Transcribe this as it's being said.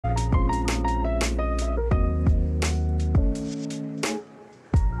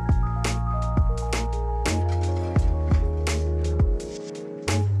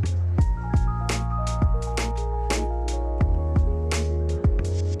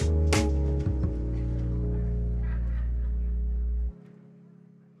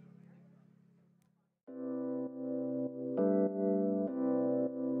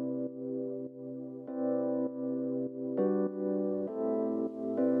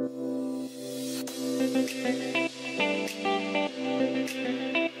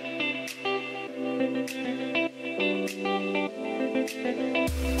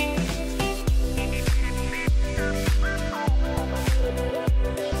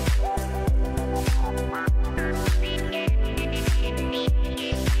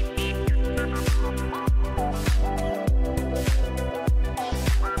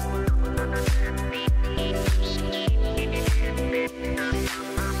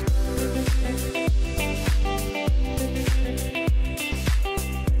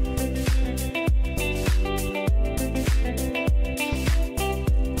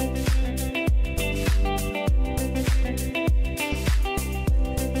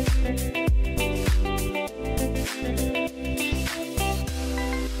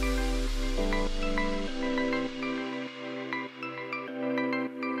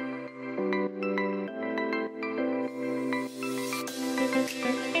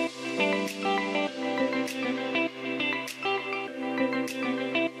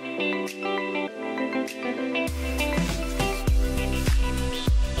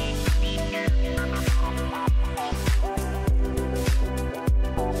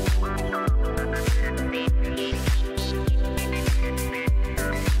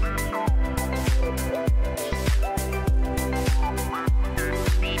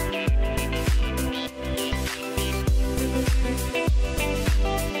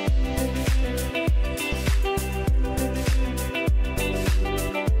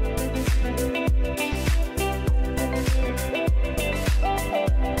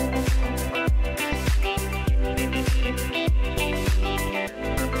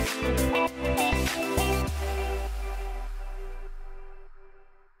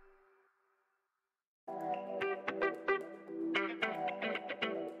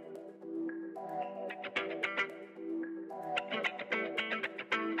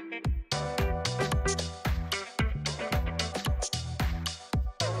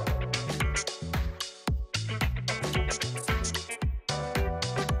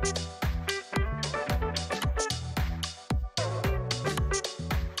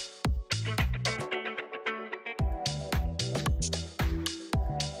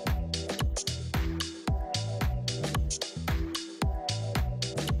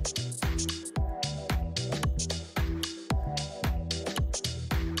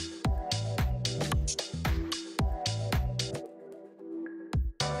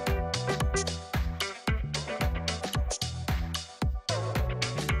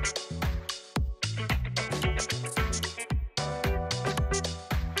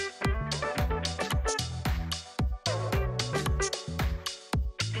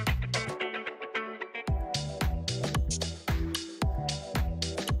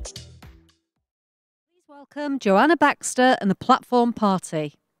Welcome Joanna Baxter and the Platform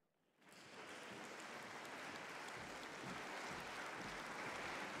Party.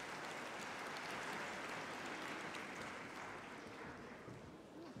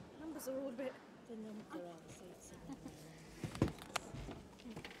 Numbers are all a bit...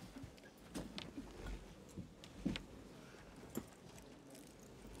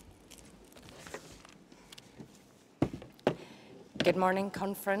 Good morning,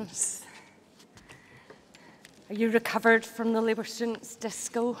 conference. Are you recovered from the Labour Students'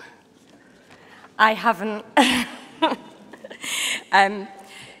 disco? I haven't.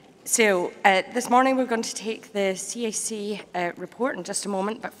 This morning we're going to take the CAC report in just a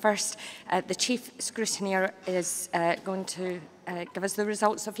moment, but first the Chief Scrutineer is going to give us the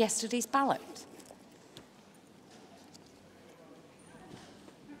results of yesterday's ballot.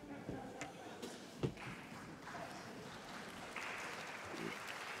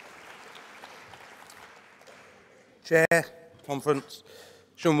 Chair, Conference,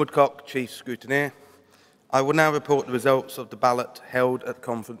 Sean Woodcock, Chief Scrutineer. I will now report the results of the ballot held at the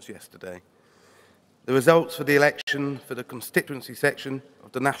conference yesterday. The results for the election for the constituency section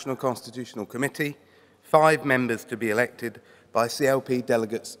of the National Constitutional Committee, 5 members to be elected by CLP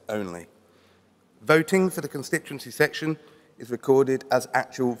delegates only. Voting for the constituency section is recorded as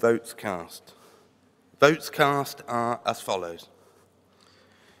actual votes cast. Votes cast are as follows.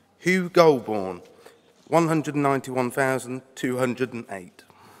 Hugh Goulbourne, 191,208.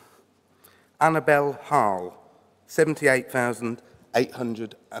 Annabelle Harle,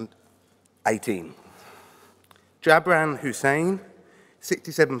 78,818. Jabran Hussain,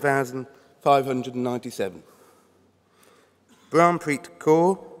 67,597. Brampreet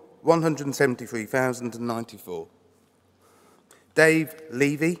Kaur, 173,094. Dave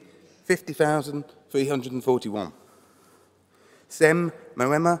Levy, 50,341. Sem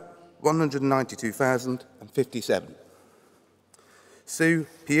Moema, 192,057. Sue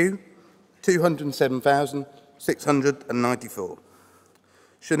Pugh, 207,694.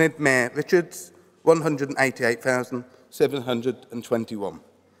 Sinead Mayer Richards, 188,721.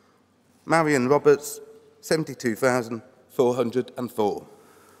 Marion Roberts, 72,404.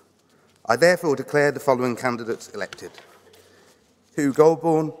 I therefore declare the following candidates elected: Hugh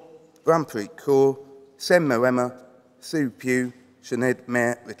Goulbourne, Gurpreet Kaur, Sem Moema, Sue Pugh, Sinead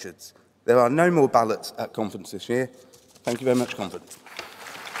Mayer Richards. There are no more ballots at conference this year. Thank you very much, conference.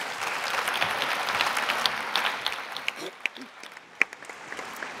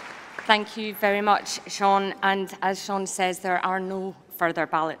 Thank you very much, Sean. And as Sean says, there are no further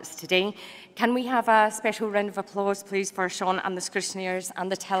ballots today. Can we have a special round of applause, please, for Sean and the scrutineers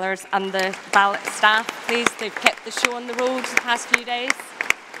and the tellers and the ballot staff, please? They've kept the show on the road the past few days.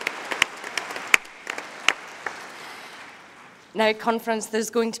 Now, conference, there's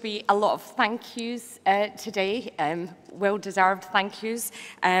going to be a lot of thank yous today, well-deserved thank yous.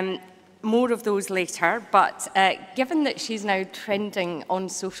 More of those later, but given that she's now trending on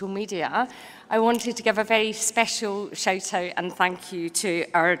social media, I wanted to give a very special shout out and thank you to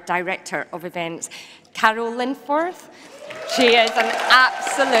our Director of Events, Carol Linforth. She is an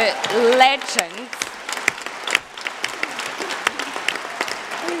absolute legend.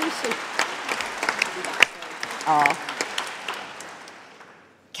 Oh.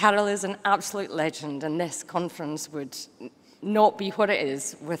 Carol is an absolute legend, and this conference would not be what it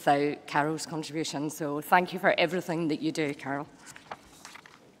is without Carol's contribution. So thank you for everything that you do, Carol.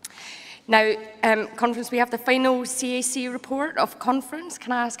 Now, conference, we have the final CAC report of conference.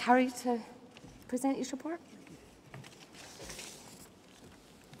 Can I ask Harry to present his report?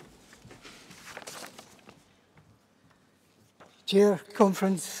 Chair,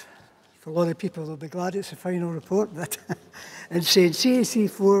 conference, for a lot of people they'll be glad it's a final report, but and saying CAC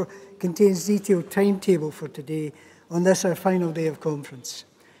 4 contains detailed timetable for today on this our final day of conference.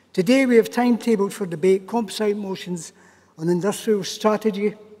 Today we have timetabled for debate composite motions on industrial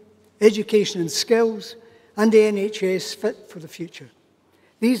strategy, education and skills, and the NHS Fit for the Future.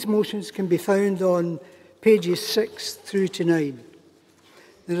 These motions can be found on pages 6 through to 9.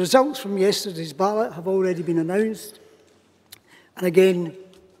 The results from yesterday's ballot have already been announced, and again,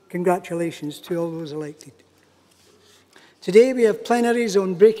 congratulations to all those elected. Today we have plenaries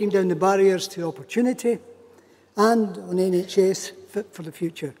on breaking down the barriers to opportunity and on NHS Fit for the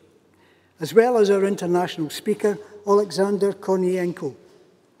Future, as well as our international speaker, Alexander Kornienko.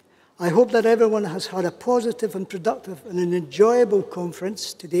 I hope that everyone has had a positive and productive and an enjoyable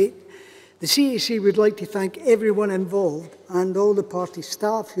conference to date. The CAC would like to thank everyone involved and all the party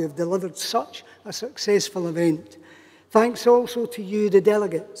staff who have delivered such a successful event. Thanks also to you, the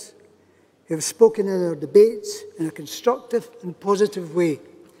delegates, who have spoken in our debates in a constructive and positive way,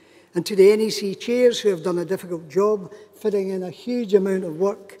 and to the NEC chairs who have done a difficult job fitting in a huge amount of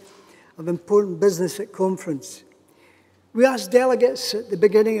work of important business at conference. We asked delegates at the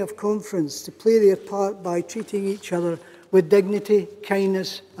beginning of conference to play their part by treating each other with dignity,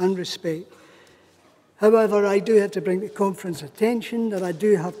 kindness and respect. However, I do have to bring to conference attention that I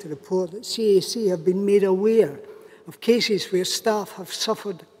do have to report that CAC have been made aware of cases where staff have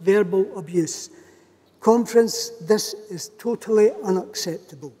suffered verbal abuse. Conference, this is totally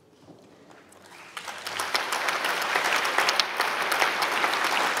unacceptable.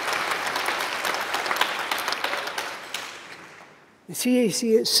 The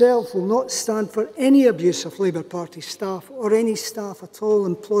CAC itself will not stand for any abuse of Labour Party staff or any staff at all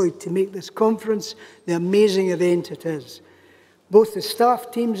employed to make this conference the amazing event it is. Both the staff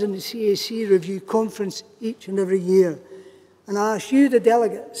teams and the CAC review conference each and every year. And I ask you, the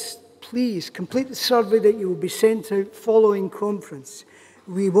delegates, please complete the survey that you will be sent out following conference.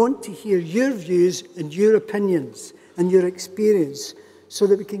 We want to hear your views and your opinions and your experience so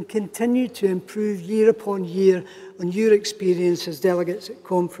that we can continue to improve year upon year on your experience as delegates at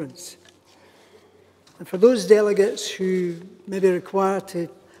conference. And for those delegates who may be required to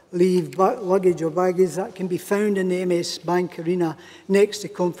leave luggage or baggage, that can be found in the MS Bank Arena next to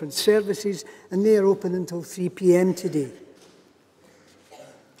conference services, and they are open until 3 p.m. today.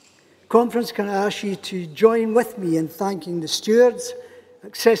 Conference, can I ask you to join with me in thanking the stewards,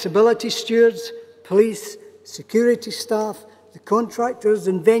 accessibility stewards, police, security staff, the contractors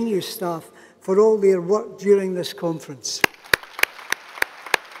and venue staff for all their work during this conference.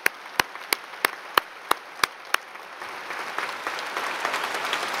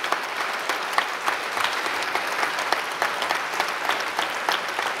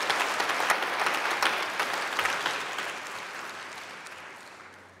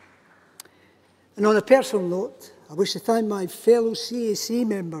 And on a personal note, I wish to thank my fellow CAC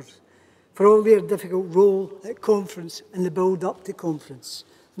members for all their difficult role at conference and the build-up to conference.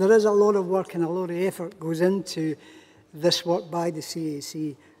 There is a lot of work and a lot of effort goes into this work by the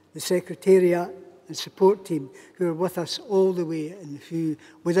CAC, the Secretariat and support team who are with us all the way and who,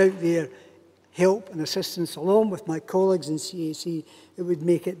 without their help and assistance, along with my colleagues in CAC, it would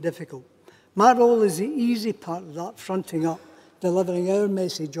make it difficult. My role is the easy part of that, fronting up, delivering our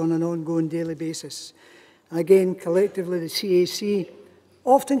message on an ongoing daily basis. And again, collectively, the CAC,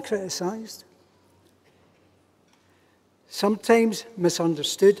 often criticised, sometimes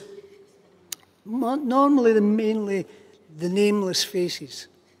misunderstood, normally mainly the nameless faces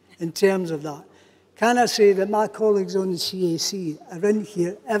in terms of that. Can I say that my colleagues on the CAC are in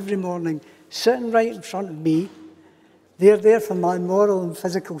here every morning, sitting right in front of me. They're there for my moral and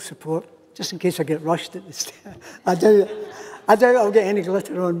physical support, just in case I get rushed at this. I doubt I'll get any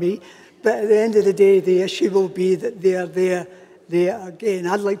glitter on me. But at the end of the day, the issue will be that they are there. Again,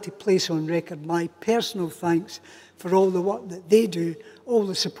 I'd like to place on record my personal thanks for all the work that they do, all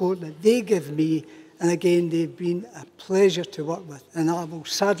the support that they give me. And again, they've been a pleasure to work with. And I will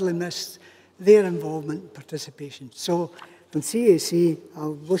sadly miss their involvement and participation. So, from CAC, I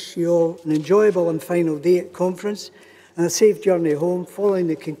wish you all an enjoyable and final day at conference and a safe journey home following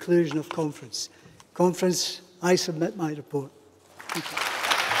the conclusion of conference. Conference, I submit my report. Thank you.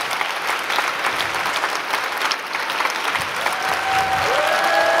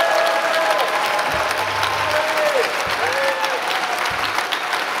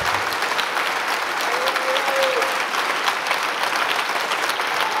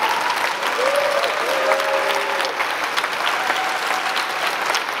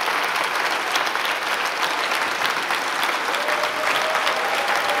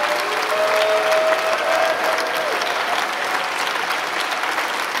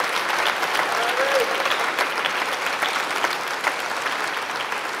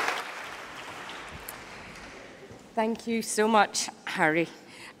 Thank you so much, Harry.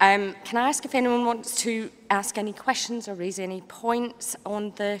 Can I ask if anyone wants to ask any questions or raise any points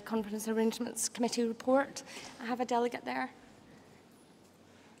on the Conference Arrangements Committee report? I have a delegate there.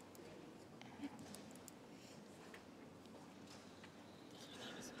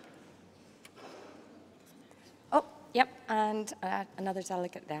 Oh, yep, and another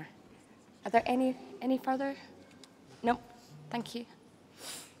delegate there. Are there any further? No, thank you.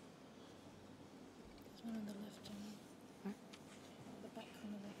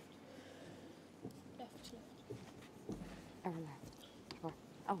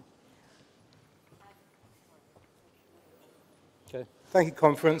 Okay. Thank you,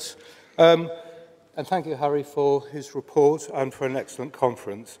 Conference. And thank you, Harry, for his report and for an excellent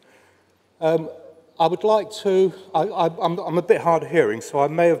conference. I would like to, I'm a bit hard of hearing, so I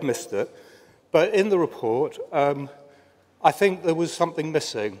may have missed it, but in the report, I think there was something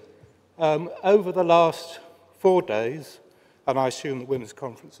missing. Over the last 4 days, and I assume the Women's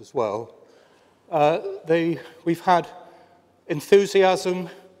Conference as well, we've had enthusiasm,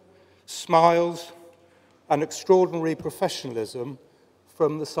 smiles, and extraordinary professionalism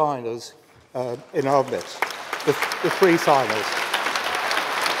from the signers in our midst, the 3 signers.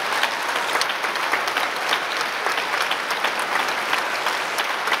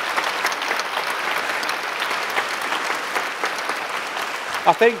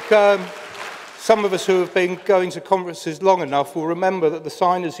 I think some of us who have been going to conferences long enough will remember that the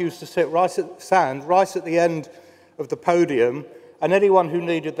signers used to sit right at the end of the podium, and anyone who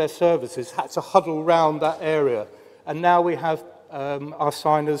needed their services had to huddle round that area. And now we have our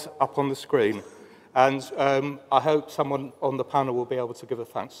signers up on the screen. And I hope someone on the panel will be able to give a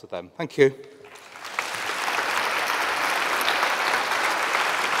thanks to them. Thank you.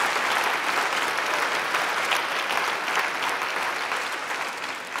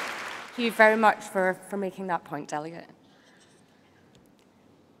 Thank you very much for making that point, Delegate.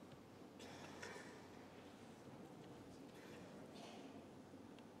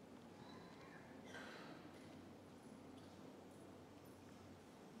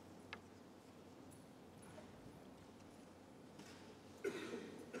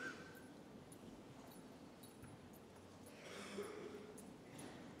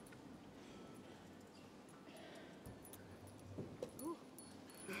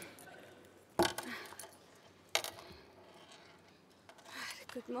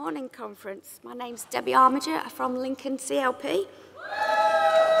 Good morning, Conference. My name's Debbie Armiger from Lincoln CLP.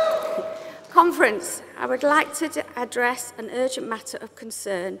 Conference, I would like to address an urgent matter of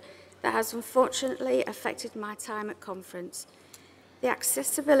concern that has unfortunately affected my time at Conference. The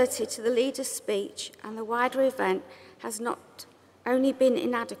accessibility to the leader's speech and the wider event has not only been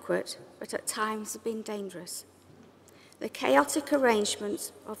inadequate, but at times been dangerous. The chaotic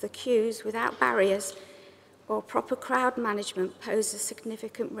arrangements of the queues without barriers or proper crowd management pose a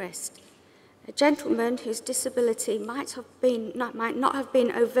significant risk. A gentleman whose disability might not have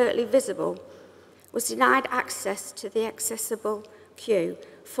been overtly visible was denied access to the accessible queue,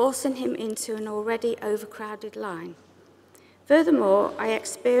 forcing him into an already overcrowded line. Furthermore, I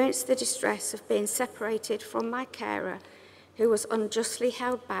experienced the distress of being separated from my carer, who was unjustly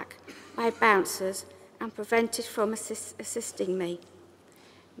held back by bouncers and prevented from assisting me.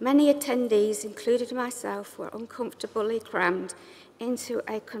 Many attendees, including myself, were uncomfortably crammed into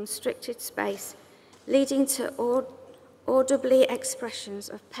a constricted space, leading to audibly expressions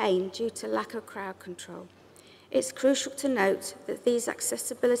of pain due to lack of crowd control. It's crucial to note that these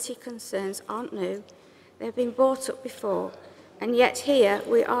accessibility concerns aren't new. They've been brought up before, and yet here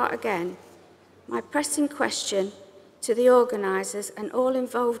we are again. My pressing question to the organisers and all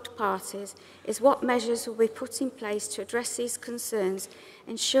involved parties is what measures will be put in place to address these concerns,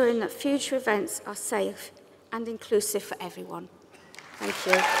 ensuring that future events are safe and inclusive for everyone. Thank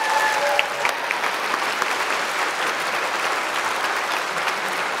you.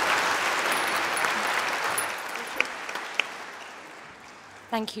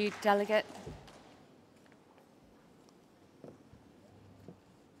 Thank you, Delegate.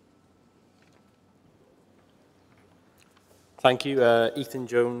 Thank you. Ethan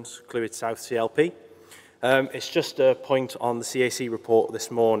Jones, Clwyd South CLP. It's just a point on the CAC report this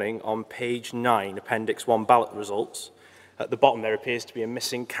morning on page 9, Appendix 1 ballot results. At the bottom there appears to be a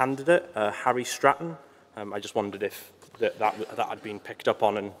missing candidate, Harry Stratton. I just wondered if that had been picked up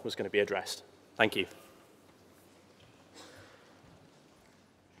on and was going to be addressed. Thank you.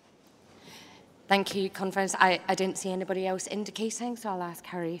 Thank you, Conference. I didn't see anybody else indicating, so I'll ask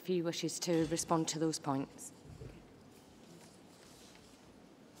Harry if he wishes to respond to those points.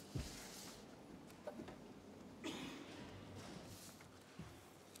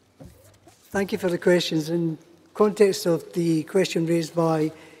 Thank you for the questions. In context of the question raised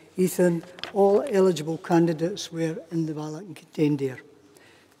by Ethan, all eligible candidates were in the ballot and contained there.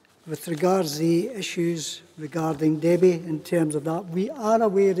 With regards to the issues regarding Debbie, in terms of that, we are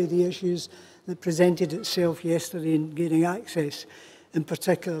aware of the issues that presented itself yesterday in gaining access. In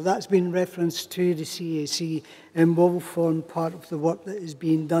particular, that's been referenced to the CAC and will form part of the work that is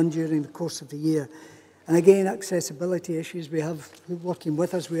being done during the course of the year. And again, accessibility issues, we have working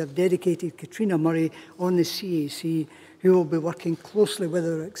with us, we have dedicated Katrina Murray on the CAC, who will be working closely with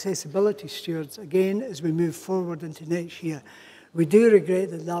our accessibility stewards, again, as we move forward into next year. We do regret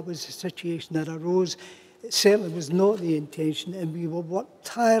that that was a situation that arose. It certainly was not the intention, and we will work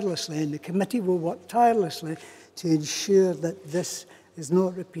tirelessly, and the committee will work tirelessly to ensure that this is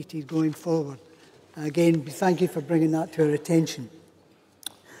not repeated going forward. Again, thank you for bringing that to our attention.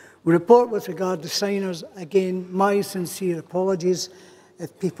 We report with regard to signers, again, my sincere apologies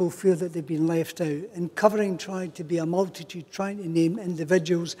if people feel that they've been left out. And covering trying to be a multitude, trying to name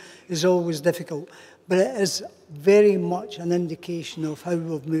individuals is always difficult. But it is very much an indication of how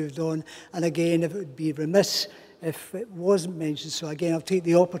we've moved on. And again, if it would be remiss if it wasn't mentioned. So again, I'll take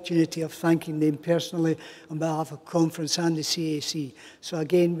the opportunity of thanking them personally on behalf of Conference and the CAC. So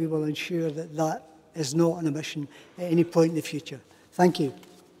again, we will ensure that that is not an omission at any point in the future. Thank you.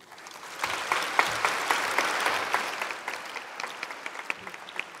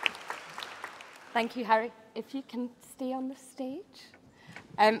 Thank you, Harry. If you can stay on the stage.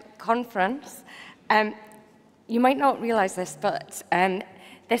 Conference, you might not realise this, but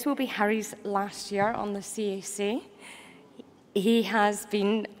this will be Harry's last year on the CAC. He has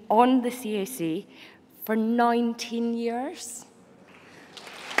been on the CAC for 19 years.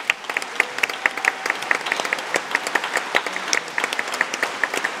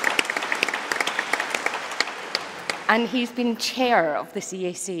 And he's been chair of the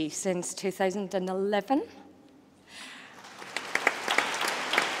CAC since 2011.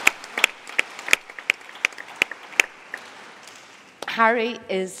 Harry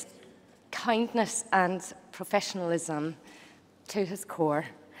is kindness and professionalism to his core,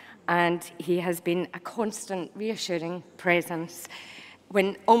 and he has been a constant reassuring presence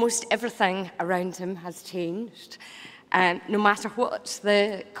when almost everything around him has changed. No matter what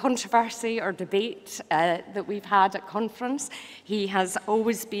the controversy or debate that we've had at conference, he has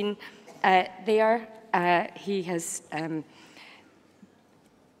always been there.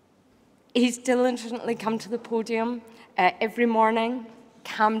 He's diligently come to the podium every morning,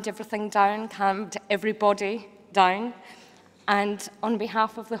 calmed everything down, calmed everybody down. And on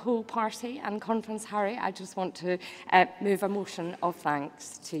behalf of the whole party and Conference, Harry, I just want to move a motion of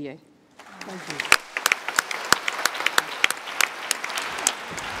thanks to you. Thank you.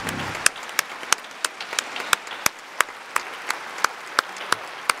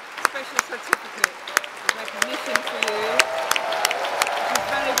 Special certificate of recognition.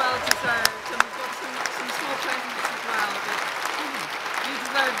 So we've got some small presents as well. But you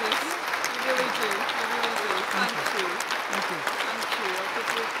deserve this. You really do. You really do. Thank you. Thank you. Thank you. I'll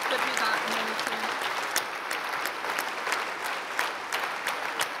give you that and then you can...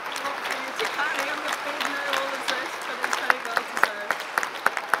 Not for you to carry. I'm not going to know all of this, but it's very well deserved.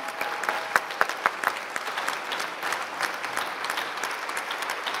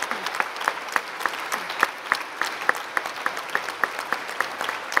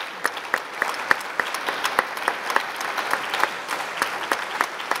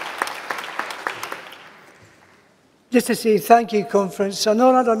 Just to say thank you, conference. An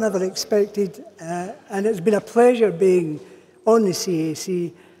honour I never expected, and it's been a pleasure being on the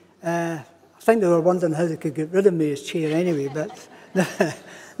CAC. I think they were wondering how they could get rid of me as chair anyway, but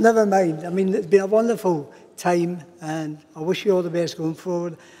never mind. I mean, it's been a wonderful time, and I wish you all the best going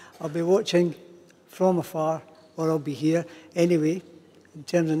forward. I'll be watching from afar, or I'll be here anyway, in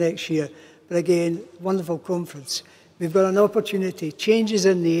terms of next year. But again, wonderful conference. We've got an opportunity. Changes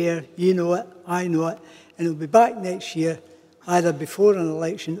in the air. You know it. I know it. And we'll be back next year, either before an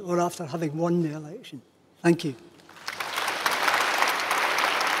election or after having won the election. Thank you.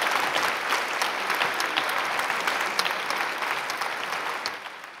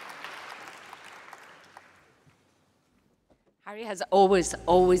 Harry has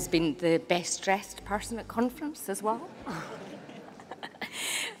always been the best dressed person at conference as well.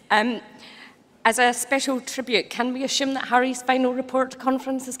 As a special tribute, can we assume that Harry's final report to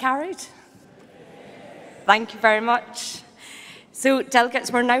conference is carried? Thank you very much. So,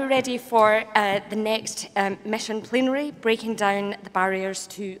 delegates, we're now ready for the next mission plenary, breaking down the barriers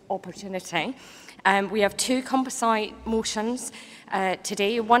to opportunity. We have two composite motions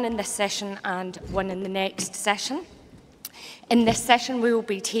today, one in this session and one in the next session. In this session, we will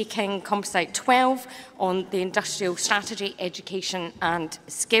be taking composite 12 on the industrial strategy, education and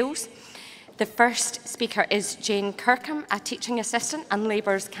skills. The first speaker is Jane Kirkham, a teaching assistant and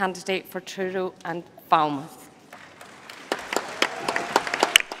Labour's candidate for Truro and Falmouth.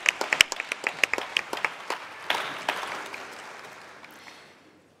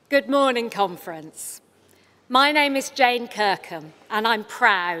 Good morning, conference. My name is Jane Kirkham, and I'm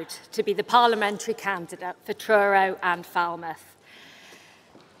proud to be the parliamentary candidate for Truro and Falmouth.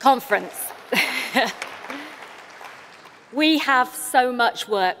 Conference. We have so much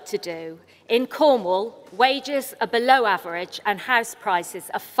work to do. In Cornwall, wages are below average and house prices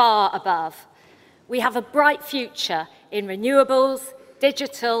are far above. We have a bright future in renewables,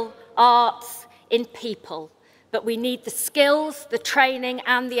 digital, arts, in people, but we need the skills, the training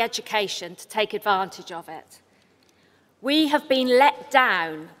and the education to take advantage of it. We have been let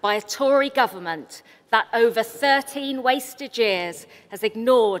down by a Tory government that over 13 wasted years has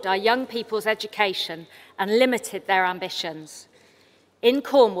ignored our young people's education and limited their ambitions. In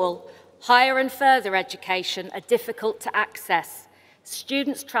Cornwall, higher and further education are difficult to access.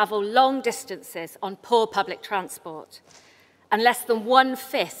 Students travel long distances on poor public transport, and less than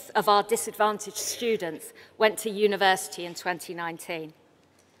 1/5 of our disadvantaged students went to university in 2019.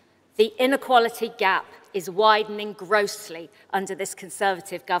 The inequality gap is widening grossly under this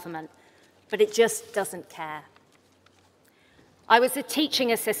Conservative government, but it just doesn't care. I was a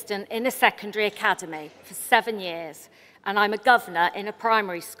teaching assistant in a secondary academy for 7 years, and I'm a governor in a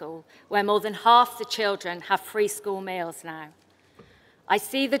primary school where more than half the children have free school meals now. I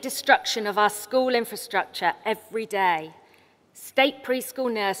see the destruction of our school infrastructure every day. State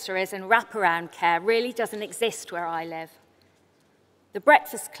preschool nurseries and wraparound care really doesn't exist where I live. The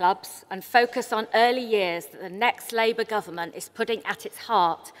breakfast clubs and focus on early years that the next Labour government is putting at its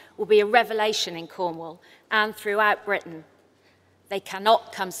heart will be a revelation in Cornwall and throughout Britain. They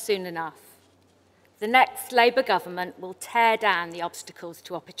cannot come soon enough. The next Labour government will tear down the obstacles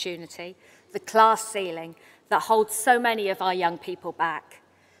to opportunity, the class ceiling that holds so many of our young people back.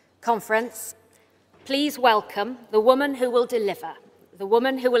 Conference, please welcome the woman who will deliver, the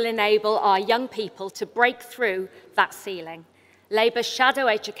woman who will enable our young people to break through that ceiling. Labour Shadow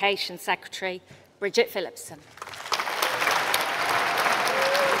Education Secretary, Bridget Phillipson.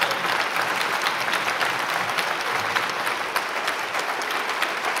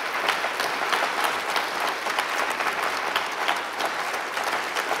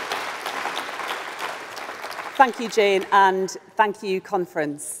 Thank you, Jane, and thank you,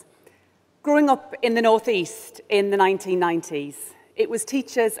 conference. Growing up in the North East in the 1990s, it was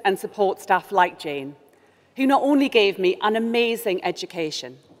teachers and support staff like Jane who not only gave me an amazing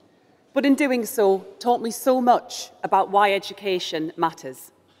education, but in doing so taught me so much about why education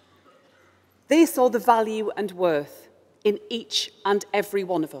matters. They saw the value and worth in each and every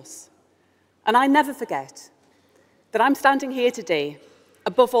one of us. And I never forget that I'm standing here today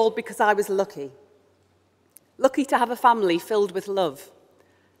above all because I was lucky. Lucky to have a family filled with love.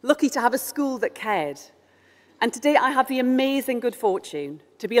 Lucky to have a school that cared. And today I have the amazing good fortune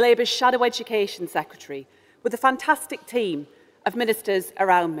to be Labour's Shadow Education Secretary with a fantastic team of ministers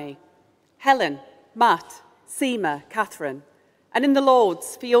around me. Helen, Matt, Seema, Catherine, and in the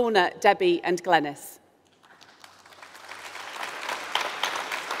Lords, Fiona, Debbie and Glenys.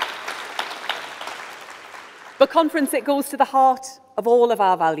 But conference, it goes to the heart of all of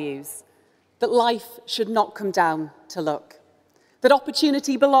our values, that life should not come down to luck, that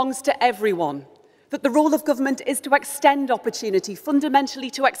opportunity belongs to everyone, that the role of government is to extend opportunity,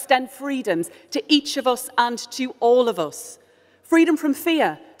 fundamentally to extend freedoms to each of us and to all of us. Freedom from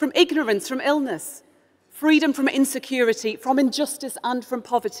fear, from ignorance, from illness, freedom from insecurity, from injustice and from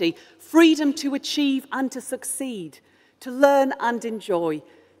poverty, freedom to achieve and to succeed, to learn and enjoy,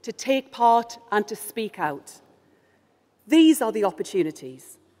 to take part and to speak out. These are the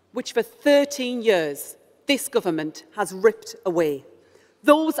opportunities which for 13 years this government has ripped away.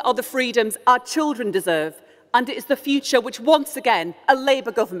 Those are the freedoms our children deserve, and it is the future which once again a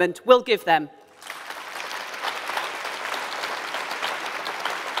Labour government will give them.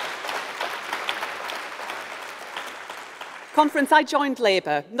 Conference, I joined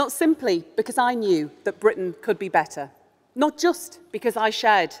Labour not simply because I knew that Britain could be better, not just because I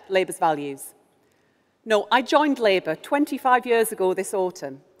shared Labour's values. No, I joined Labour 25 years ago this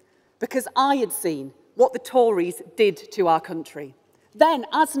autumn because I had seen what the Tories did to our country. Then,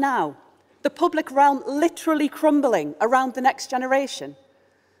 as now, the public realm literally crumbling around the next generation.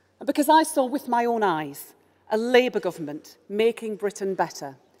 And because I saw with my own eyes a Labour government making Britain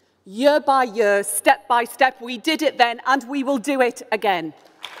better. Year by year, step by step, we did it then and we will do it again.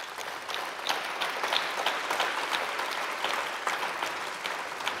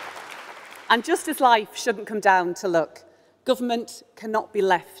 And just as life shouldn't come down to luck, government cannot be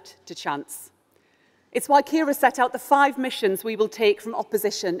left to chance. It's why Keira set out the 5 missions we will take from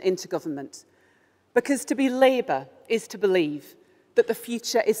opposition into government. Because to be Labour is to believe that the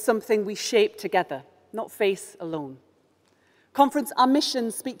future is something we shape together, not face alone. Conference, our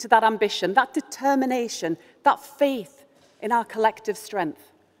missions speak to that ambition, that determination, that faith in our collective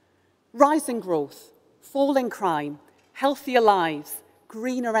strength. Rising growth, falling crime, healthier lives,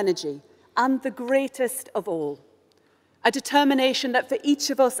 greener energy, and the greatest of all, a determination that for each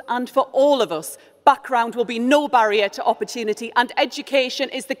of us and for all of us, background will be no barrier to opportunity, and education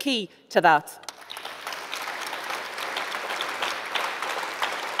is the key to that.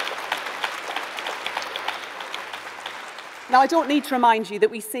 Now, I don't need to remind you that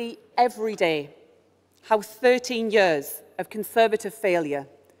we see every day how 13 years of Conservative failure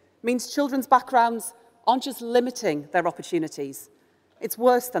means children's backgrounds aren't just limiting their opportunities. It's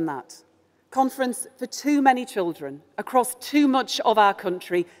worse than that. Conference, for too many children across too much of our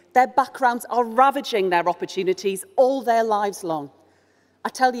country, their backgrounds are ravaging their opportunities all their lives long. I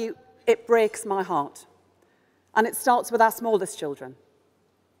tell you, it breaks my heart. And it starts with our smallest children.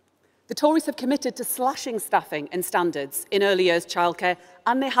 The Tories have committed to slashing staffing and standards in early years childcare,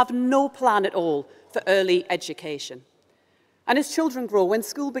 and they have no plan at all for early education. And as children grow, when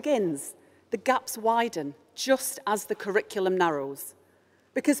school begins, the gaps widen just as the curriculum narrows.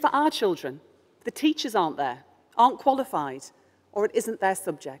 Because for our children, the teachers aren't there, aren't qualified, or it isn't their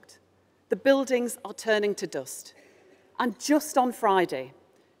subject. The buildings are turning to dust. And just on Friday,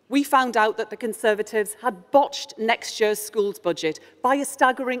 we found out that the Conservatives had botched next year's schools budget by a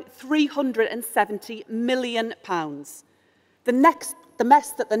staggering £370 million. The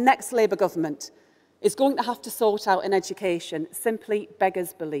mess that the next Labour government is going to have to sort out in education simply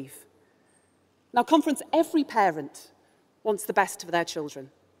beggars belief. Now, Conference, every parent wants the best for their children.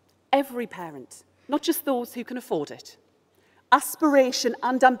 Every parent, not just those who can afford it. Aspiration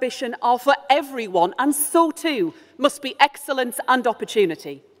and ambition are for everyone, and so too must be excellence and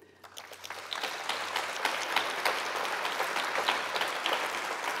opportunity.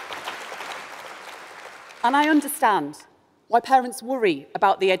 And I understand why parents worry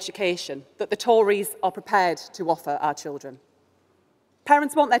about the education that the Tories are prepared to offer our children.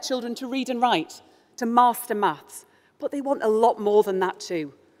 Parents want their children to read and write, to master maths, but they want a lot more than that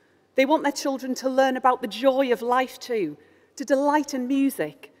too. They want their children to learn about the joy of life too, to delight in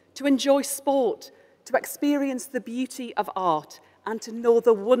music, to enjoy sport, to experience the beauty of art, and to know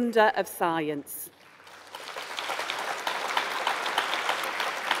the wonder of science.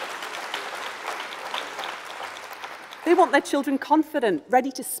 They want their children confident,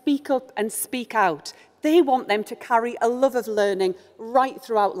 ready to speak up and speak out. They want them to carry a love of learning right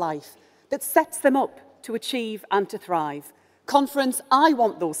throughout life that sets them up to achieve and to thrive. Conference, I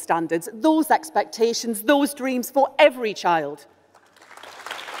want those standards, those expectations, those dreams for every child.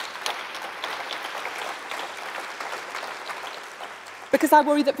 Because I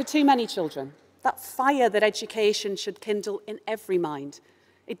worry that for too many children, that fire that education should kindle in every mind,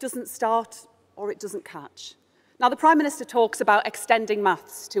 it doesn't start or it doesn't catch. Now, the Prime Minister talks about extending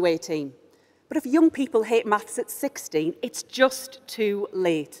maths to 18. But if young people hate maths at 16, it's just too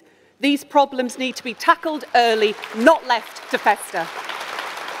late. These problems need to be tackled early, not left to fester.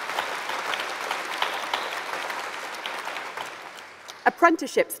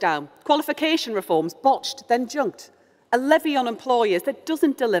 Apprenticeships down, qualification reforms botched, then junked. A levy on employers that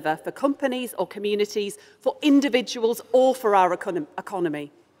doesn't deliver for companies or communities, for individuals or for our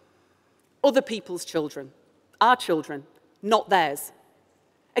economy. Other people's children, our children, not theirs.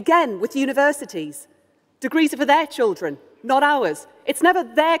 Again, with universities, degrees are for their children, not ours. It's never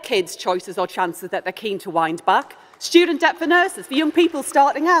their kids' choices or chances that they're keen to wind back. Student debt for nurses, for young people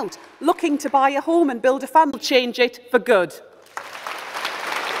starting out, looking to buy a home and build a family, change it for good.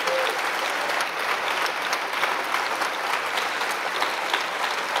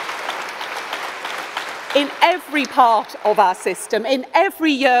 In every part of our system, in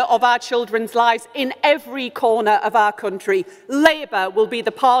every year of our children's lives, in every corner of our country, Labour will be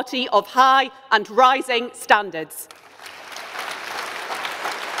the party of high and rising standards.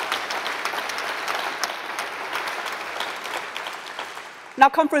 Now,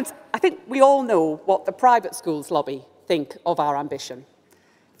 Conference, I think we all know what the private schools lobby think of our ambition.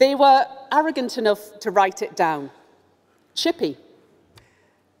 They were arrogant enough to write it down. Chippy.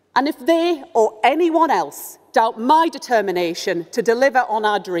 And if they or anyone else doubt my determination to deliver on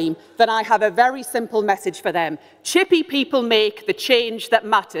our dream, then I have a very simple message for them. Chippy people make the change that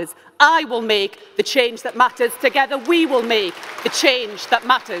matters. I will make the change that matters. Together we will make the change that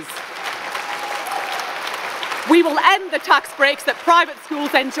matters. We will end the tax breaks that private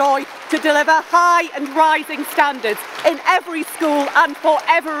schools enjoy to deliver high and rising standards in every school and for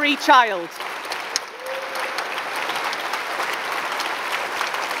every child.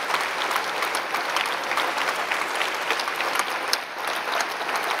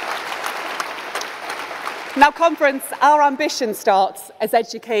 Now, Conference, our ambition starts as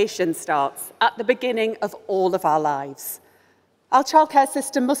education starts, at the beginning of all of our lives. Our childcare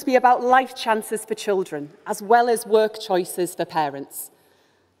system must be about life chances for children, as well as work choices for parents.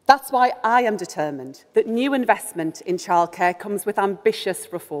 That's why I am determined that new investment in childcare comes with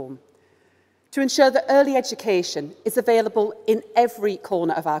ambitious reform, to ensure that early education is available in every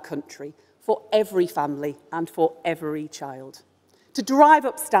corner of our country, for every family and for every child. To drive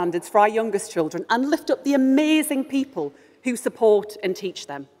up standards for our youngest children and lift up the amazing people who support and teach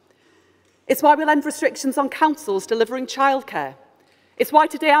them. It's why we'll end restrictions on councils delivering childcare. It's why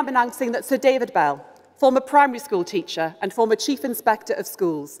today I'm announcing that Sir David Bell, former primary school teacher and former Chief Inspector of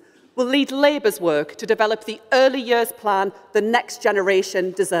Schools, will lead Labour's work to develop the early years plan the next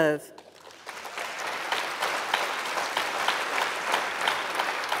generation deserve.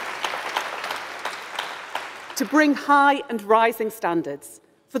 To bring high and rising standards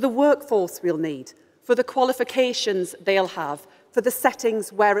for the workforce we'll need, for the qualifications they'll have, for the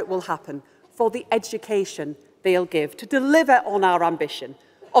settings where it will happen, for the education they'll give, to deliver on our ambition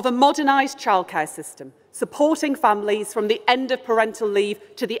of a modernised childcare system, supporting families from the end of parental leave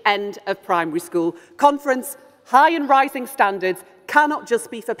to the end of primary school. Conference, high and rising standards cannot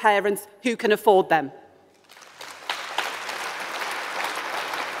just be for parents who can afford them.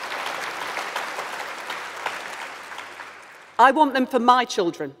 I want them for my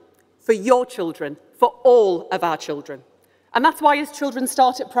children, for your children, for all of our children. And that's why as children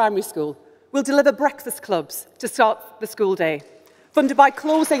start at primary school, we'll deliver breakfast clubs to start the school day, funded by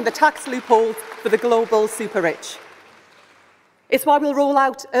closing the tax loopholes for the global super rich. It's why we'll roll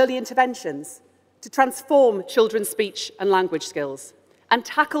out early interventions to transform children's speech and language skills and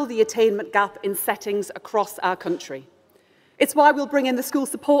tackle the attainment gap in settings across our country. It's why we'll bring in the school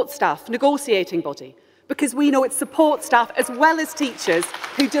support staff negotiating body, because we know it's support staff as well as teachers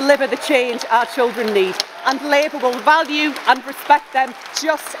who deliver the change our children need, and Labour will value and respect them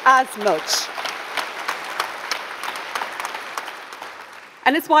just as much.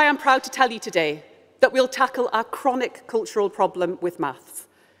 And it's why I'm proud to tell you today that we'll tackle our chronic cultural problem with maths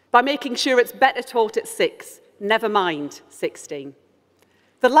by making sure it's better taught at 6, never mind 16.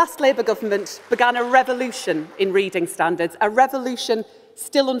 The last Labour government began a revolution in reading standards, a revolution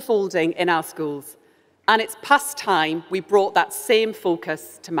still unfolding in our schools. And it's past time we brought that same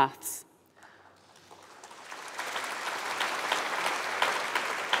focus to maths.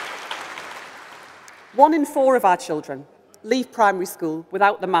 One in 4 of our children leave primary school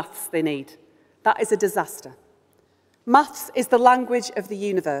without the maths they need. That is a disaster. Maths is the language of the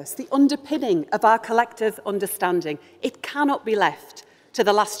universe, the underpinning of our collective understanding. It cannot be left to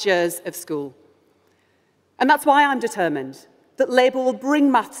the last years of school. And that's why I'm determined that Labour will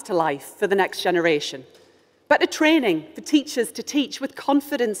bring maths to life for the next generation. Better training for teachers to teach with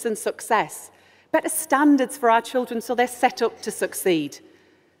confidence and success. Better standards for our children so they're set up to succeed.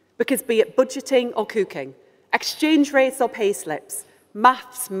 Because be it budgeting or cooking, exchange rates or pay slips,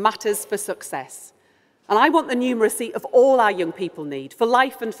 maths matters for success. And I want the numeracy of all our young people need, for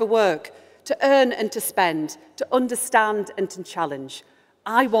life and for work, to earn and to spend, to understand and to challenge.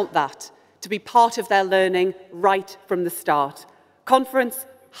 I want that to be part of their learning right from the start. Conference,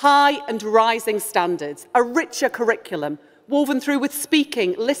 high and rising standards, a richer curriculum, woven through with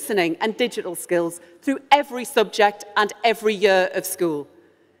speaking, listening and digital skills through every subject and every year of school.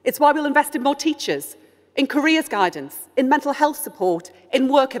 It's why we'll invest in more teachers, in careers guidance, in mental health support, in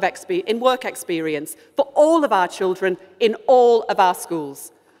work experience for all of our children in all of our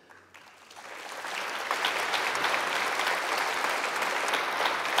schools.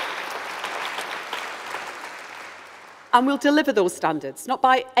 And we'll deliver those standards, not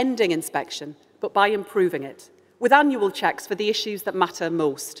by ending inspection, but by improving it, with annual checks for the issues that matter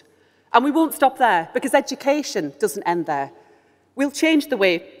most. And we won't stop there, because education doesn't end there. We'll change the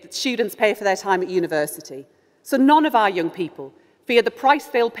way that students pay for their time at university, so none of our young people fear the price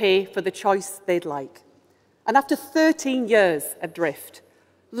they'll pay for the choice they'd like. And after 13 years of drift,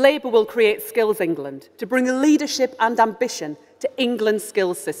 Labour will create Skills England to bring leadership and ambition to England's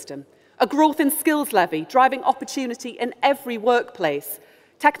skills system. A growth in skills levy, driving opportunity in every workplace.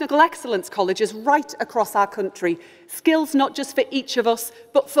 Technical excellence colleges right across our country. Skills not just for each of us,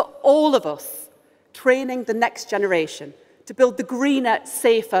 but for all of us. Training the next generation to build the greener,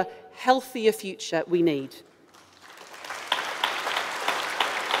 safer, healthier future we need.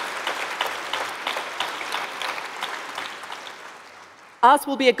 Ours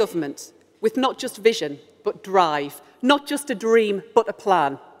will be a government with not just vision, but drive. Not just a dream, but a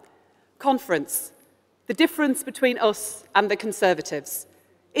plan. Conference, the difference between us and the Conservatives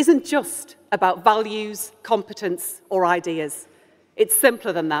isn't just about values, competence or ideas. It's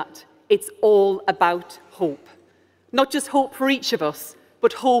simpler than that. It's all about hope. Not just hope for each of us,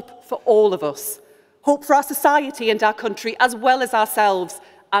 but hope for all of us. Hope for our society and our country, as well as ourselves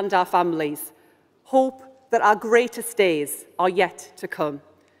and our families. Hope that our greatest days are yet to come.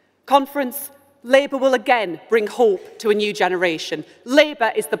 Conference, Labour will again bring hope to a new generation.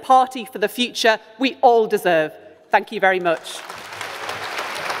 Labour is the party for the future we all deserve. Thank you very much.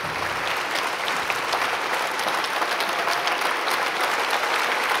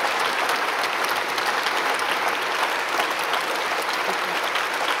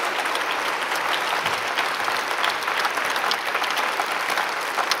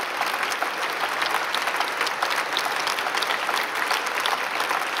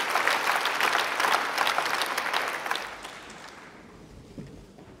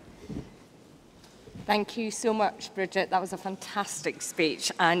 Thank you so much, Bridget. That was a fantastic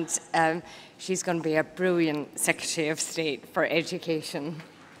speech, and she's going to be a brilliant Secretary of State for Education.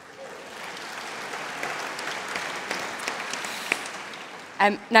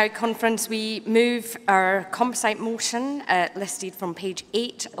 Now, Conference, we move our composite motion listed from page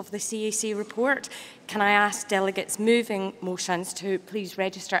 8 of the CAC report. Can I ask delegates moving motions to please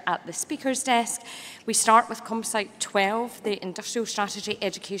register at the Speaker's desk? We start with composite 12, the Industrial Strategy,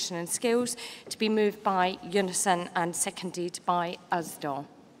 Education and Skills, to be moved by Unison and seconded by Usdaw.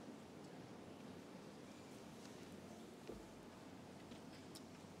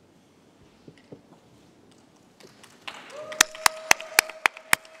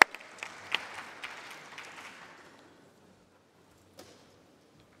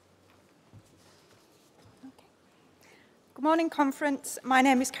 Good morning, Conference. My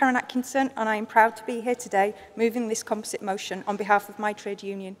name is Karen Atkinson and I am proud to be here today moving this composite motion on behalf of my trade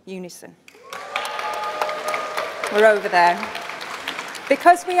union, Unison. We're over there.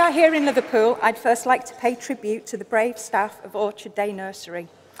 Because we are here in Liverpool, I'd first like to pay tribute to the brave staff of Orchard Day Nursery,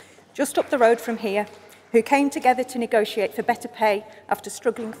 just up the road from here, who came together to negotiate for better pay after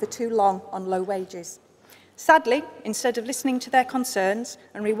struggling for too long on low wages. Sadly, instead of listening to their concerns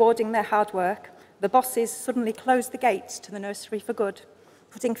and rewarding their hard work, the bosses suddenly closed the gates to the nursery for good,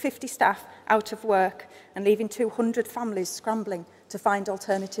 putting 50 staff out of work and leaving 200 families scrambling to find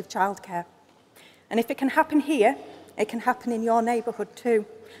alternative childcare. And if it can happen here, it can happen in your neighbourhood too.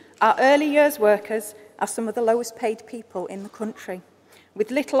 Our early years workers are some of the lowest paid people in the country,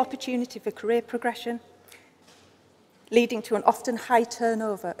 with little opportunity for career progression, leading to an often high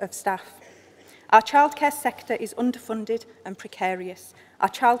turnover of staff. Our childcare sector is underfunded and precarious. Our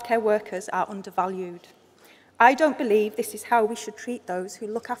childcare workers are undervalued. I don't believe this is how we should treat those who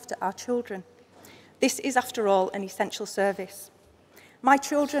look after our children. This is, after all, an essential service. My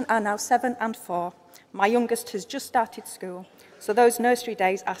children are now 7 and 4. My youngest has just started school. so those nursery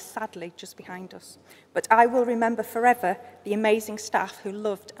days are sadly just behind us. But I will remember forever the amazing staff who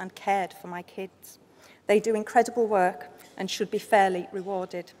loved and cared for my kids. They do incredible work and should be fairly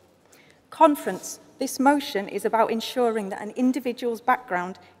rewarded. Conference, this motion is about ensuring that an individual's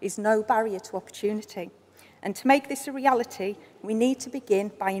background is no barrier to opportunity. And to make this a reality, we need to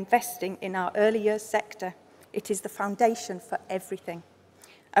begin by investing in our early years sector. It is the foundation for everything.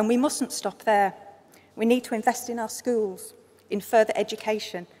 And we mustn't stop there. We need to invest in our schools, in further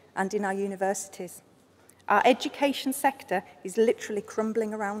education, and in our universities. Our education sector is literally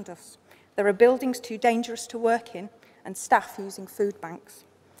crumbling around us. There are buildings too dangerous to work in and staff using food banks.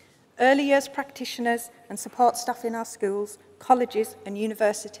 Early years practitioners and support staff in our schools, colleges and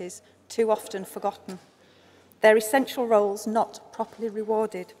universities too often forgotten. Their essential roles not properly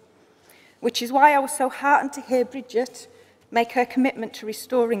rewarded. Which is why I was so heartened to hear Bridget make her commitment to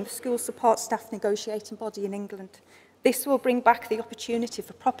restoring the school support staff negotiating body in England. This will bring back the opportunity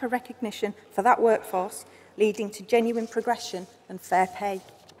for proper recognition for that workforce, leading to genuine progression and fair pay.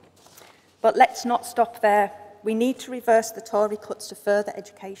 But let's not stop there. We need to reverse the Tory cuts to further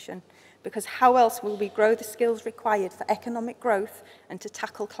education, because how else will we grow the skills required for economic growth and to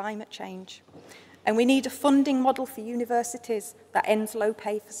tackle climate change? And we need a funding model for universities that ends low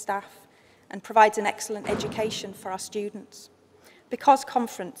pay for staff and provides an excellent education for our students. Because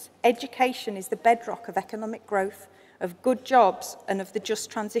Conference, education is the bedrock of economic growth, of good jobs and of the just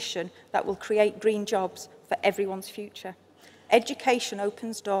transition that will create green jobs for everyone's future. Education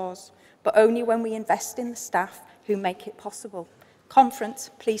opens doors, but only when we invest in the staff who make it possible. Conference,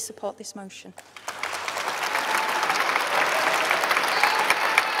 please support this motion.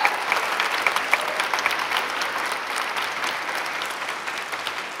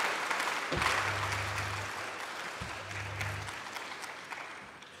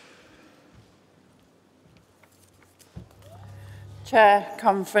 Chair,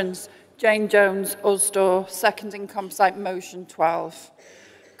 Conference, Jane Jones, Usdaw, seconding Composite Motion 12.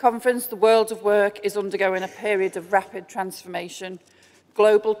 Conference, the world of work is undergoing a period of rapid transformation,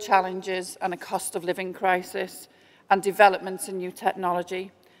 global challenges and a cost of living crisis, and developments in new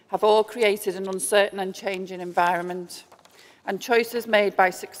technology have all created an uncertain and changing environment. And choices made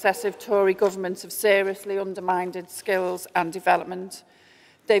by successive Tory governments have seriously undermined skills and development.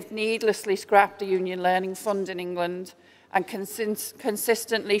 They've needlessly scrapped the Union Learning Fund in England and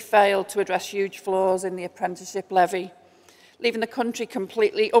consistently failed to address huge flaws in the apprenticeship levy, leaving the country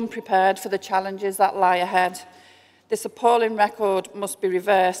completely unprepared for the challenges that lie ahead. This appalling record must be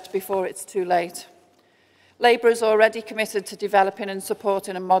reversed before it's too late. Labour is already committed to developing and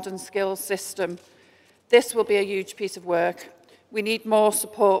supporting a modern skills system. This will be a huge piece of work. We need more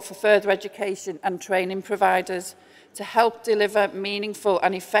support for further education and training providers to help deliver meaningful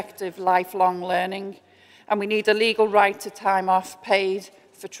and effective lifelong learning. And we need a legal right to time off paid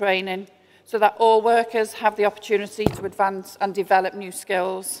for training so that all workers have the opportunity to advance and develop new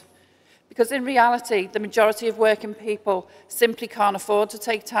skills. Because in reality, the majority of working people simply can't afford to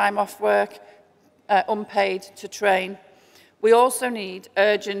take time off work unpaid to train. We also need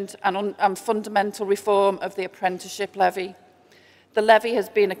urgent and fundamental reform of the apprenticeship levy. The levy has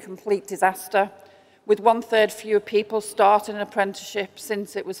been a complete disaster, with 1/3 fewer people starting an apprenticeship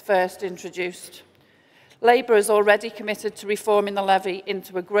since it was first introduced. Labour is already committed to reforming the levy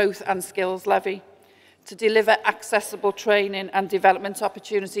into a growth and skills levy, to deliver accessible training and development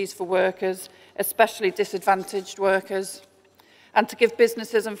opportunities for workers, especially disadvantaged workers, and to give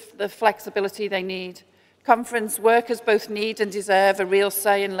businesses the flexibility they need. Conference, workers both need and deserve a real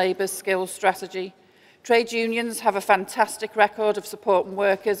say in Labour's skills strategy. Trade unions have a fantastic record of supporting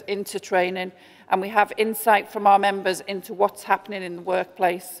workers into training, and we have insight from our members into what's happening in the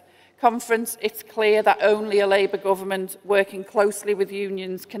workplace. Conference, it's clear that only a Labour government working closely with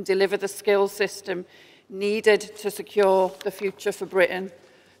unions can deliver the skills system needed to secure the future for Britain,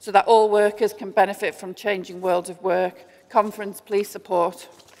 so that all workers can benefit from changing world of work. Conference, please support.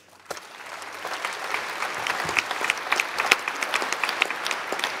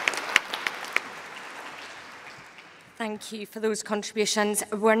 Thank you for those contributions.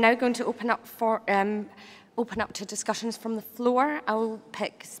 We're now going to open up to discussions from the floor. I will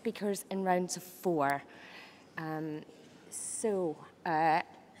pick speakers in rounds of 4. I'm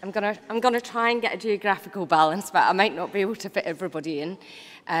gonna try and get a geographical balance, but I might not be able to fit everybody in.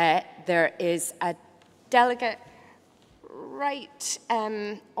 There is a delegate right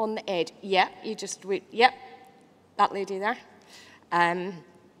on the edge. Yeah, you just wait. Yep, that lady there.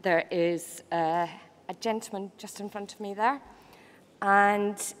 There is a gentleman just in front of me there,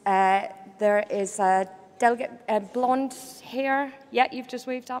 and there is a delegate, blonde hair. Yeah, you've just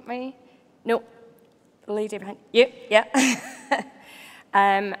waved at me. No, The lady behind you, yeah.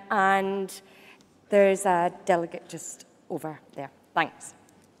 And there's a delegate just over there. Thanks.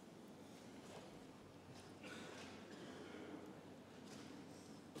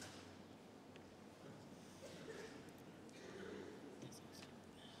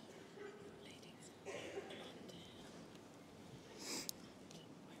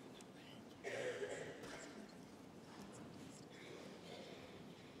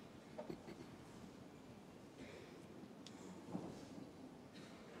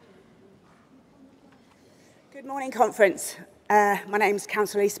 Good morning, conference. My name is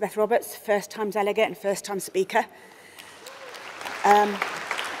Councillor Elizabeth Roberts, first-time delegate and first-time speaker.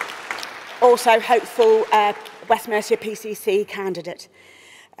 Also hopeful West Mercia PCC candidate.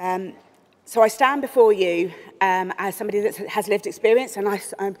 So I stand before you as somebody that has lived experience, and I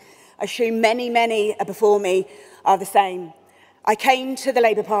assume many before me are the same. I came to the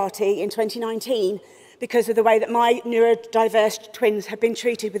Labour Party in 2019 because of the way that my neurodiverse twins have been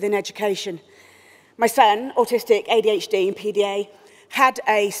treated within education. My son, autistic, ADHD and PDA, had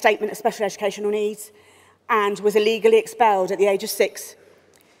a statement of special educational needs and was illegally expelled at the age of 6.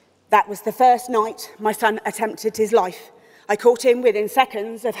 That was the first night my son attempted his life. I caught him within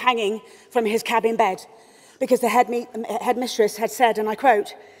seconds of hanging from his cabin bed because the headmistress had said, and I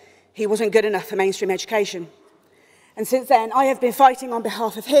quote, he wasn't good enough for mainstream education. And since then, I have been fighting on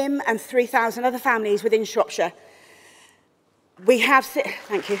behalf of him and 3,000 other families within Shropshire. We have...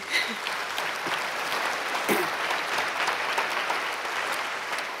 Thank you.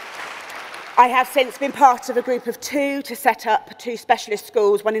 I have since been part of a group of 2 to set up 2 specialist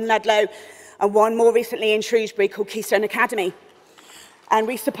schools, one in Ludlow and one more recently in Shrewsbury called Keystone Academy. And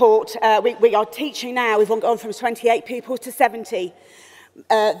we support, we are teaching now, we've gone from 28 pupils to 70.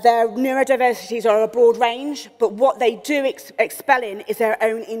 Their neurodiversities are a broad range, but what they do expel in is their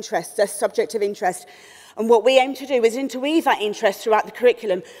own interests, their subject of interest. And what we aim to do is interweave that interest throughout the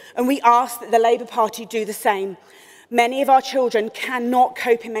curriculum, and we ask that the Labour Party do the same. Many of our children cannot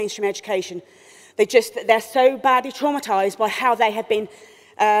cope in mainstream education. They're so badly traumatised by how they have been,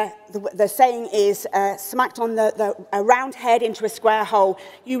 the saying is, smacked on a round head into a square hole.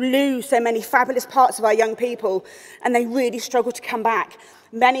 You lose so many fabulous parts of our young people, and they really struggle to come back.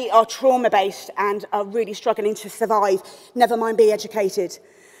 Many are trauma-based and are really struggling to survive, never mind be educated.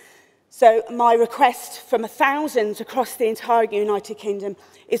 So my request from thousands across the entire United Kingdom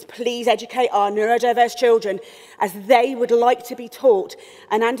is please educate our neurodiverse children as they would like to be taught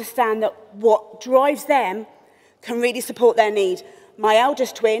and understand that what drives them can really support their need. My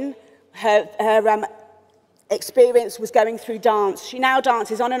eldest twin, her experience was going through dance. She now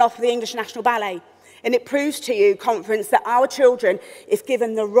dances on and off with the English National Ballet. And it proves to you, conference, that our children, if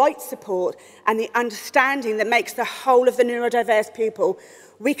given the right support and the understanding that makes the whole of the neurodiverse pupil,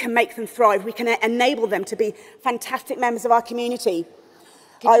 we can make them thrive. We can enable them to be fantastic members of our community.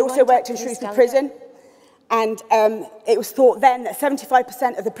 I also worked in Shrewsbury Prison, and it was thought then that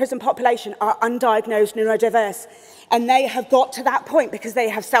 75% of the prison population are undiagnosed neurodiverse. And they have got to that point because they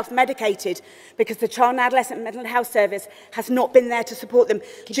have self-medicated, because the Child and Adolescent Mental Health Service has not been there to support them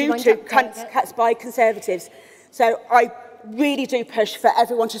due to cuts by Conservatives. So I really do push for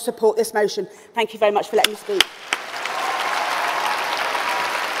everyone to support this motion. Thank you very much for letting me speak.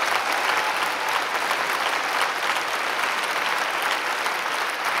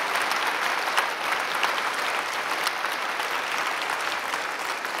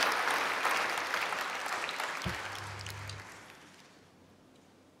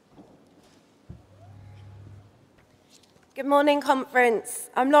 Good morning, conference.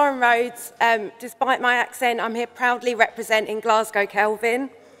 I'm Lauren Rhodes. Despite my accent, I'm here proudly representing Glasgow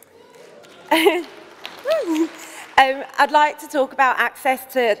Kelvin. I'd like to talk about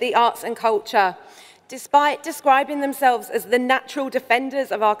access to the arts and culture. Despite describing themselves as the natural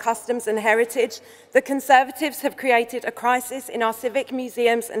defenders of our customs and heritage, the Conservatives have created a crisis in our civic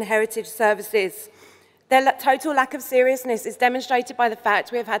museums and heritage services. Their total lack of seriousness is demonstrated by the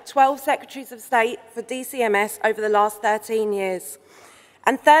fact we have had 12 Secretaries of State for DCMS over the last 13 years.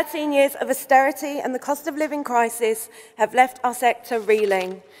 And 13 years of austerity and the cost of living crisis have left our sector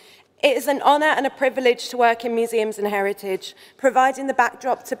reeling. It is an honour and a privilege to work in museums and heritage, providing the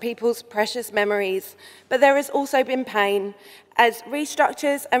backdrop to people's precious memories. But there has also been pain, as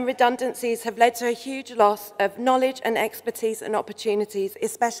restructures and redundancies have led to a huge loss of knowledge and expertise and opportunities,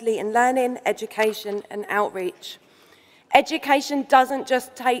 especially in learning, education and outreach. Education doesn't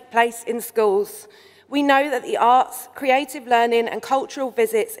just take place in schools. We know that the arts, creative learning and cultural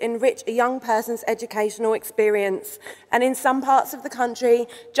visits enrich a young person's educational experience. And in some parts of the country,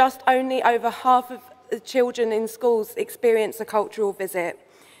 just only over half of the children in schools experience a cultural visit.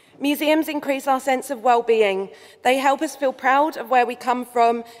 Museums increase our sense of well-being. They help us feel proud of where we come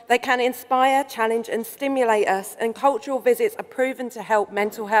from. They can inspire, challenge and stimulate us, and cultural visits are proven to help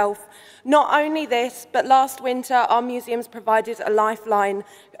mental health. Not only this, but last winter our museums provided a lifeline,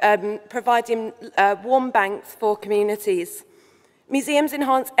 providing warm banks for communities. Museums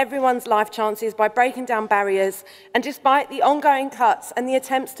enhance everyone's life chances by breaking down barriers, and despite the ongoing cuts and the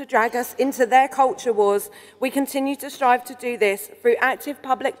attempts to drag us into their culture wars, we continue to strive to do this through active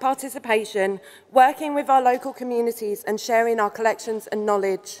public participation, working with our local communities and sharing our collections and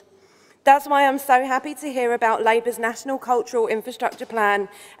knowledge. That's why I'm so happy to hear about Labour's National Cultural Infrastructure Plan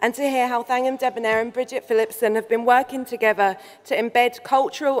and to hear how Thangam Debonair and Bridget Phillipson have been working together to embed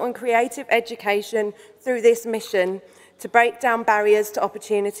cultural and creative education through this mission, to break down barriers to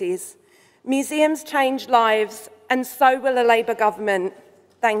opportunities. Museums change lives, and so will a Labour government.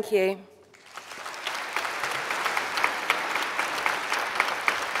 Thank you.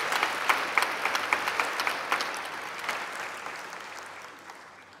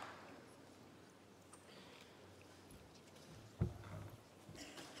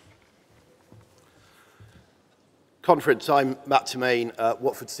 Conference, I'm Matt Tremaine,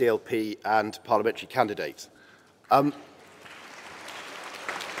 Watford CLP and parliamentary candidate.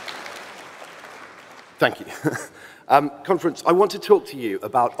 Thank you. Conference, I want to talk to you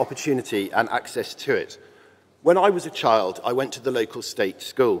about opportunity and access to it. When I was a child, I went to the local state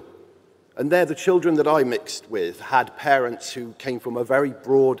school. And there, the children that I mixed with had parents who came from a very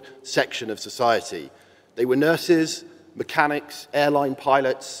broad section of society. They were nurses, mechanics, airline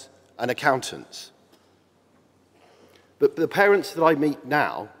pilots, and accountants. But the parents that I meet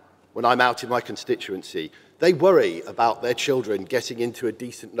now, when I'm out in my constituency, they worry about their children getting into a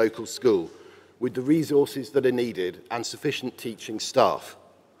decent local school with the resources that are needed and sufficient teaching staff.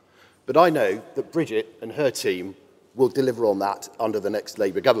 But I know that Bridget and her team will deliver on that under the next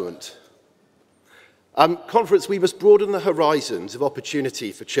Labour government. Conference, we must broaden the horizons of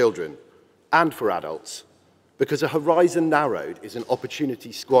opportunity for children and for adults, because a horizon narrowed is an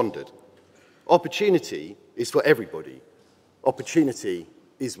opportunity squandered. Opportunity is for everybody. Opportunity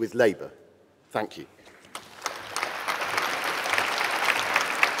is with Labour. Thank you.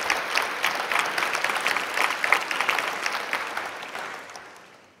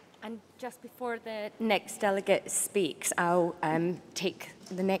 And just before the next delegate speaks, I'll take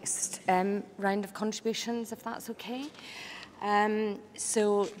the next round of contributions, if that's okay.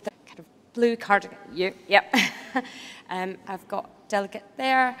 So the kind of blue card, yep. I've got delegate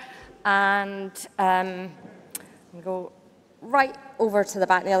there, and I'm go right over to the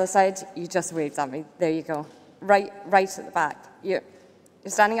back, the other side. You just waved at me. There you go. Right at the back. You're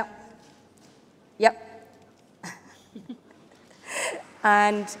standing up. Yep.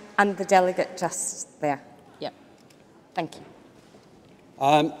 and the delegate just there. Yep. Thank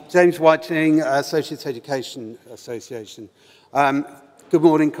you. James Whiting, Associates Education Association. Good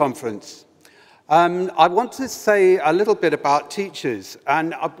morning, Conference. I want to say a little bit about teachers,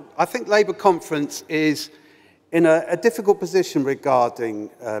 and I think Labour Conference is in a difficult position regarding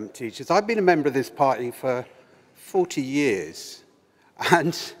teachers. I've been a member of this party for 40 years,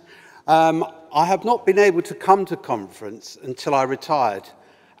 and I have not been able to come to conference until I retired.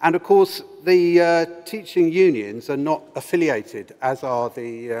 And of course, the teaching unions are not affiliated, as are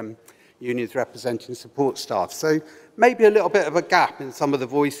the unions representing support staff. So maybe a little bit of a gap in some of the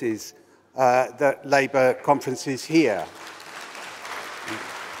voices that Labour conferences hear.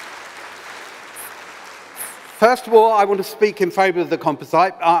 First of all, I want to speak in favour of the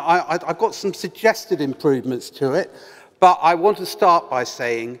composite. I've got some suggested improvements to it, but I want to start by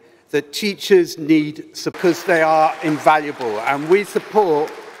saying that teachers need support because they are invaluable, and we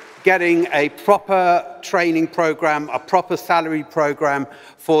support getting a proper training programme, a proper salary programme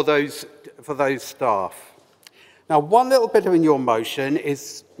for those staff. Now, one little bit in your motion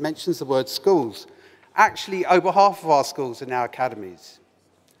mentions the word schools. Actually, over half of our schools are now academies.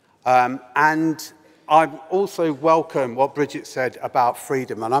 And I also welcome what Bridget said about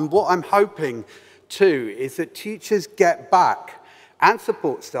freedom. And what I'm hoping, too, is that teachers get back, and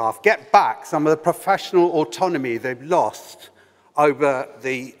support staff, get back some of the professional autonomy they've lost over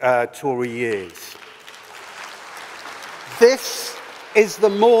the Tory years. This is the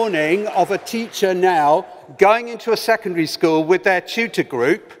morning of a teacher now going into a secondary school with their tutor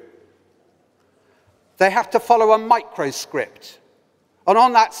group. They have to follow a microscript. And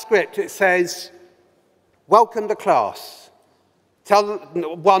on that script it says, welcome to class. Tell them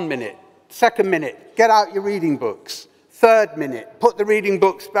 1 minute, 2nd minute, get out your reading books. 3rd minute, put the reading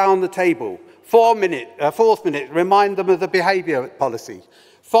books down on the table. 4th minute, remind them of the behaviour policy.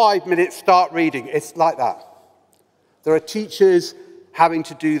 5 minutes, start reading. It's like that. There are teachers having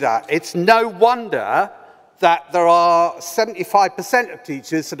to do that. It's no wonder that there are 75% of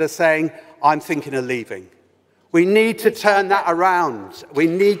teachers that are saying, I'm thinking of leaving. We need to turn that around. We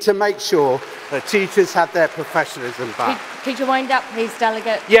need to make sure that teachers have their professionalism back. Could you wind up, please,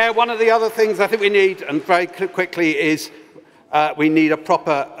 Delegate? Yeah, one of the other things I think we need, and very quickly, is we need a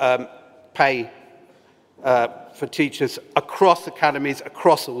proper pay for teachers across academies,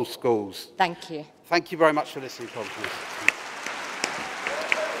 across all schools. Thank you. Thank you very much for listening, Conference.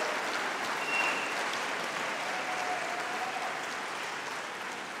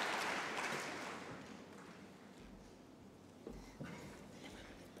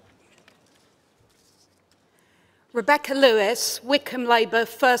 Rebecca Lewis, Wickham Labour,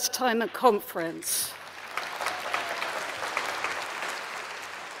 first time at conference.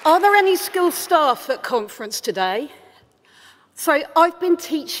 Are there any school staff at conference today? So I've been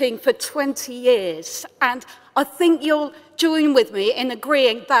teaching for 20 years, and I think you'll join with me in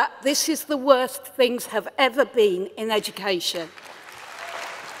agreeing that this is the worst things have ever been in education.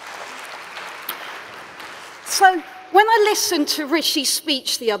 So when I listened to Rishi's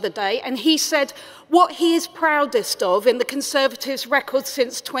speech the other day, and he said what he is proudest of in the Conservatives' record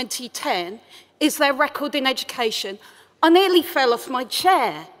since 2010 is their record in education, I nearly fell off my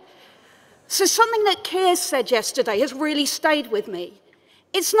chair. So something that Keir said yesterday has really stayed with me.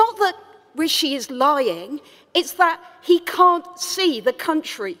 It's not that Rishi is lying, it's that he can't see the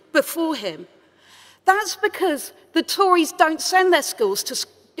country before him. That's because the Tories don't send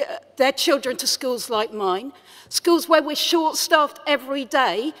their children to schools like mine, schools where we're short-staffed every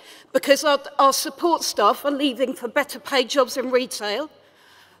day because our support staff are leaving for better paid jobs in retail,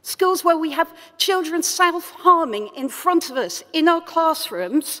 schools where we have children self-harming in front of us in our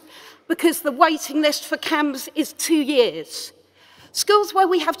classrooms because the waiting list for CAMHS is 2 years, schools where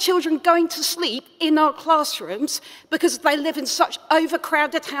we have children going to sleep in our classrooms because they live in such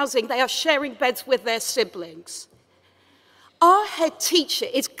overcrowded housing they are sharing beds with their siblings. Our head teacher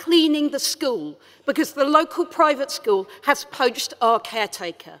is cleaning the school because the local private school has poached our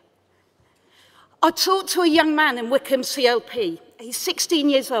caretaker. I talked to a young man in Wickham CLP. He's 16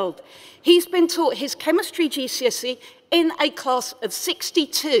 years old. He's been taught his chemistry GCSE in a class of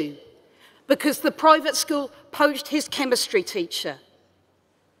 62 because the private school poached his chemistry teacher.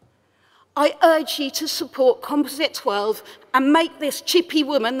 I urge you to support Composite 12 and make this chippy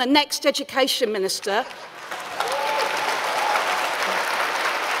woman the next education minister.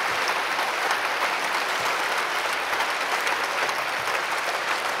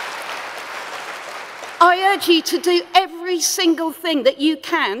 I urge you to do every single thing that you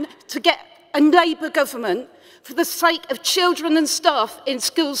can to get a Labour government for the sake of children and staff in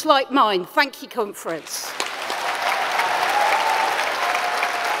schools like mine. Thank you, Conference.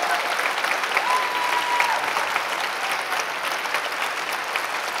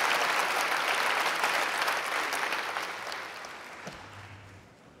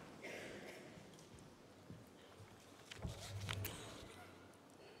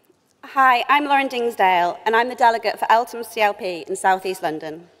 Hi, I'm Lauren Dingsdale, and I'm the delegate for Eltham CLP in South East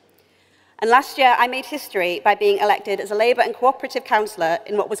London. And last year, I made history by being elected as a Labour and cooperative councillor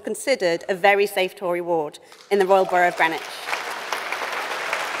in what was considered a very safe Tory ward in the Royal Borough of Greenwich.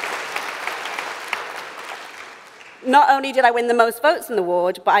 Not only did I win the most votes in the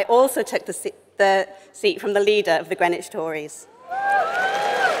ward, but I also took the seat from the leader of the Greenwich Tories.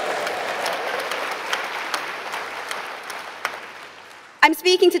 I'm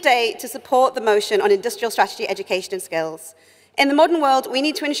speaking today to support the motion on industrial strategy, education and skills. In the modern world, we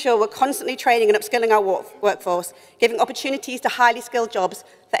need to ensure we're constantly training and upskilling our workforce, giving opportunities to highly skilled jobs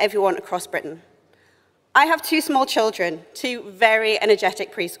for everyone across Britain. I have 2 small children, 2 very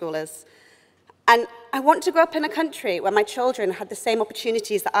energetic preschoolers, and I want to grow up in a country where my children had the same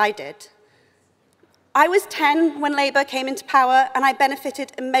opportunities that I did. I was 10 when Labour came into power, and I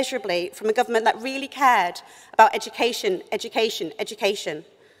benefited immeasurably from a government that really cared about education, education, education.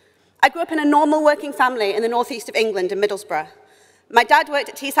 I grew up in a normal working family in the northeast of England in Middlesbrough. My dad worked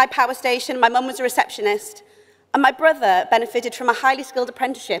at Teesside Power Station, my mum was a receptionist, and my brother benefited from a highly skilled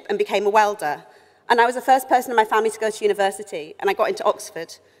apprenticeship and became a welder. And I was the first person in my family to go to university, and I got into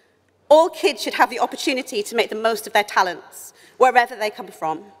Oxford. All kids should have the opportunity to make the most of their talents, wherever they come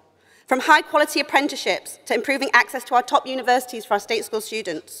from. From high-quality apprenticeships to improving access to our top universities for our state school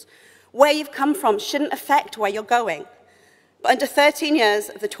students. Where you've come from shouldn't affect where you're going. But under 13 years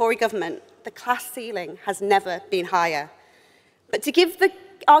of the Tory government, the class ceiling has never been higher. But to give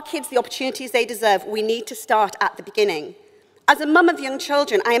our kids the opportunities they deserve, we need to start at the beginning. As a mum of young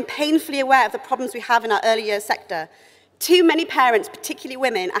children, I am painfully aware of the problems we have in our early years sector. Too many parents, particularly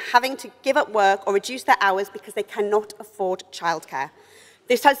women, are having to give up work or reduce their hours because they cannot afford childcare.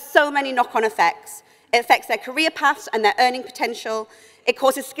 This has so many knock-on effects. It affects their career paths and their earning potential. It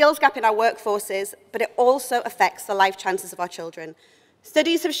causes skills gap in our workforces, but it also affects the life chances of our children.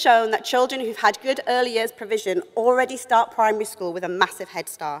 Studies have shown that children who've had good early years provision already start primary school with a massive head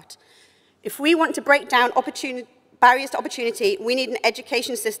start. If we want to break down barriers to opportunity, we need an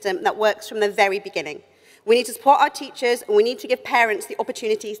education system that works from the very beginning. We need to support our teachers, and we need to give parents the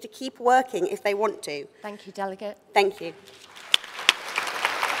opportunities to keep working if they want to. Thank you, Delegate. Thank you.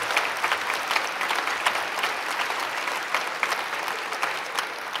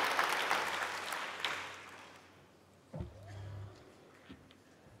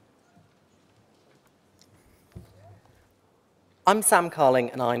 I'm Sam Carling,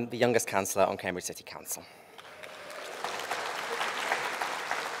 and I'm the youngest councillor on Cambridge City Council.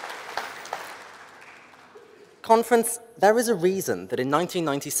 Conference, there is a reason that in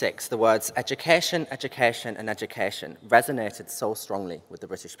 1996 the words education, education and education resonated so strongly with the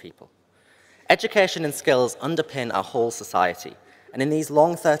British people. Education and skills underpin our whole society, and in these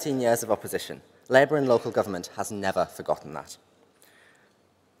long 13 years of opposition, Labour in local government has never forgotten that.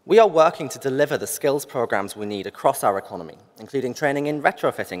 We are working to deliver the skills programmes we need across our economy, including training in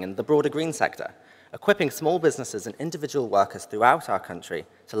retrofitting and the broader green sector, equipping small businesses and individual workers throughout our country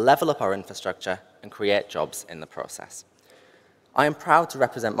to level up our infrastructure and create jobs in the process. I am proud to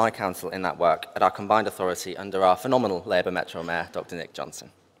represent my council in that work at our combined authority under our phenomenal Labour Metro Mayor, Dr. Nick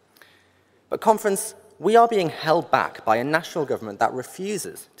Johnson. But Conference, we are being held back by a national government that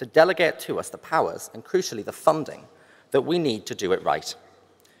refuses to delegate to us the powers and, crucially, the funding that we need to do it right.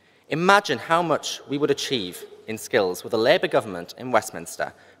 Imagine how much we would achieve in skills with a Labour government in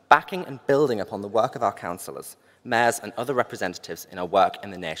Westminster backing and building upon the work of our councillors, mayors and other representatives in our work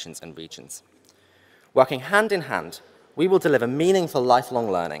in the nations and regions. Working hand in hand, we will deliver meaningful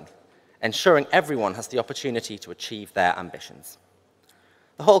lifelong learning, ensuring everyone has the opportunity to achieve their ambitions.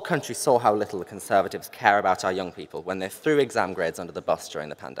 The whole country saw how little the Conservatives care about our young people when they threw exam grades under the bus during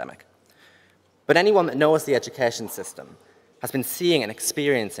the pandemic. But anyone that knows the education system has been seeing and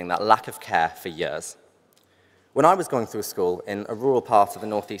experiencing that lack of care for years. When I was going through school in a rural part of the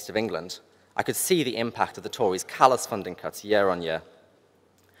northeast of England, I could see the impact of the Tories' callous funding cuts year on year.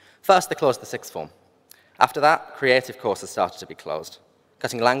 First, they closed the sixth form. After that, creative courses started to be closed.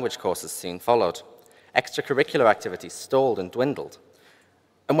 Cutting language courses soon followed. Extracurricular activities stalled and dwindled.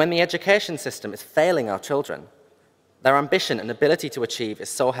 And when the education system is failing our children, their ambition and ability to achieve is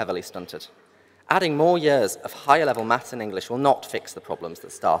so heavily stunted. Adding more years of higher-level maths and English will not fix the problems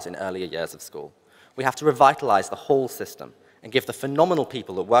that start in earlier years of school. We have to revitalise the whole system and give the phenomenal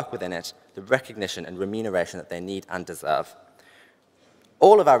people that work within it the recognition and remuneration that they need and deserve.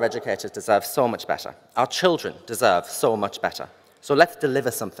 All of our educators deserve so much better. Our children deserve so much better. So let's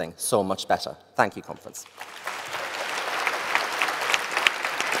deliver something so much better. Thank you, Conference.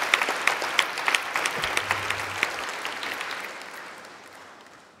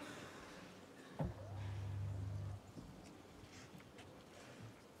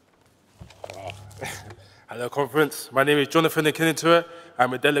 Hello, Conference. My name is Jonathan Akinitoa.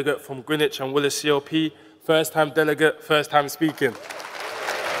 I'm a delegate from Greenwich and Willis CLP. First-time delegate, first-time speaking.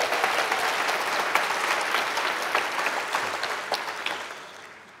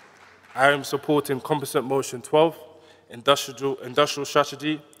 I am supporting Composite Motion 12, Industrial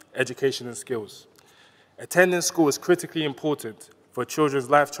Strategy, Education and Skills. Attending school is critically important for children's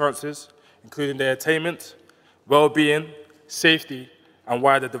life chances, including their attainment, well-being, safety, and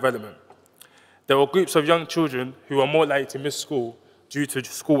wider development. There are groups of young children who are more likely to miss school due to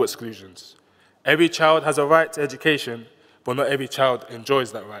school exclusions. Every child has a right to education, but not every child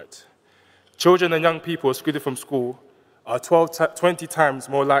enjoys that right. Children and young people excluded from school are 20 times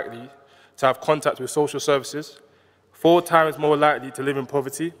more likely to have contact with social services, 4 times more likely to live in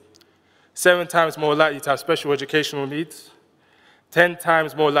poverty, 7 times more likely to have special educational needs, 10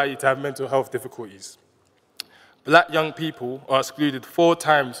 times more likely to have mental health difficulties. Black young people are excluded 4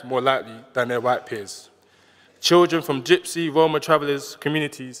 times more likely than their white peers. Children from Gypsy, Roma travellers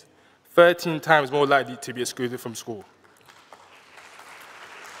communities, 13 times more likely to be excluded from school.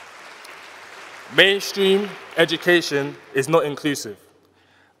 Mainstream education is not inclusive.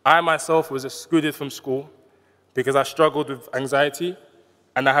 I myself was excluded from school because I struggled with anxiety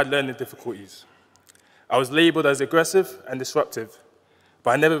and I had learning difficulties. I was labelled as aggressive and disruptive,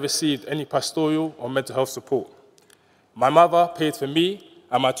 but I never received any pastoral or mental health support. My mother paid for me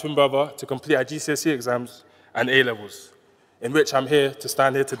and my twin brother to complete our GCSE exams and A-levels, in which I'm here to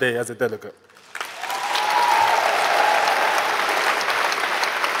stand here today as a delegate.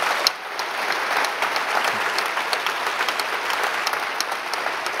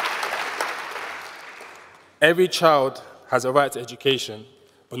 Every child has a right to education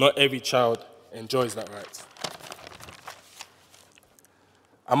but not every child enjoys that right.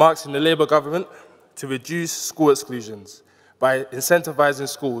 I'm asking the Labour government to reduce school exclusions by incentivising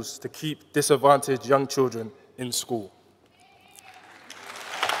schools to keep disadvantaged young children in school.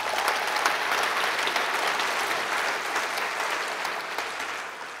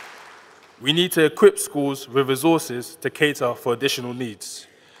 We need to equip schools with resources to cater for additional needs.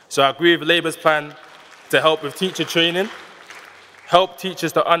 So I agree with Labour's plan to help with teacher training, help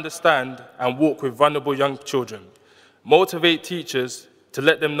teachers to understand and walk with vulnerable young children, motivate teachers to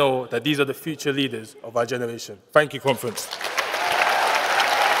let them know that these are the future leaders of our generation. Thank you, Conference.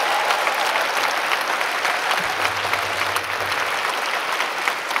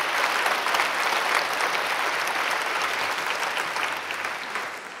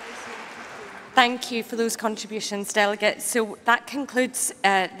 Thank you for those contributions, delegates. So that concludes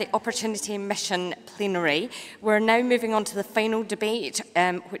the Opportunity Mission plenary. We're now moving on to the final debate,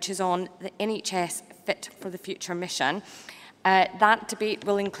 which is on the NHS Fit for the Future mission. That debate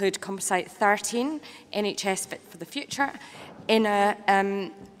will include Composite 13, NHS Fit for the Future. In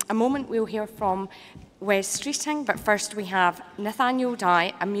a moment, we'll hear from Wes Streeting, but first we have Nathaniel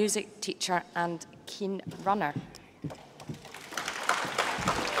Dye, a music teacher and keen runner.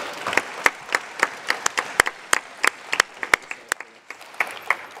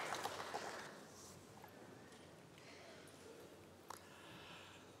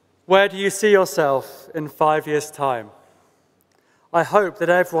 Where do you see yourself in 5 years' time? I hope that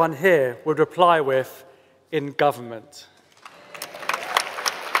everyone here would reply with, in government.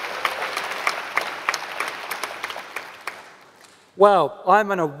 Well,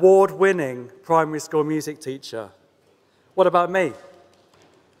 I'm an award-winning primary school music teacher. What about me?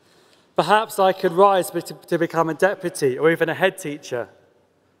 Perhaps I could rise to become a deputy or even a head teacher,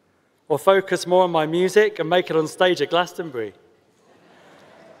 or focus more on my music and make it on stage at Glastonbury.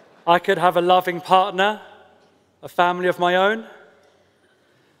 I could have a loving partner, a family of my own.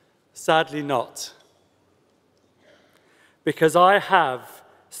 Sadly not. Because I have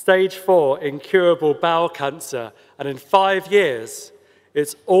stage 4 incurable bowel cancer, and in 5 years,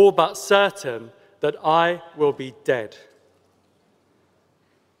 it's all but certain that I will be dead.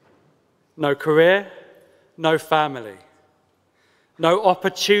 No career, no family, no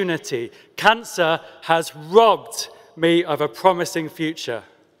opportunity. Cancer has robbed me of a promising future.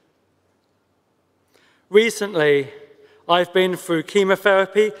 Recently, I've been through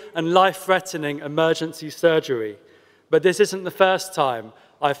chemotherapy and life-threatening emergency surgery, but this isn't the first time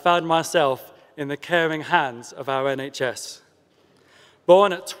I've found myself in the caring hands of our NHS.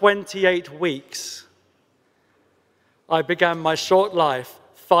 Born at 28 weeks, I began my short life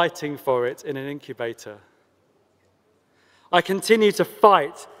fighting for it in an incubator. I continue to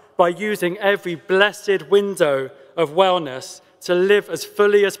fight by using every blessed window of wellness to live as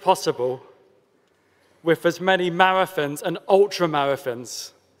fully as possible, with as many marathons and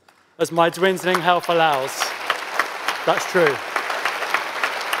ultra-marathons as my dwindling health allows. That's true.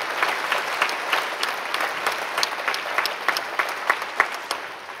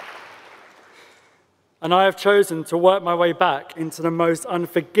 And I have chosen to work my way back into the most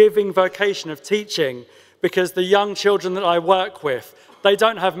unforgiving vocation of teaching, because the young children that I work with, they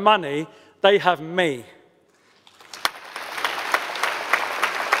don't have money, they have me.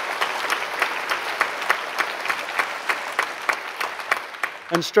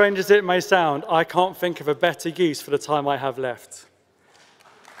 And strange as it may sound, I can't think of a better use for the time I have left.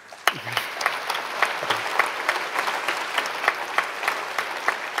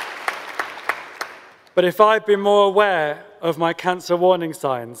 But if I'd been more aware of my cancer warning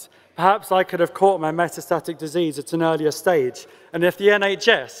signs, perhaps I could have caught my metastatic disease at an earlier stage. And if the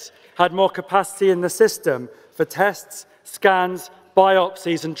NHS had more capacity in the system for tests, scans,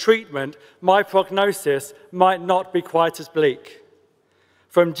 biopsies and treatment, my prognosis might not be quite as bleak.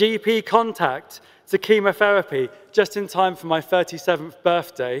 From GP contact to chemotherapy, just in time for my 37th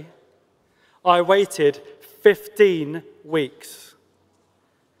birthday, I waited 15 weeks.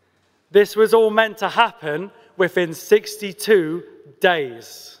 This was all meant to happen within 62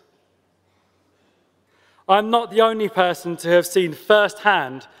 days. I'm not the only person to have seen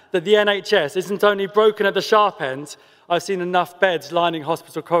firsthand that the NHS isn't only broken at the sharp end, I've seen enough beds lining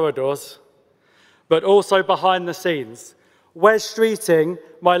hospital corridors, but also behind the scenes. Wes Streeting,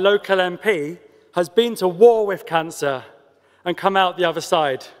 my local MP, has been to war with cancer and come out the other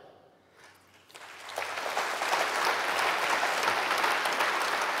side.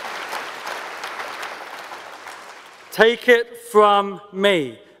 Take it from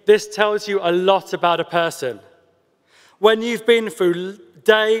me. This tells you a lot about a person. When you've been through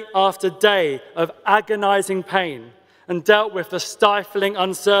day after day of agonizing pain and dealt with the stifling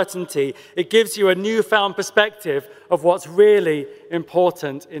uncertainty, it gives you a newfound perspective of what's really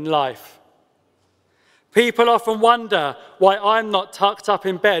important in life. People often wonder why I'm not tucked up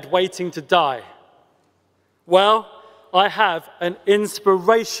in bed waiting to die. Well, I have an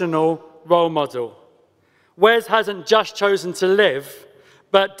inspirational role model. Wes hasn't just chosen to live,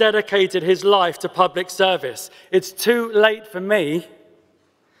 but dedicated his life to public service. It's too late for me,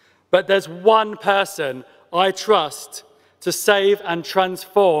 but there's one person I trust to save and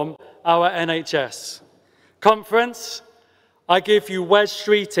transform our NHS. Conference, I give you Wes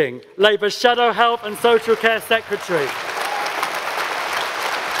Streeting, Labour's Shadow Health and Social Care Secretary.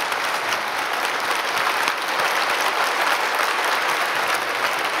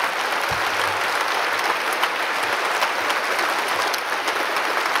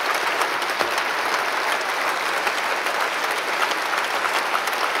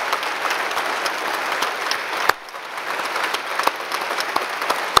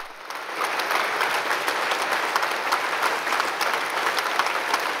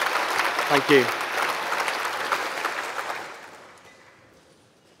 Thank you.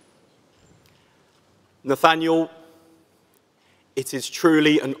 Nathaniel, it is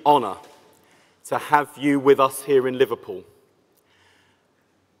truly an honour to have you with us here in Liverpool.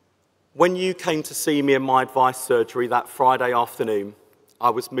 When you came to see me in my advice surgery that Friday afternoon,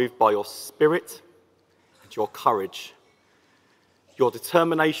 I was moved by your spirit and your courage, your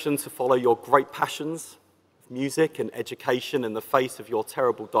determination to follow your great passions. Music and education in the face of your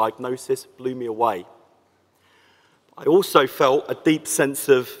terrible diagnosis blew me away. I also felt a deep sense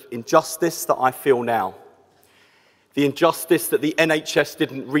of injustice that I feel now. The injustice that the NHS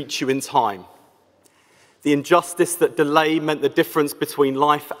didn't reach you in time. The injustice that delay meant the difference between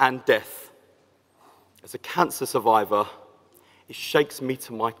life and death. As a cancer survivor, it shakes me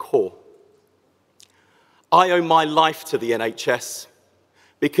to my core. I owe my life to the NHS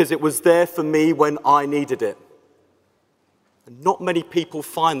because it was there for me when I needed it. And not many people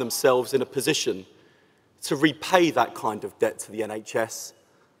find themselves in a position to repay that kind of debt to the NHS,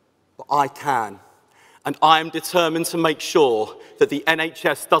 but I can. And I am determined to make sure that the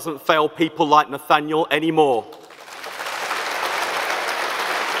NHS doesn't fail people like Nathaniel anymore.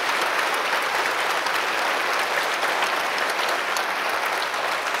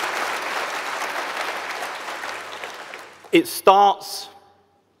 It starts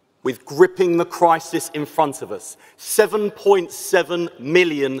with gripping the crisis in front of us. 7.7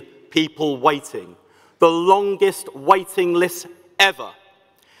 million people waiting, the longest waiting list ever,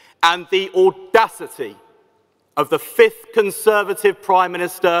 and the audacity of the fifth Conservative Prime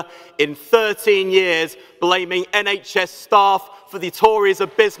Minister in 13 years blaming NHS staff for the Tories'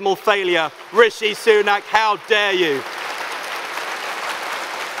 abysmal failure. Rishi Sunak, how dare you?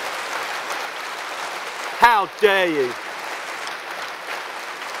 How dare you?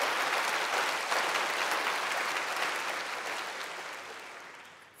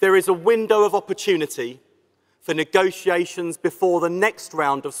 There is a window of opportunity for negotiations before the next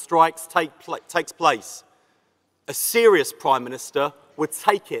round of strikes takes place. A serious Prime Minister would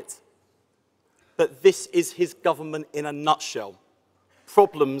take it. But this is his government in a nutshell.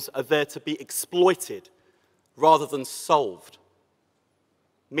 Problems are there to be exploited rather than solved.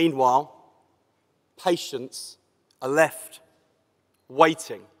 Meanwhile, patients are left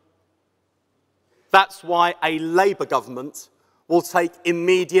waiting. That's why a Labour government will take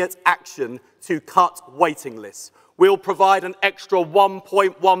immediate action to cut waiting lists. We'll provide an extra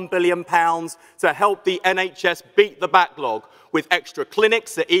 £1.1 billion to help the NHS beat the backlog, with extra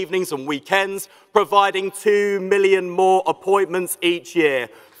clinics at evenings and weekends, providing 2 million more appointments each year.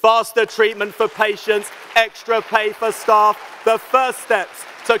 Faster treatment for patients, extra pay for staff, the first steps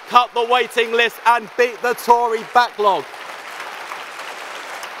to cut the waiting list and beat the Tory backlog.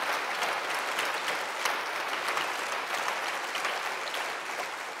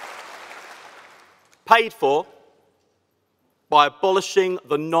 Paid for by abolishing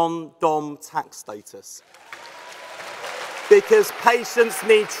the non-dom tax status. Because patients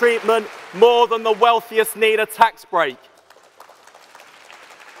need treatment more than the wealthiest need a tax break.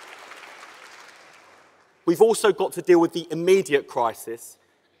 We've also got to deal with the immediate crisis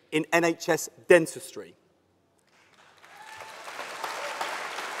in NHS dentistry.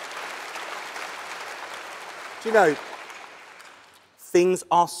 Do you know, things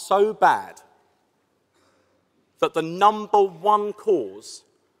are so bad that the #1 cause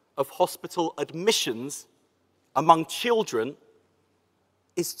of hospital admissions among children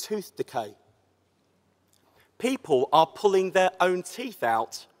is tooth decay. People are pulling their own teeth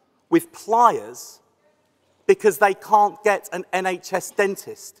out with pliers because they can't get an NHS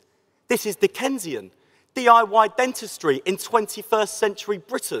dentist. This is Dickensian. DIY dentistry in 21st century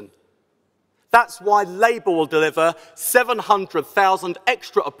Britain. That's why Labour will deliver 700,000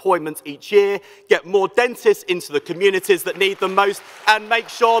 extra appointments each year, get more dentists into the communities that need them most, and make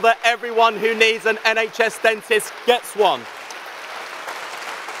sure that everyone who needs an NHS dentist gets one.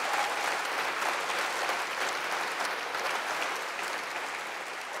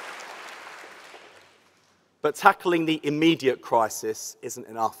 But tackling the immediate crisis isn't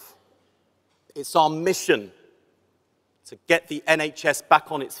enough. It's our mission to get the NHS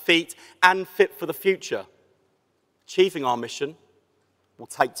back on its feet and fit for the future. Achieving our mission will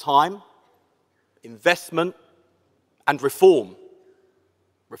take time, investment, and reform.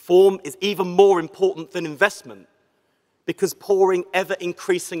 Reform is even more important than investment, because pouring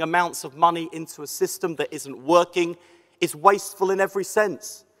ever-increasing amounts of money into a system that isn't working is wasteful in every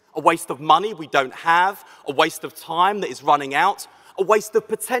sense. A waste of money we don't have, a waste of time that is running out, a waste of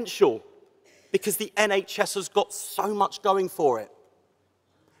potential, because the NHS has got so much going for it.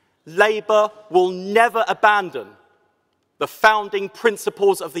 Labour will never abandon the founding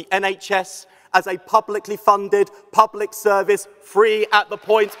principles of the NHS as a publicly funded public service, free at the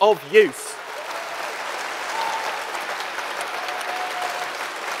point of use.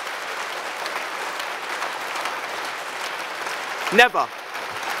 Never.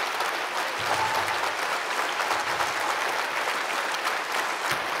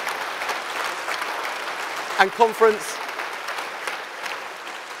 And conference,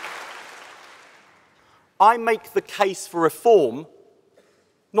 I make the case for reform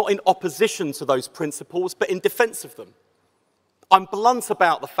not in opposition to those principles, but in defence of them. I'm blunt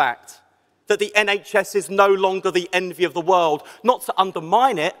about the fact that the NHS is no longer the envy of the world, not to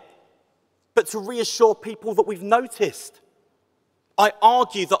undermine it, but to reassure people that we've noticed. I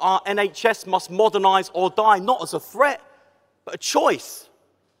argue that our NHS must modernise or die, not as a threat, but a choice.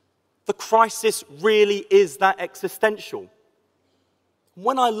 The crisis really is that existential.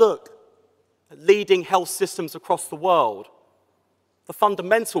 When I look at leading health systems across the world, the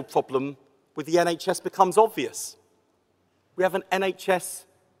fundamental problem with the NHS becomes obvious. We have an NHS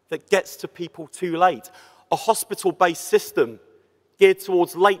that gets to people too late, a hospital-based system geared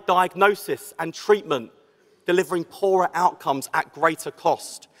towards late diagnosis and treatment, delivering poorer outcomes at greater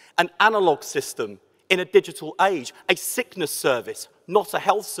cost, an analogue system in a digital age, a sickness service, not a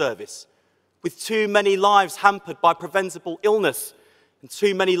health service, with too many lives hampered by preventable illness and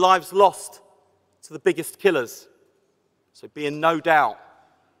too many lives lost to the biggest killers. So be in no doubt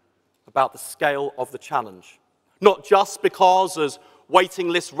about the scale of the challenge. Not just because as waiting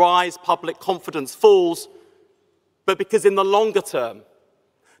lists rise, public confidence falls, but because in the longer term,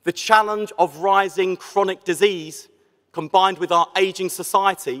 the challenge of rising chronic disease combined with our ageing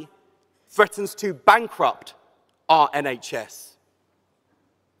society threatens to bankrupt our NHS.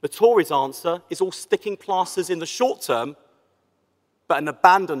 The Tories' answer is all sticking plasters in the short term, but an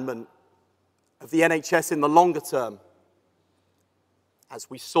abandonment of the NHS in the longer term. As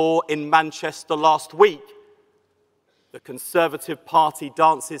we saw in Manchester last week, the Conservative Party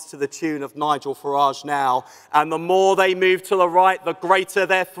dances to the tune of Nigel Farage now, and the more they move to the right, the greater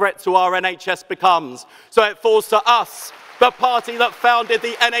their threat to our NHS becomes. So it falls to us, the party that founded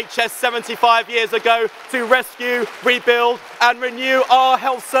the NHS 75 years ago, to rescue, rebuild and renew our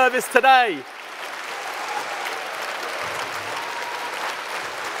health service today.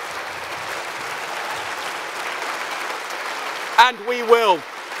 And we will.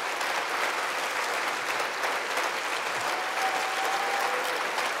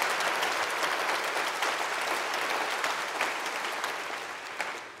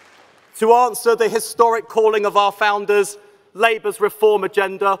 To answer the historic calling of our founders, Labour's reform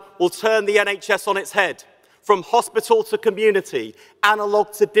agenda will turn the NHS on its head. From hospital to community,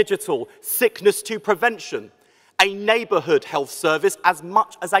 analogue to digital, sickness to prevention, a neighbourhood health service as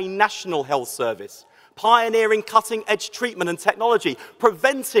much as a national health service, pioneering cutting-edge treatment and technology,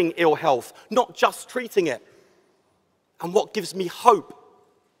 preventing ill health, not just treating it. And what gives me hope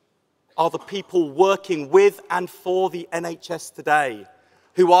are the people working with and for the NHS today,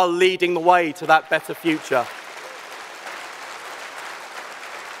 who are leading the way to that better future.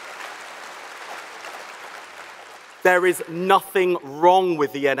 There is nothing wrong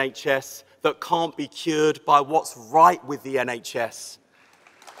with the NHS that can't be cured by what's right with the NHS.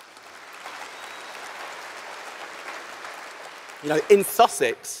 You know, in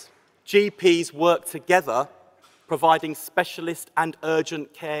Sussex, GPs work together, providing specialist and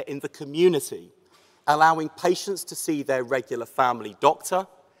urgent care in the community, allowing patients to see their regular family doctor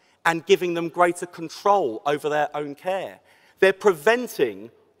and giving them greater control over their own care. They're preventing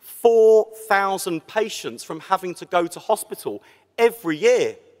 4,000 patients from having to go to hospital every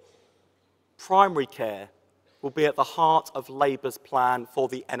year. primary care will be at the heart of Labour's plan for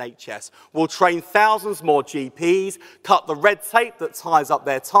the NHS. We'll train thousands more GPs, cut the red tape that ties up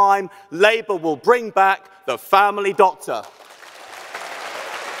their time. Labour will bring back the family doctor.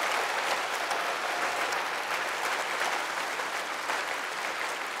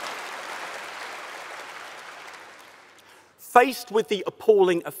 Faced with the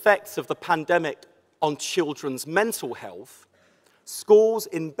appalling effects of the pandemic on children's mental health, schools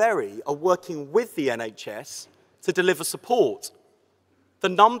in Bury are working with the NHS to deliver support. The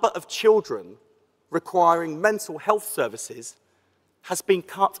number of children requiring mental health services has been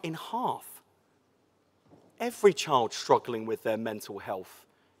cut in half. Every child struggling with their mental health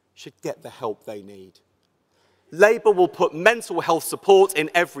should get the help they need. Labour will put mental health support in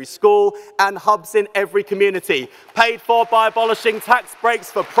every school and hubs in every community, paid for by abolishing tax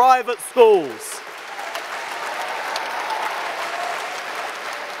breaks for private schools.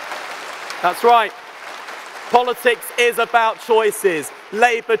 That's right. Politics is about choices.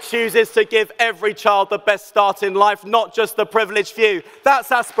 Labour chooses to give every child the best start in life, not just the privileged few.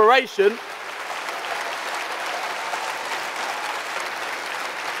 That's aspiration.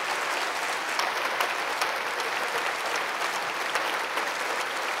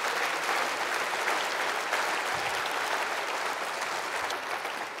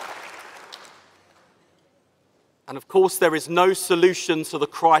 And of course, there is no solution to the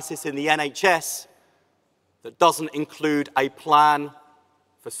crisis in the NHS that doesn't include a plan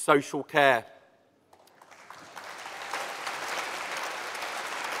for social care.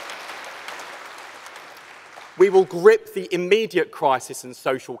 We will grip the immediate crisis in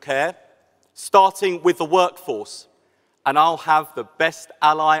social care, starting with the workforce. And I'll have the best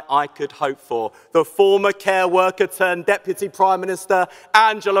ally I could hope for, the former care worker turned Deputy Prime Minister,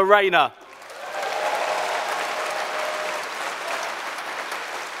 Angela Rayner.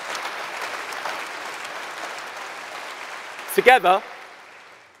 Together,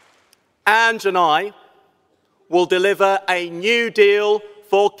 Ange and I will deliver a new deal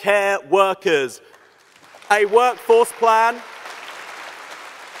for care workers, a workforce plan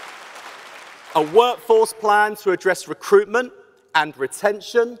to address recruitment and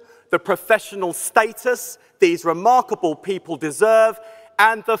retention, the professional status these remarkable people deserve,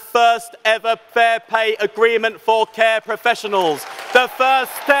 and the first ever fair pay agreement for care professionals, the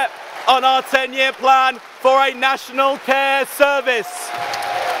first step on our 10-year plan for a national care service.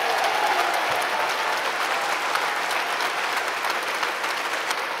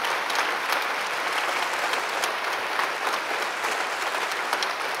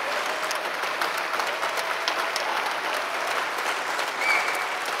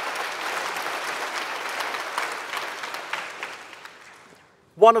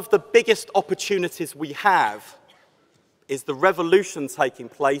 One of the biggest opportunities we have is the revolution taking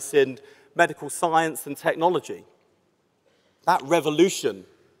place in medical science and technology. That revolution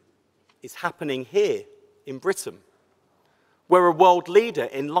is happening here in Britain. We're a world leader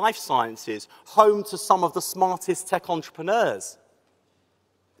in life sciences, home to some of the smartest tech entrepreneurs.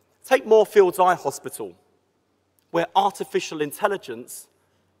 Take Moorfields Eye Hospital, where artificial intelligence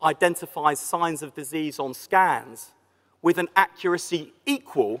identifies signs of disease on scans with an accuracy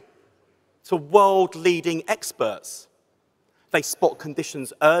equal to world-leading experts. They spot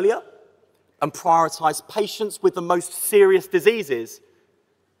conditions earlier and prioritise patients with the most serious diseases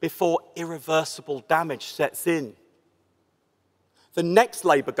before irreversible damage sets in. The next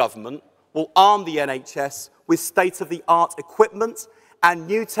Labour government will arm the NHS with state-of-the-art equipment and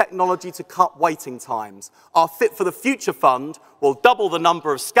new technology to cut waiting times. Our Fit for the Future fund will double the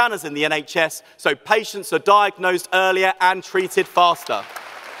number of scanners in the NHS so patients are diagnosed earlier and treated faster.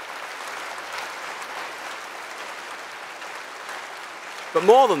 But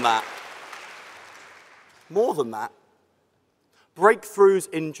more than that, breakthroughs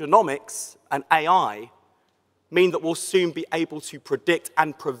in genomics and AI mean that we'll soon be able to predict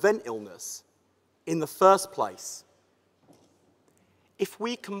and prevent illness in the first place. If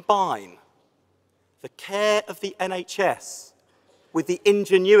we combine the care of the NHS with the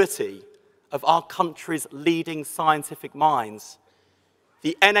ingenuity of our country's leading scientific minds,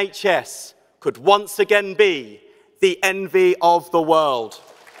 the NHS could once again be the envy of the world.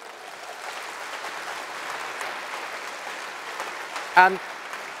 And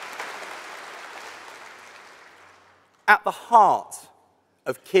at the heart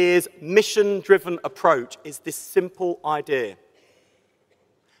of Keir's mission-driven approach is this simple idea.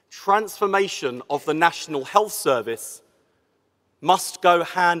 Transformation of the National Health Service must go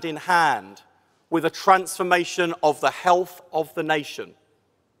hand in hand with a transformation of the health of the nation.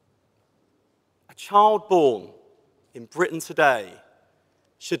 A child born in Britain today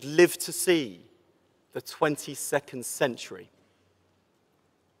should live to see the 22nd century.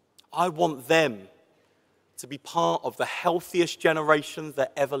 I want them to be part of the healthiest generation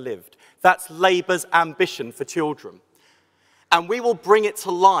that ever lived. That's Labour's ambition for children. And we will bring it to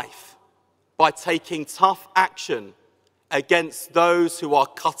life by taking tough action against those who are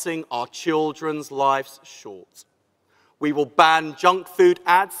cutting our children's lives short. We will ban junk food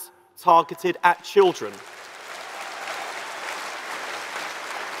ads targeted at children.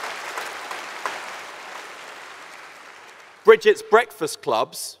 Bridget's Breakfast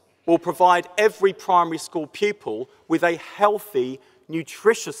Clubs will provide every primary school pupil with a healthy,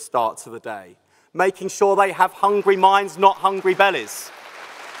 nutritious start to the day, making sure they have hungry minds, not hungry bellies.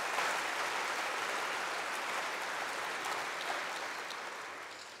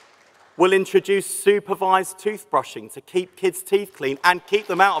 We'll introduce supervised toothbrushing to keep kids' teeth clean and keep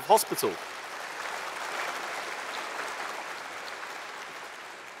them out of hospital.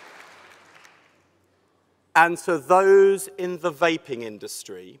 And to those in the vaping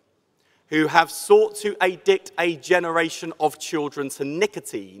industry who have sought to addict a generation of children to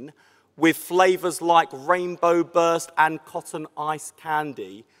nicotine with flavours like Rainbow Burst and Cotton Ice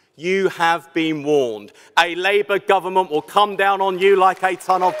Candy, you have been warned. A Labour government will come down on you like a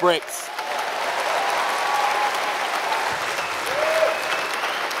ton of bricks.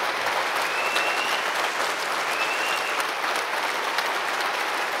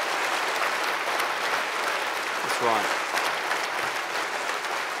 That's right.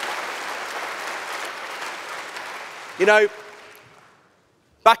 You know,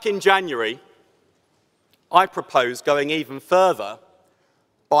 back in January, I proposed going even further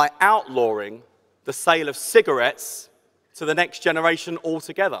by outlawing the sale of cigarettes to the next generation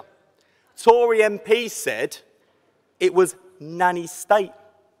altogether. Tory MPs said it was nanny state,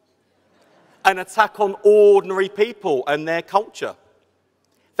 an attack on ordinary people and their culture.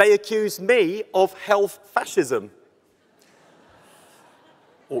 They accused me of health fascism.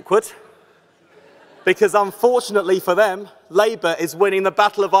 Awkward. Because unfortunately for them, Labour is winning the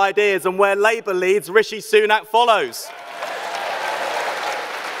battle of ideas, and where Labour leads, Rishi Sunak follows.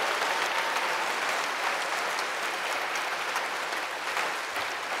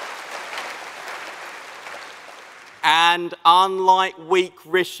 And unlike weak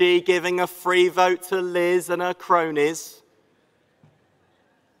Rishi giving a free vote to Liz and her cronies,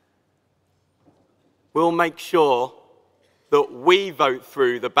 we'll make sure that we vote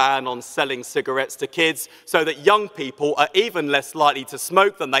through the ban on selling cigarettes to kids so that young people are even less likely to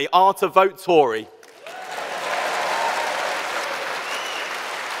smoke than they are to vote Tory.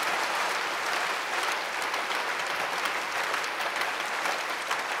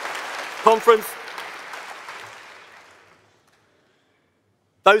 Conference,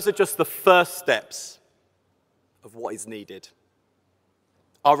 those are just the first steps of what is needed.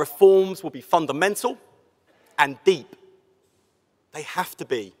 Our reforms will be fundamental and deep. They have to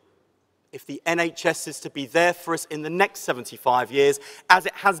be, if the NHS is to be there for us in the next 75 years, as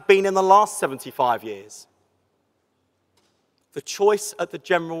it has been in the last 75 years. The choice at the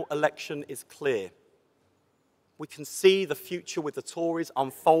general election is clear. We can see the future with the Tories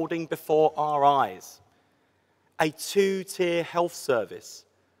unfolding before our eyes. A two-tier health service,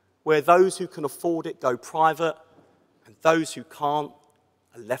 where those who can afford it go private and those who can't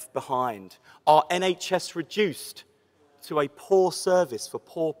are left behind. Our NHS reduced to a poor service for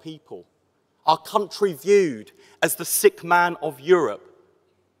poor people. Our country viewed as the sick man of Europe.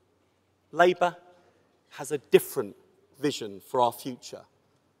 Labour has a different vision for our future,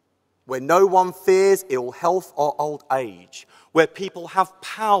 where no one fears ill health or old age, where people have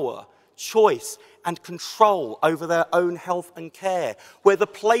power, choice, and control over their own health and care, where the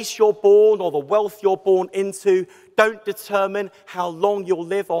place you're born or the wealth you're born into don't determine how long you'll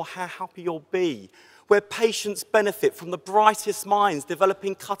live or how happy you'll be, where patients benefit from the brightest minds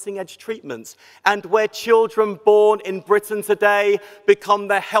developing cutting-edge treatments, and where children born in Britain today become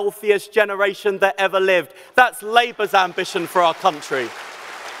the healthiest generation that ever lived. That's Labour's ambition for our country.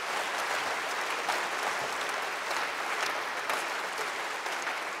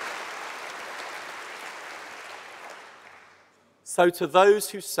 So to those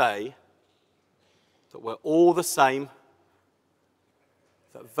who say that we're all the same,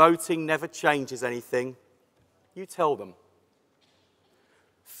 that voting never changes anything, you tell them.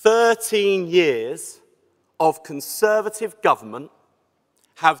 13 years of Conservative government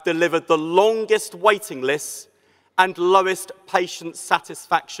have delivered the longest waiting lists and lowest patient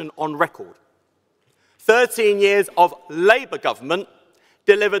satisfaction on record. 13 years of Labour government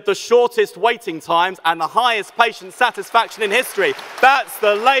delivered the shortest waiting times and the highest patient satisfaction in history. That's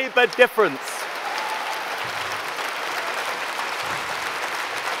the Labour difference.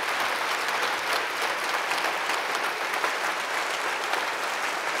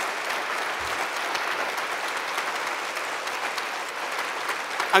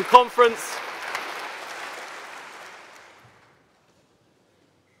 And conference,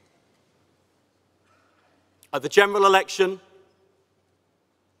 at the general election,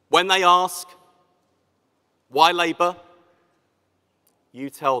 when they ask, why Labour? You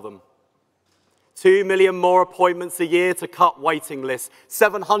tell them. 2 million more appointments a year to cut waiting lists,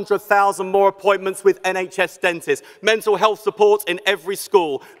 700,000 more appointments with NHS dentists, mental health support in every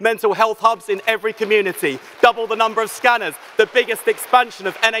school, mental health hubs in every community, double the number of scanners, the biggest expansion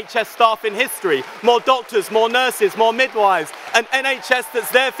of NHS staff in history, more doctors, more nurses, more midwives, an NHS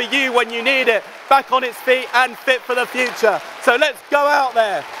that's there for you when you need it, back on its feet and fit for the future. So let's go out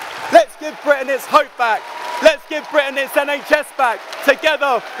there. Let's give Britain its hope back. Let's give Britain its NHS back,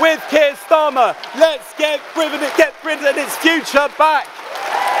 together with Keir Starmer. Let's get Britain its future back.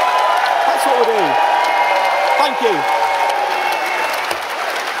 That's what we're doing. Thank you.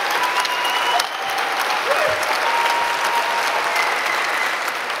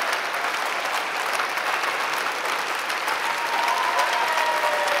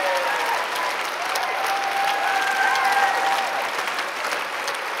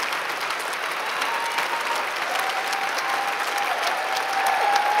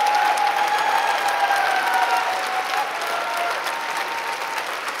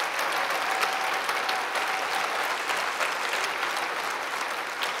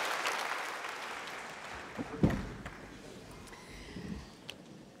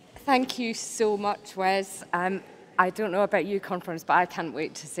 Thank you so much, Wes. I don't know about you, Conference, but I can't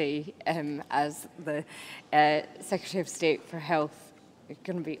wait to see as the Secretary of State for Health. It's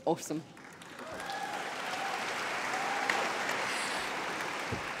going to be awesome.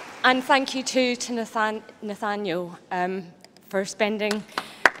 And thank you too to Nathaniel for spending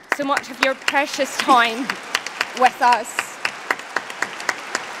so much of your precious time with us.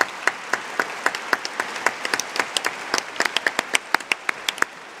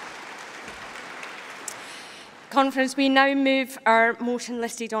 Conference, we now move our motion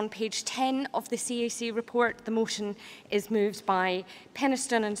listed on page 10 of the CAC report. The motion is moved by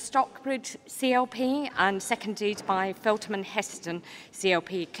Penistone and Stockbridge CLP and seconded by Feltham and Heston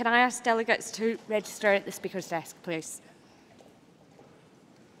CLP. Can I ask delegates to register at the Speaker's desk, please?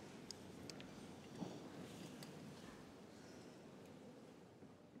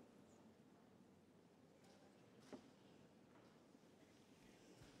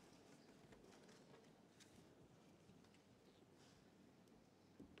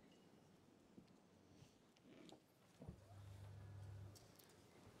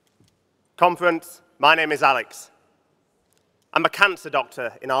 Conference, my name is Alex. I'm a cancer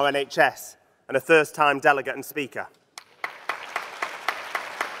doctor in our NHS and a first-time delegate and speaker.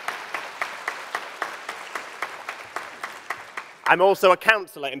 I'm also a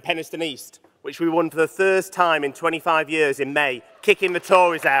councillor in Penistone East, which we won for the first time in 25 years in May, kicking the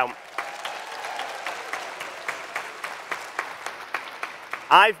Tories out.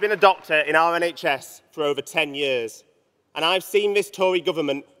 I've been a doctor in our NHS for over 10 years, and I've seen this Tory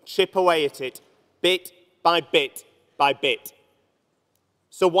government chip away at it, bit by bit by bit.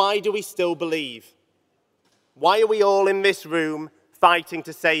 So why do we still believe? Why are we all in this room fighting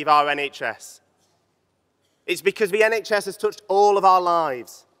to save our NHS? It's because the NHS has touched all of our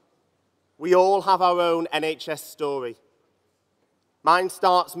lives. We all have our own NHS story. Mine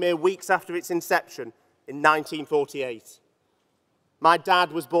starts mere weeks after its inception in 1948. My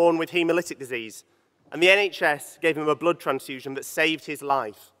dad was born with hemolytic disease, and the NHS gave him a blood transfusion that saved his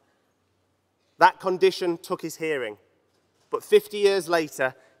life. That condition took his hearing, but 50 years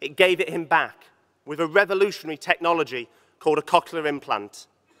later, it gave it him back with a revolutionary technology called a cochlear implant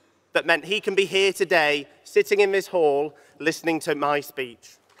that meant he can be here today, sitting in this hall, listening to my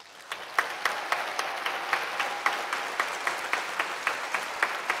speech.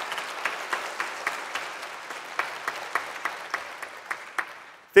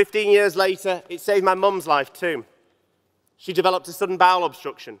 "15 years later, it saved my mum's life too. She developed a sudden bowel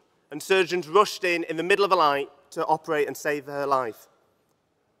obstruction, and surgeons rushed in the middle of the night to operate and save her life.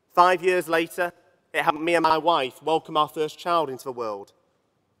 5 years later, it helped me and my wife welcome our first child into the world.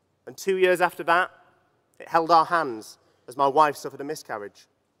 And 2 years after that, it held our hands as my wife suffered a miscarriage.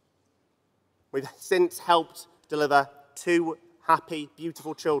 We've since helped deliver 2 happy,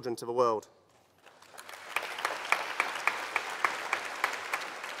 beautiful children to the world.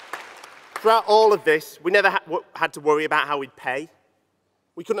 Throughout all of this, we never had to worry about how we'd pay.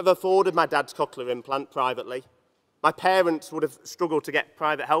 We couldn't have afforded my dad's cochlear implant privately. My parents would have struggled to get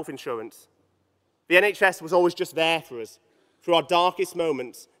private health insurance. The NHS was always just there for us, through our darkest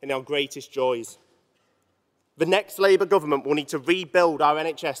moments and our greatest joys. The next Labour government will need to rebuild our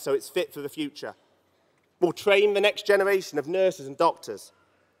NHS so it's fit for the future. We'll train the next generation of nurses and doctors.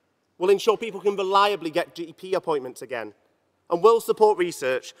 will ensure people can reliably get GP appointments again, and will support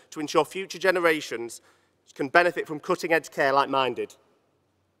research to ensure future generations can benefit from cutting-edge care like mine did.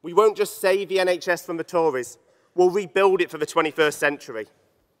 We won't just save the NHS from the Tories, we'll rebuild it for the 21st century.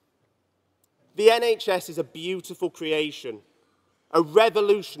 The NHS is a beautiful creation, a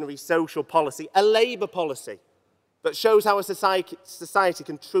revolutionary social policy, a Labour policy that shows how a society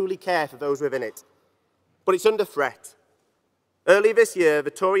can truly care for those within it. But it's under threat. Earlier this year, the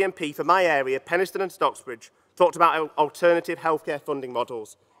Tory MP for my area, Penistone and Stocksbridge, talked about alternative healthcare funding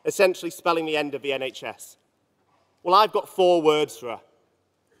models, essentially spelling the end of the NHS. Well, I've got 4 words for her.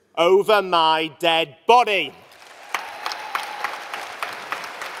 Over my dead body.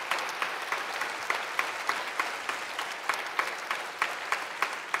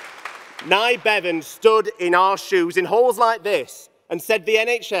 Nye Bevan stood in our shoes in halls like this and said the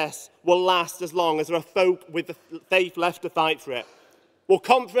NHS will last as long as there are folk with the faith left to fight for it. Well,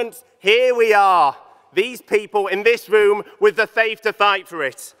 conference, here we are. These people in this room with the faith to fight for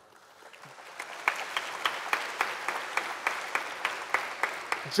it.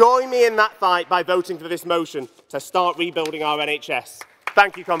 Join me in that fight by voting for this motion to start rebuilding our NHS.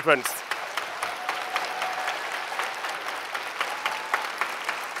 Thank you, conference.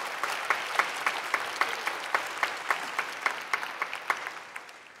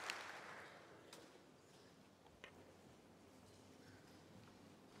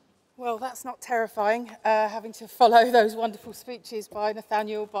 Well, that's not terrifying, having to follow those wonderful speeches by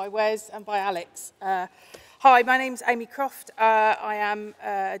Nathaniel, by Wes and by Alex. Hi, my name's Amy Croft. I am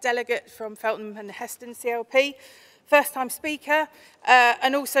a delegate from Feltham and Heston CLP, first-time speaker,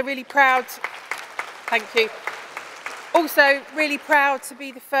 and also really proud, thank you, also really proud to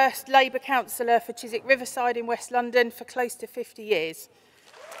be the first Labour councillor for Chiswick Riverside in West London for close to 50 years.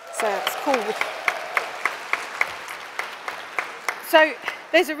 So it's cool. So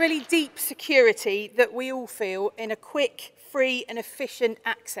there's a really deep security that we all feel in a quick, free and efficient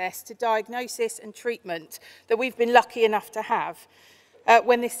access to diagnosis and treatment that we've been lucky enough to have.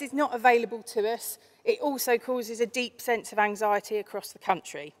 When this is not available to us, it also causes a deep sense of anxiety across the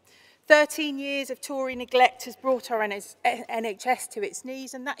country. 13 years of Tory neglect has brought our NHS to its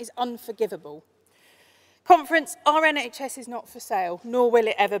knees, and that is unforgivable. Conference, our NHS is not for sale, nor will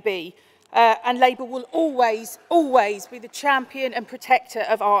it ever be. And Labour will always, always be the champion and protector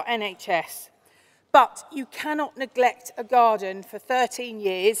of our NHS. But you cannot neglect a garden for 13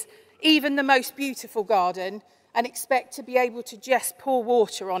 years, even the most beautiful garden, and expect to be able to just pour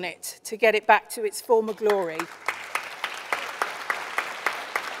water on it to get it back to its former glory.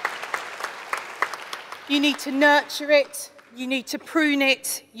 You need to nurture it, you need to prune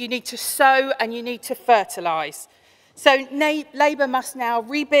it, you need to sow, and you need to fertilise. So Labour must now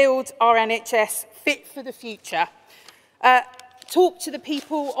rebuild our NHS fit for the future. Talk to the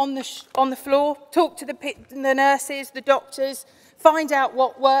people on the floor, talk to the nurses, the doctors, find out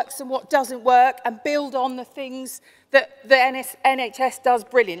what works and what doesn't work, and build on the things that the NHS does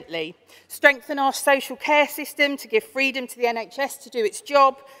brilliantly. Strengthen our social care system to give freedom to the NHS to do its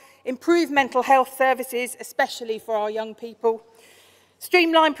job, improve mental health services, especially for our young people,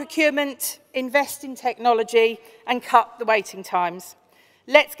 streamline procurement, invest in technology and cut the waiting times.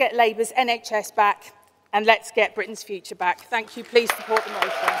 Let's get Labour's NHS back and let's get Britain's future back. Thank you. Please support the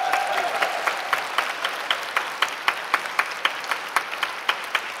motion.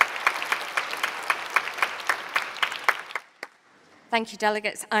 Thank you,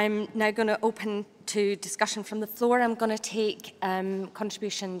 delegates. I'm now going to open to discussion from the floor. I'm going to take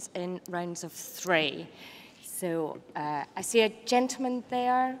contributions in rounds of 3. So I see a gentleman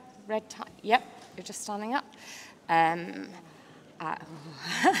there, red tie. Yep, you're just standing up. I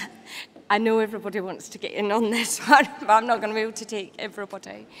know everybody wants to get in on this one, but I'm not going to be able to take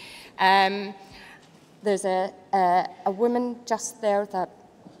everybody. There's a woman just there with a,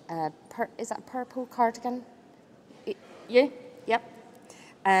 is that a purple cardigan? You? Yep.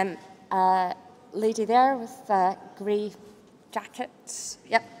 A lady there with a grey jacket.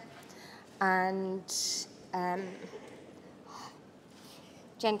 Yep. And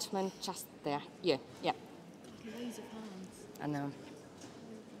gentleman just there. You? Yep. Loads of hands. I know.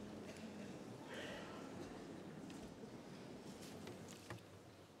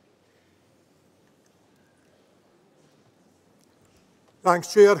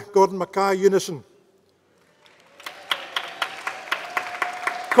 Thanks, Chair. Gordon Mackay, Unison.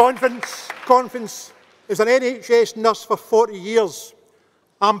 Conference, as an NHS nurse for 40 years,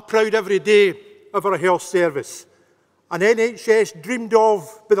 I'm proud every day of our health service. An NHS dreamed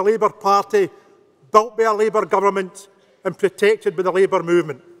of by the Labour Party, built by a Labour government and protected by the Labour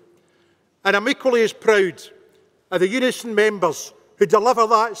movement. And I'm equally as proud of the Unison members who deliver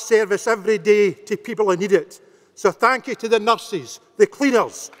that service every day to people who need it. So thank you to the nurses, the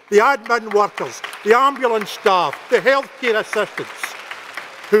cleaners, the admin workers, the ambulance staff, the healthcare assistants,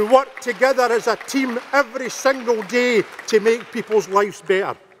 who work together as a team every single day to make people's lives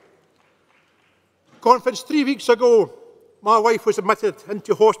better. Conference 3 weeks ago, my wife was admitted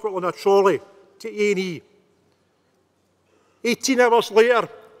into hospital in a trolley to A&E. 18 hours later,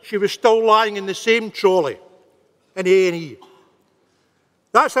 she was still lying in the same trolley in A&E.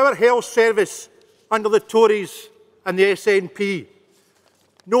 That's our health service under the Tories and the SNP.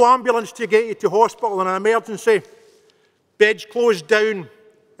 No ambulance to get you to hospital in an emergency. Beds closed down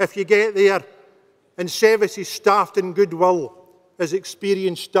if you get there, and services staffed in goodwill as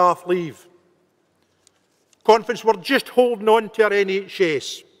experienced staff leave. Conference, we're just holding on to our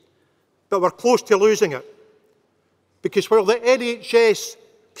NHS, but we're close to losing it. Because while the NHS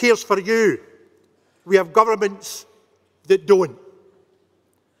cares for you, we have governments that don't.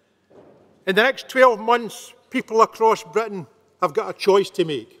 In the next 12 months, people across Britain have got a choice to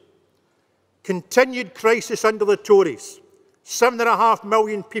make. Continued crisis under the Tories, 7.5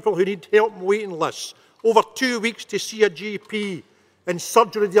 million people who need help and waiting lists, over 2 weeks to see a GP, and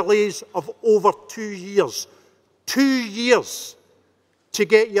surgery delays of over 2 years. 2 years to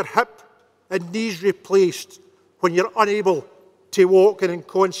get your hip and knees replaced when you're unable to walk and in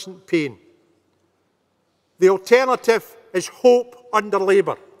constant pain. The alternative is hope under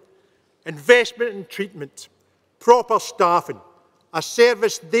Labour, investment in treatment, proper staffing, a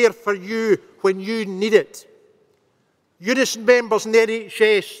service there for you when you need it. Unison members in the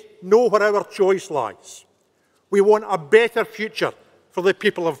NHS know where our choice lies. We want a better future for the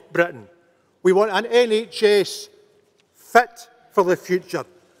people of Britain. We want an NHS fit for the future.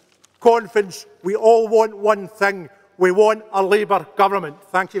 Conference, we all want one thing. We want a Labour government.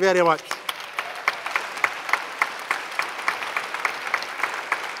 Thank you very much.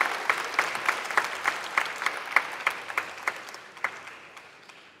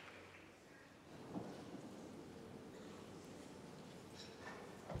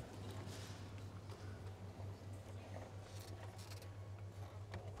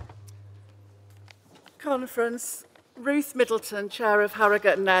 Conference. Ruth Middleton, Chair of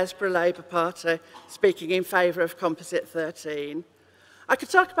Harrogate and Knaresborough Labour Party, speaking in favour of Composite 13. I could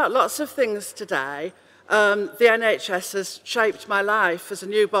talk about lots of things today. The NHS has shaped my life. As a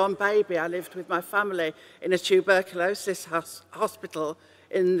newborn baby, I lived with my family in a tuberculosis hospital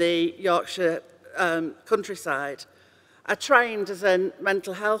in the Yorkshire countryside. I trained as a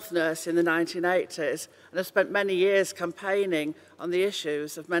mental health nurse in the 1980s and have spent many years campaigning on the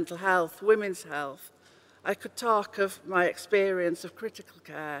issues of mental health, women's health. I could talk of my experience of critical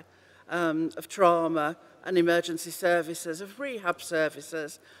care, of trauma and emergency services, of rehab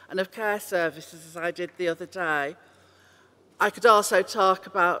services and of care services as I did the other day. I could also talk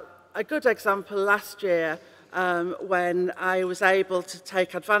about a good example last year when I was able to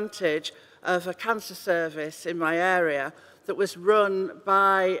take advantage of a cancer service in my area that was run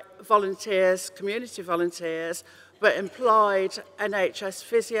by volunteers, community volunteers, but employed NHS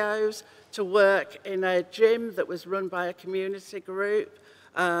physios to work in a gym that was run by a community group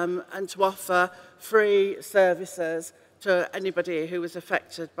and to offer free services to anybody who was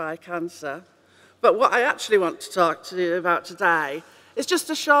affected by cancer. But what I actually want to talk to you about today is just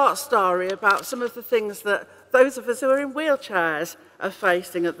a short story about some of the things that those of us who are in wheelchairs are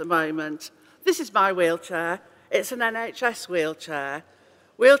facing at the moment. This is my wheelchair. It's an NHS wheelchair.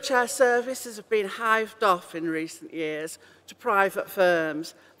 Wheelchair services have been hived off in recent years to private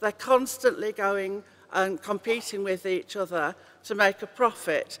firms. They're constantly going and competing with each other to make a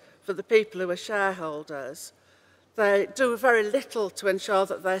profit for the people who are shareholders. They do very little to ensure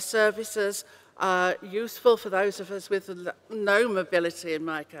that their services are useful for those of us with no mobility in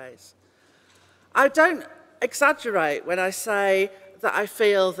my case. I don't exaggerate when I say that I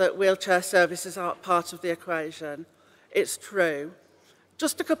feel that wheelchair services aren't part of the equation. It's true.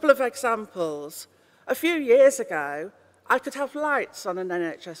 Just a couple of examples. A few years ago, I could have lights on an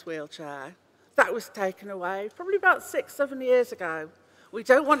NHS wheelchair. That was taken away probably about 6, 7 years ago. We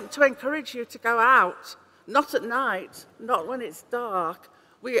don't want to encourage you to go out, not at night, not when it's dark.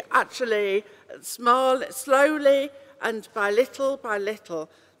 We actually, slowly and by little,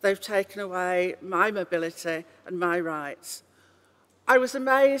 they've taken away my mobility and my rights. I was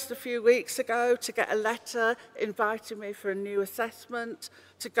amazed a few weeks ago to get a letter inviting me for a new assessment,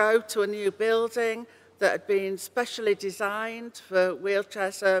 to go to a new building that had been specially designed for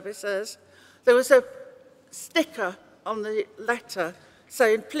wheelchair services. There was a sticker on the letter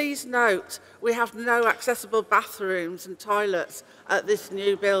saying, please note, we have no accessible bathrooms and toilets at this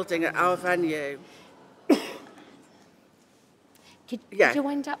new building at our venue. Could Yeah, you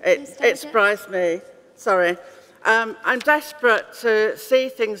wind up, it surprised me. Sorry. I'm desperate to see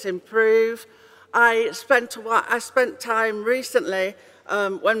things improve. I spent time recently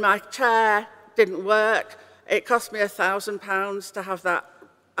when my chair didn't work. It cost me £1,000 to have that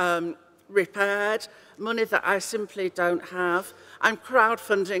repaired, money that I simply don't have. I'm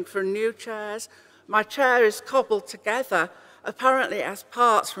crowdfunding for new chairs. My chair is cobbled together, apparently as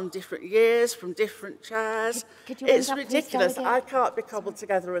parts from different years, from different chairs. It's ridiculous. I can't be cobbled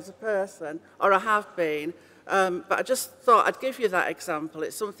together as a person, or I have been. But I just thought I'd give you that example.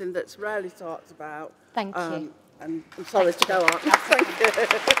 It's something that's rarely talked about. Thank you. And I'm sorry to go on. Thank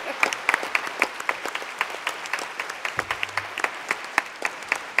you.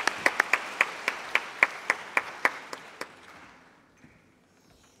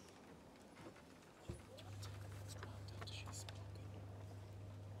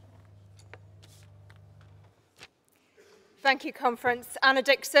 Thank you, Conference. Anna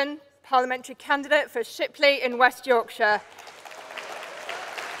Dixon, Parliamentary Candidate for Shipley in West Yorkshire.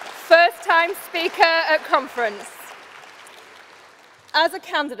 First-time Speaker at Conference. As a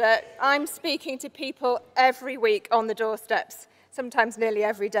candidate, I'm speaking to people every week on the doorsteps, sometimes nearly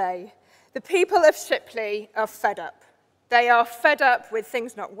every day. The people of Shipley are fed up. They are fed up with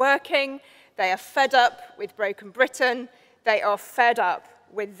things not working. They are fed up with broken Britain. They are fed up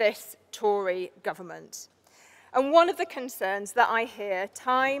with this Tory government. And one of the concerns that I hear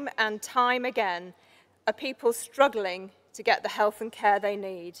time and time again are people struggling to get the health and care they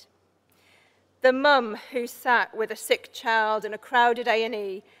need. The mum who sat with a sick child in a crowded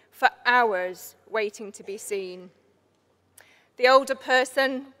A&E for hours waiting to be seen. The older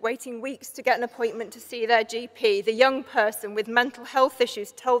person waiting weeks to get an appointment to see their GP. The young person with mental health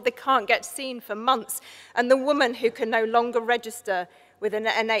issues told they can't get seen for months. And the woman who can no longer register with an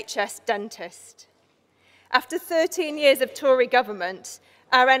NHS dentist. After 13 years of Tory government,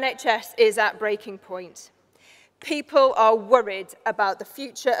 our NHS is at breaking point. People are worried about the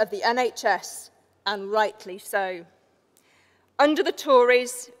future of the NHS, and rightly so. Under the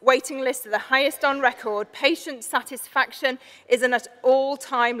Tories, waiting lists are the highest on record, patient satisfaction is at an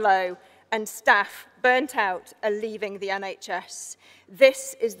all-time low, and staff burnt out are leaving the NHS.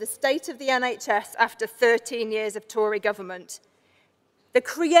 This is the state of the NHS after 13 years of Tory government. The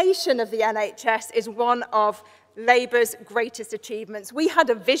creation of the NHS is one of Labour's greatest achievements. We had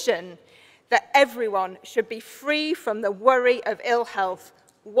a vision that everyone should be free from the worry of ill health,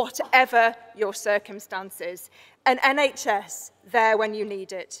 whatever your circumstances. An NHS there when you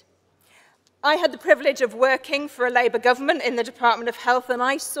need it. I had the privilege of working for a Labour government in the Department of Health, and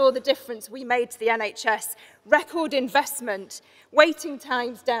I saw the difference we made to the NHS. Record investment, waiting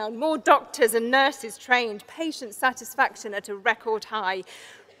times down, more doctors and nurses trained, patient satisfaction at a record high.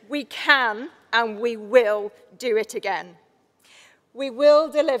 We can and we will do it again. We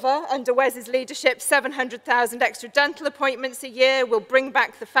will deliver, under Wes's leadership, 700,000 extra dental appointments a year. We'll bring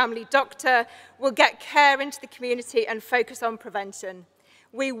back the family doctor. We'll get care into the community and focus on prevention.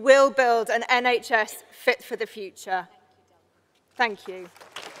 We will build an NHS fit for the future. Thank you.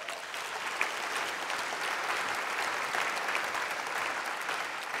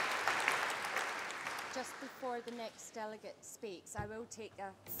 Just before the next delegate speaks, I will take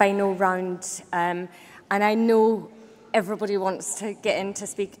a final round. And I know everybody wants to get in to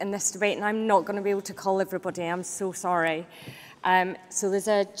speak in this debate, and I'm not going to be able to call everybody. I'm so sorry. So there's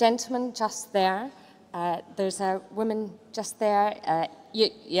a gentleman just there. There's a woman just there.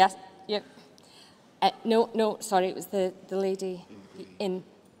 Yes. No, sorry, it was the lady in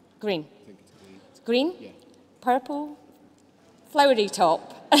green. It's green? Yeah. Purple? Flowery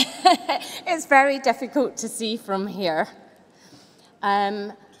top. It's very difficult to see from here.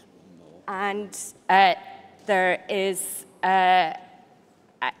 And there is a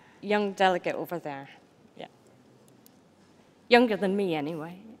young delegate over there. Yeah. Younger than me,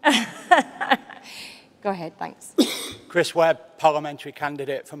 anyway. Go ahead, thanks. Chris Webb, Parliamentary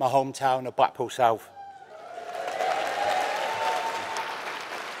Candidate for my hometown of Blackpool South.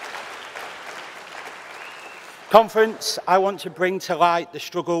 Conference, I want to bring to light the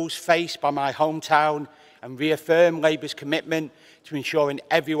struggles faced by my hometown and reaffirm Labour's commitment to ensuring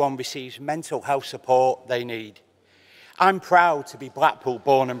everyone receives mental health support they need. I'm proud to be Blackpool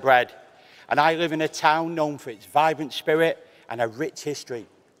born and bred, and I live in a town known for its vibrant spirit and a rich history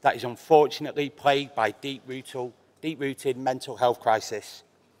that is unfortunately plagued by deep-rooted mental health crisis.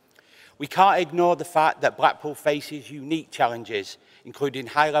 We can't ignore the fact that Blackpool faces unique challenges, including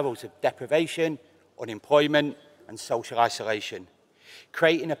high levels of deprivation, unemployment and social isolation,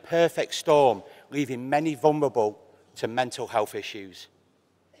 creating a perfect storm, leaving many vulnerable to mental health issues.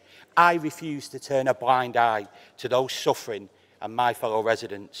 I refuse to turn a blind eye to those suffering and my fellow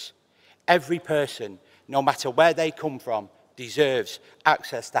residents. Every person, no matter where they come from, deserves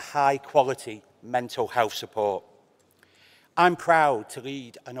access to high-quality mental health support. I'm proud to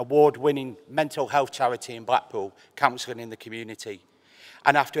lead an award-winning mental health charity in Blackpool, Counselling in the Community.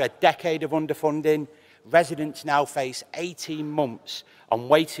 And after a decade of underfunding, residents now face 18 months on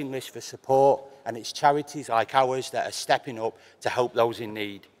waiting lists for support, and it's charities like ours that are stepping up to help those in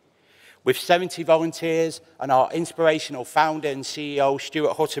need. With 70 volunteers and our inspirational founder and CEO,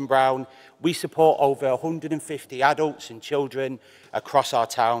 Stuart Hutton-Brown, we support over 150 adults and children across our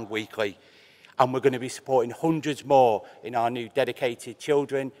town weekly. And we're going to be supporting hundreds more in our new dedicated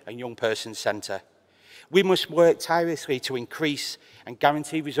children and young persons centre. We must work tirelessly to increase and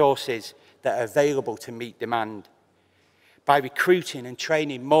guarantee resources that are available to meet demand. By recruiting and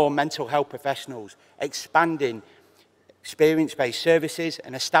training more mental health professionals, expanding experience-based services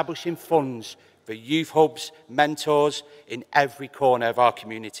and establishing funds for youth hubs, mentors in every corner of our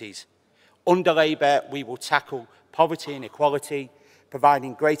communities. Under Labour, we will tackle poverty and inequality,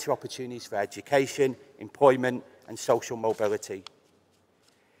 providing greater opportunities for education, employment and social mobility.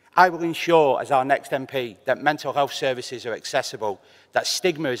 I will ensure, as our next MP, that mental health services are accessible, that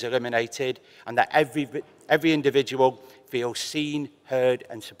stigma is eliminated and that every individual feels seen, heard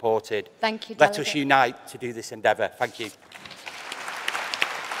and supported. Thank you, Let us unite to do this endeavour. Thank you.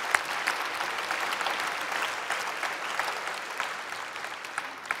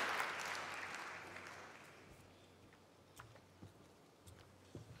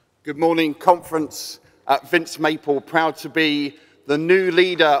 Good morning, conference. Vince Maple, proud to be the new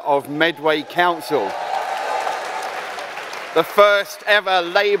leader of Medway Council. The first ever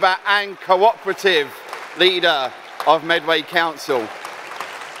Labour and cooperative leader of Medway Council.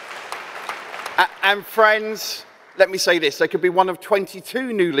 And friends, let me say this, there could be one of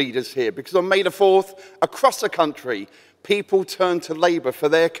 22 new leaders here, because on May the 4th, across the country, people turned to Labour for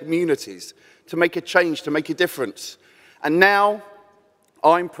their communities, to make a change, to make a difference. And now,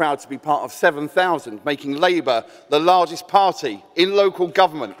 I'm proud to be part of 7,000, making Labour the largest party in local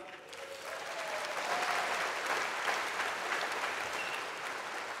government.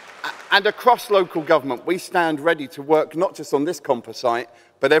 And across local government, we stand ready to work not just on this composite,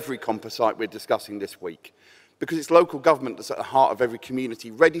 but every composite we're discussing this week. Because it's local government that's at the heart of every community,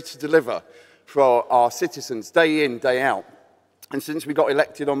 ready to deliver for our citizens day in, day out. And since we got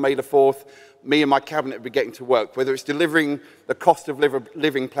elected on May the 4th, me and my cabinet have been getting to work, whether it's delivering the cost of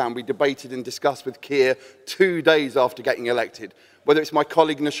living plan we debated and discussed with Keir 2 days after getting elected, whether it's my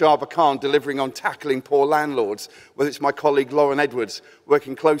colleague Nashaba Khan delivering on tackling poor landlords, whether it's my colleague Lauren Edwards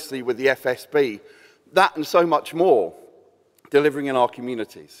working closely with the FSB, that and so much more delivering in our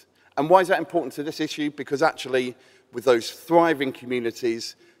communities. And why is that important to this issue? Because actually, with those thriving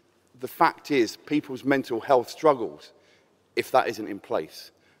communities, the fact is people's mental health struggles if that isn't in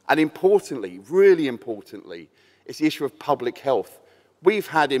place. And importantly, really importantly, it's the issue of public health. We've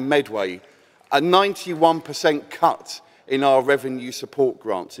had in Medway a 91% cut in our revenue support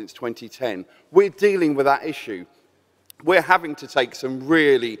grant since 2010. We're dealing with that issue. We're having to take some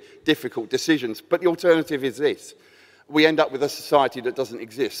really difficult decisions, but the alternative is this. We end up with a society that doesn't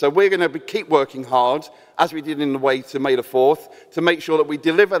exist. So we're going to keep working hard, as we did in the way to May the 4th, to make sure that we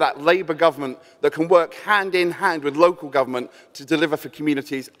deliver that Labour government that can work hand in hand with local government to deliver for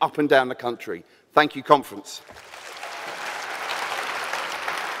communities up and down the country. Thank you, conference.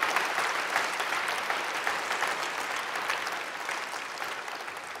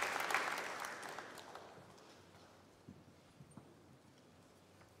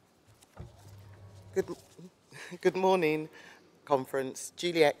 Good morning, conference.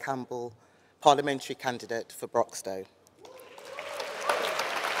 Juliet Campbell, parliamentary candidate for Broxtowe.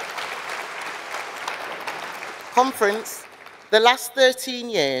 Conference, the last 13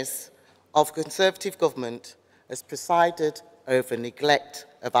 years of Conservative government has presided over neglect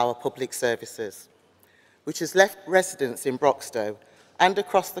of our public services, which has left residents in Broxtowe and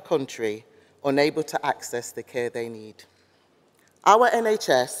across the country unable to access the care they need. Our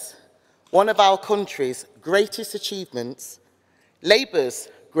NHS, one of our country's greatest achievements, Labour's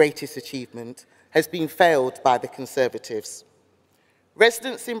greatest achievement, has been failed by the Conservatives.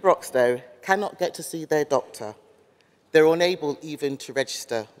 Residents in Broxtowe cannot get to see their doctor. They're unable even to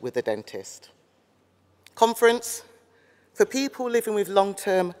register with a dentist. Conference, for people living with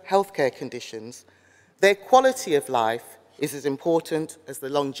long-term healthcare conditions, their quality of life is as important as the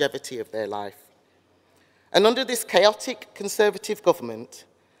longevity of their life. And under this chaotic Conservative government,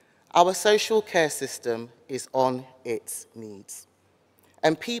 our social care system is on its knees.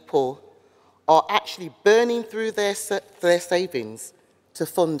 And people are actually burning through their savings to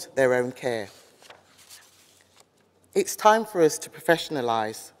fund their own care. It's time for us to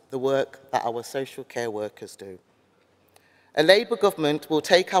professionalise the work that our social care workers do. A Labour government will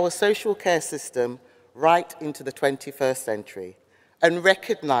take our social care system right into the 21st century and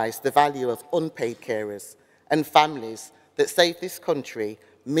recognise the value of unpaid carers and families that save this country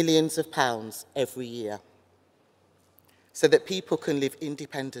millions of pounds every year so that people can live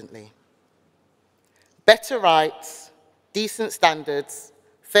independently. Better rights, decent standards,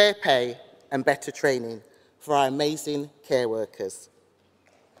 fair pay and better training for our amazing care workers.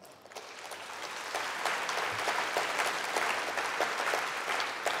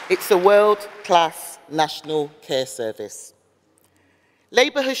 It's a world-class national care service.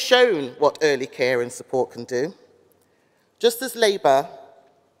 Labour has shown what early care and support can do. Just as Labour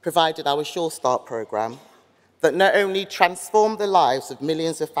provided our Sure Start programme that not only transformed the lives of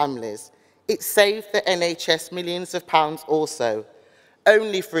millions of families, it saved the NHS millions of pounds also,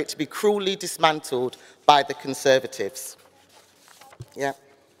 only for it to be cruelly dismantled by the Conservatives. Yeah.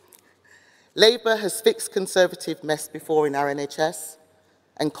 Labour has fixed Conservative mess before in our NHS,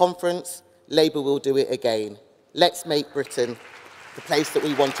 and Conference, Labour will do it again. Let's make Britain the place that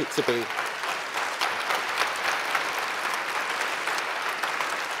we want it to be.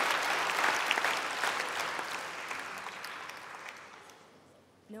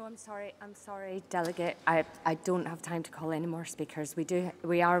 No, I'm sorry, Delegate. I don't have time to call any more speakers.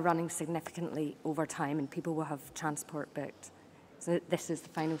 We are running significantly over time and people will have transport booked. So this is the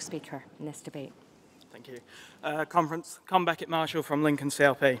final speaker in this debate. Thank you. Conference, Con Beckett-Marshall from Lincoln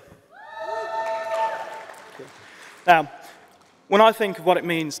CLP. Now, when I think of what it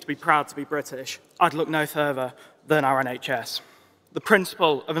means to be proud to be British, I'd look no further than our NHS. The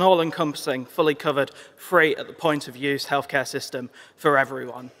principle of an all-encompassing, fully covered, free at the point of use healthcare system for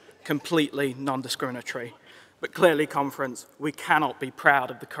everyone, completely non-discriminatory. But clearly, Conference, we cannot be proud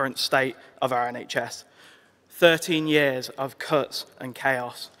of the current state of our NHS. 13 years of cuts and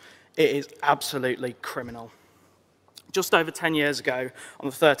chaos. It is absolutely criminal. Just over 10 years ago, on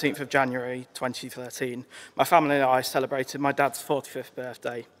the 13th of January 2013, my family and I celebrated my dad's 45th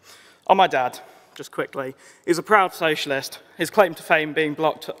birthday. On my dad, just quickly, he's a proud socialist, his claim to fame being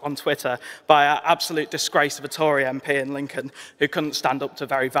blocked on Twitter by our absolute disgrace of a Tory MP in Lincoln who couldn't stand up to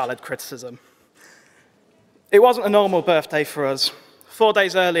very valid criticism. It wasn't a normal birthday for us. 4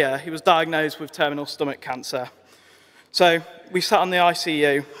 days earlier, he was diagnosed with terminal stomach cancer. So we sat on the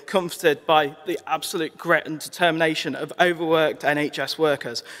ICU, comforted by the absolute grit and determination of overworked NHS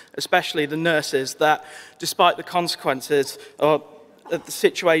workers, especially the nurses that, despite the consequences of the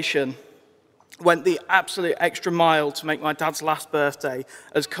situation, went the absolute extra mile to make my dad's last birthday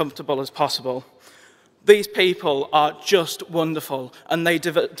as comfortable as possible. These people are just wonderful, and they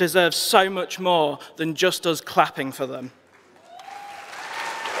deserve so much more than just us clapping for them.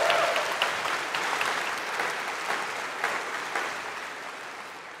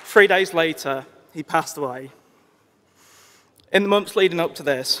 Three days later, he passed away. In the months leading up to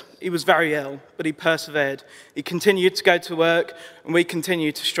this, he was very ill, but he persevered. He continued to go to work, and we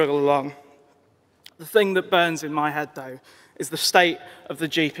continued to struggle along. The thing that burns in my head, though, is the state of the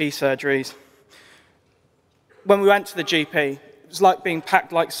GP surgeries. When we went to the GP, it was like being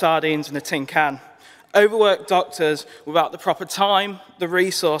packed like sardines in a tin can. Overworked doctors without the proper time, the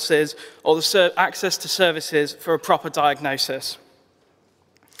resources, or the access to services for a proper diagnosis.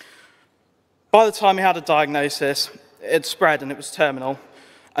 By the time he had a diagnosis, it had spread and it was terminal,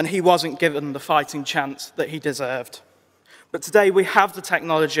 and he wasn't given the fighting chance that he deserved. But today we have the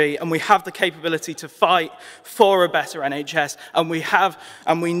technology and we have the capability to fight for a better NHS,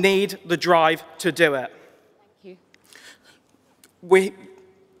 and we need the drive to do it. Thank you.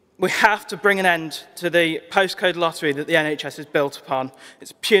 We have to bring an end to the postcode lottery that the NHS is built upon.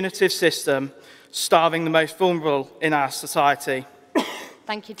 It's a punitive system, starving the most vulnerable in our society.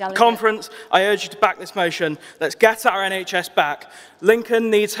 Thank you, Delegate. Conference, I urge you to back this motion. Let's get our NHS back. Lincoln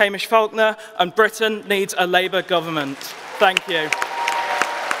needs Hamish Faulkner and Britain needs a Labour government. Thank you.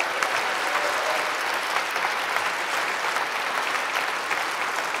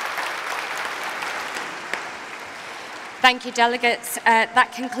 Thank you, delegates.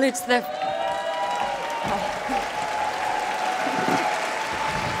 That concludes the...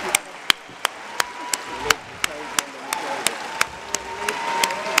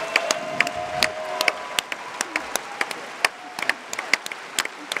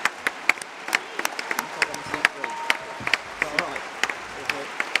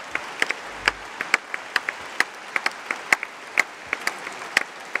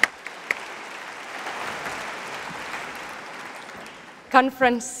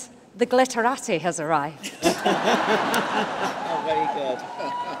 Conference, the glitterati has arrived. Oh, very good.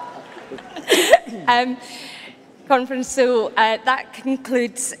 Conference, so that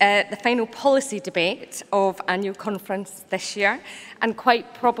concludes the final policy debate of annual conference this year, and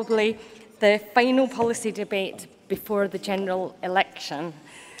quite probably the final policy debate before the general election.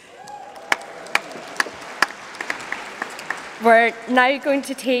 We're now going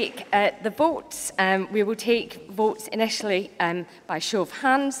to take the votes. We will take votes initially by show of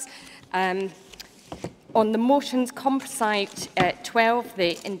hands. On the motions, Composite 12,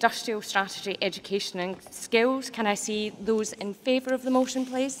 the Industrial Strategy, Education and Skills. Can I see those in favour of the motion,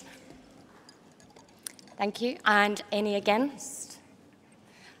 please? Thank you. And any against?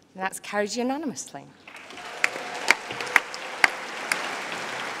 That's carried unanimously.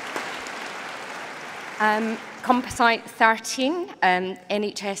 Composite 13,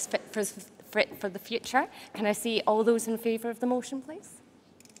 NHS Fit for the Future. Can I see all those in favour of the motion, please?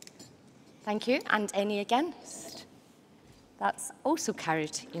 Thank you. And any against? That's also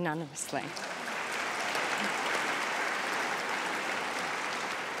carried unanimously.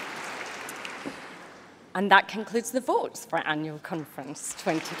 And that concludes the votes for Annual Conference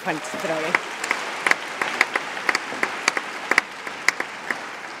 2023.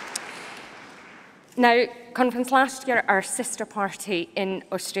 Now, Conference, last year, our sister party in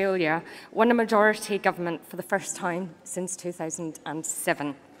Australia won a majority government for the first time since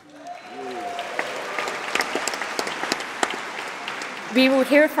 2007. We will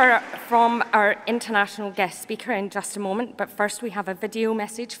hear from our international guest speaker in just a moment, but first we have a video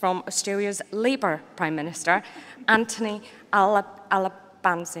message from Australia's Labour Prime Minister, Anthony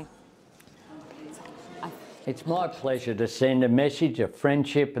Albanese. It's my pleasure to send a message of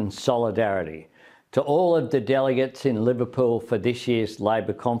friendship and solidarity to all of the delegates in Liverpool for this year's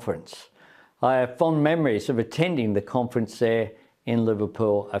Labour conference. I have fond memories of attending the conference there in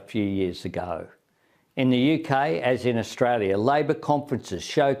Liverpool a few years ago. In the UK, as in Australia, Labour conferences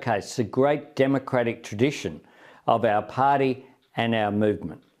showcase the great democratic tradition of our party and our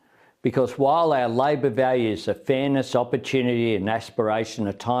movement. Because while our Labour values of fairness, opportunity and aspiration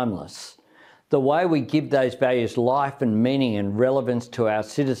are timeless, the way we give those values life and meaning and relevance to our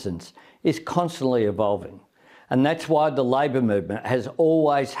citizens is constantly evolving. And that's why the Labour movement has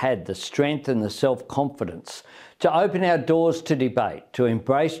always had the strength and the self-confidence to open our doors to debate, to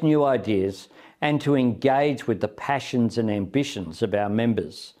embrace new ideas and to engage with the passions and ambitions of our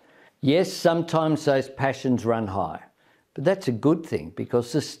members. Yes, sometimes those passions run high, but that's a good thing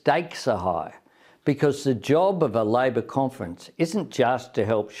because the stakes are high. Because the job of a Labour conference isn't just to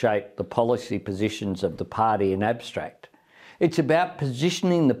help shape the policy positions of the party in abstract. It's about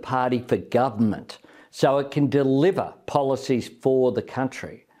positioning the party for government so it can deliver policies for the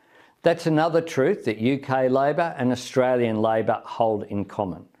country. That's another truth that UK Labour and Australian Labour hold in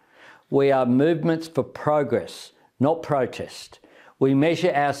common. We are movements for progress, not protest. We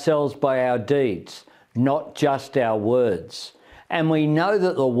measure ourselves by our deeds, not just our words. And we know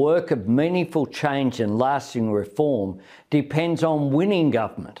that the work of meaningful change and lasting reform depends on winning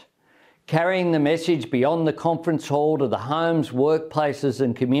government, carrying the message beyond the conference hall to the homes, workplaces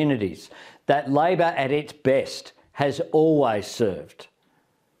and communities that Labour at its best has always served.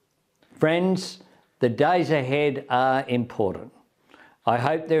 Friends, the days ahead are important. I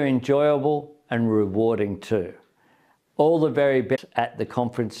hope they're enjoyable and rewarding too. All the very best at the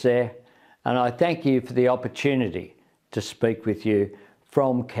conference there, and I thank you for the opportunity to speak with you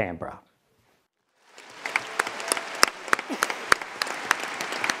from Canberra.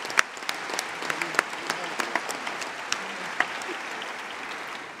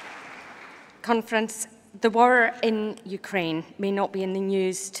 Conference, the war in Ukraine may not be in the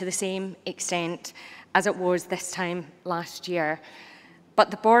news to the same extent as it was this time last year. But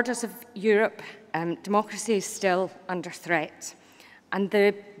the borders of Europe, democracy is still under threat, and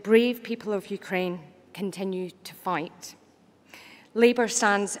the brave people of Ukraine continue to fight. Labour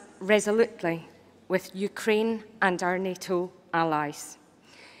stands resolutely with Ukraine and our NATO allies.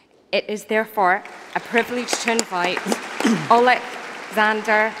 It is therefore a privilege to invite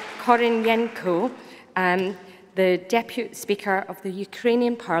Alexander Kornienko, the Deputy Speaker of the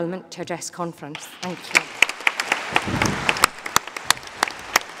Ukrainian Parliament, to address conference. Thank you.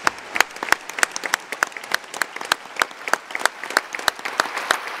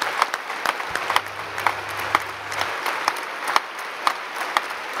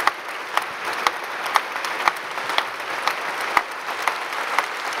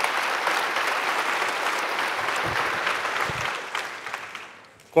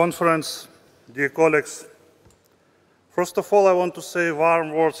 Conference, dear colleagues, first of all, I want to say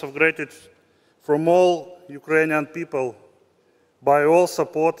warm words of gratitude from all Ukrainian people by all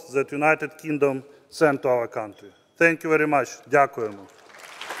support that the United Kingdom sent to our country. Thank you very much. Дякуємо.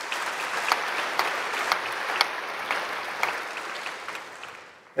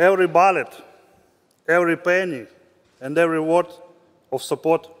 Every ballot, every penny, and every word of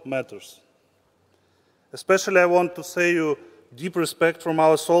support matters. Especially I want to say you deep respect from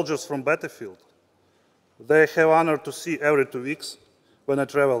our soldiers from battlefield. They have honor to see every 2 weeks when I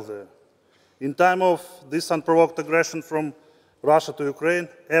travel there. In time of this unprovoked aggression from Russia to Ukraine,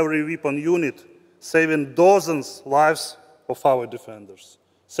 every weapon unit saving dozens lives of our defenders.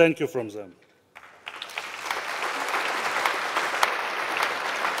 Thank you from them.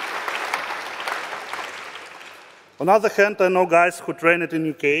 On the other hand, I know guys who trained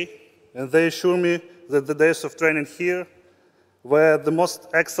in UK, and they assure me that the days of training here were the most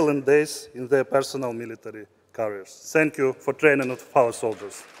excellent days in their personal military careers. Thank you for training of our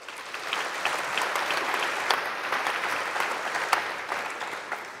soldiers.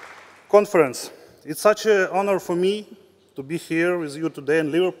 Conference. It's such an honor for me to be here with you today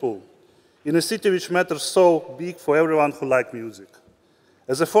in Liverpool, in a city which matters so big for everyone who likes music.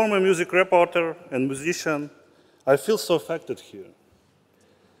 As a former music reporter and musician, I feel so affected here.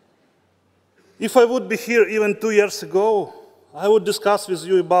 If I would be here even 2 years ago, I would discuss with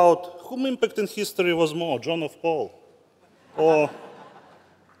you about whom impact in history was more, John or Paul, or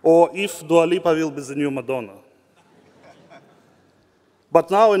if Dua Lipa will be the new Madonna.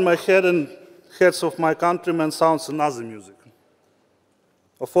 But now in my head and heads of my countrymen sounds another music.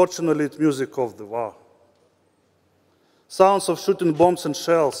 Unfortunately, it's music of the war. Sounds of shooting bombs and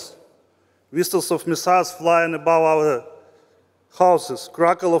shells, whistles of missiles flying above our houses,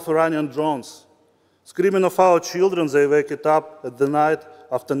 crackle of Iranian drones, screaming of our children they wake it up at the night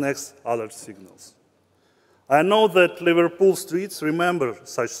after next alert signals. I know that Liverpool streets remember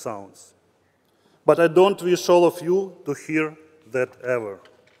such sounds, but I don't wish all of you to hear that ever.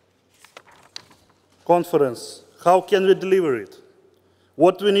 Conference, how can we deliver it?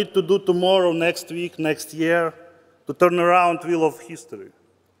 What we need to do tomorrow, next week, next year to turn around wheel of history?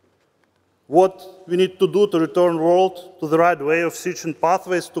 What we need to do to return the world to the right way of searching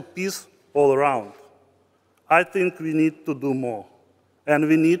pathways to peace all around? I think we need to do more, and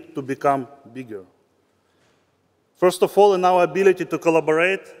we need to become bigger. First of all, in our ability to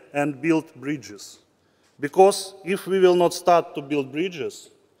collaborate and build bridges. Because if we will not start to build bridges,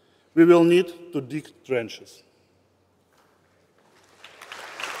 we will need to dig trenches.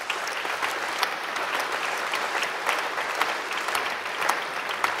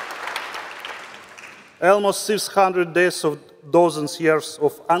 Almost 600 days of dozens of years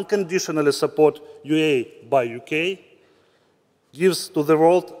of unconditionally support UA by UK gives to the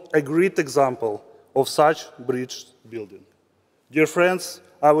world a great example of such bridge building. Dear friends,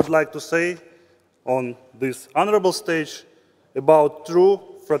 I would like to say on this honorable stage about true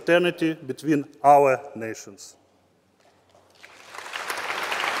fraternity between our nations.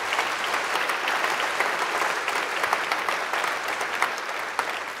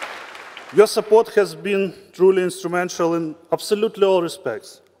 Your support has been truly instrumental in absolutely all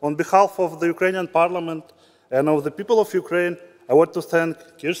respects. On behalf of the Ukrainian Parliament and of the people of Ukraine, I want to thank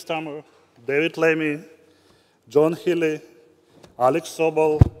Keir Starmer, David Lammy, John Healey, Alex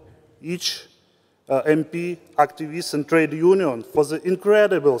Sobol, each MP, activist and trade union for the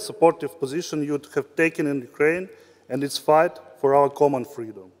incredible supportive position you have taken in Ukraine and its fight for our common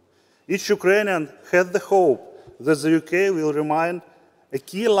freedom. Each Ukrainian has the hope that the UK will remain a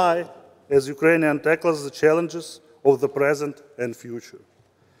key ally as Ukraine tackles the challenges of the present and future.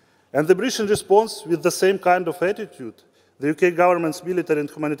 And the British response with the same kind of attitude. The UK government's military and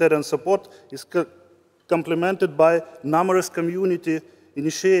humanitarian support is complemented by numerous community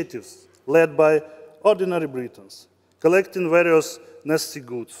initiatives led by ordinary Britons, collecting various necessary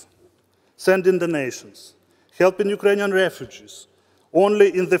goods, sending donations, helping Ukrainian refugees. Only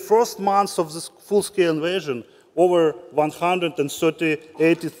in the first months of this full-scale invasion, over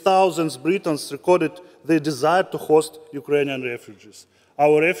 138,000 Britons recorded their desire to host Ukrainian refugees.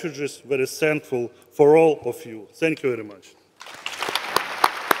 Our refugees were thankful for all of you. Thank you very much.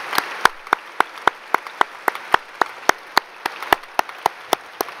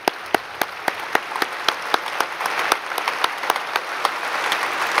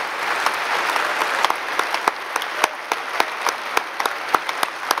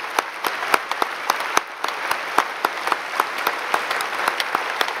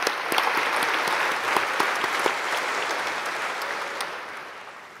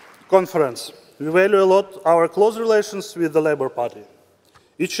 Conference. We value a lot our close relations with the Labour Party.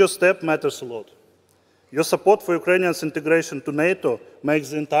 Each your step matters a lot. Your support for Ukrainians' integration to NATO makes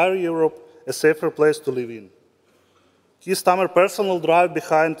the entire Europe a safer place to live in. Keir Starmer's personal drive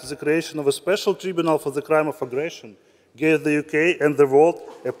behind the creation of a special tribunal for the crime of aggression gave the UK and the world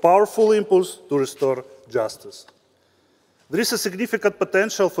a powerful impulse to restore justice. There is a significant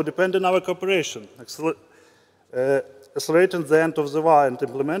potential for deepening our cooperation, accelerating the end of the war and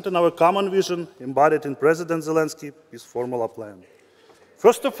implementing our common vision embodied in President Zelensky's Peace Formula plan.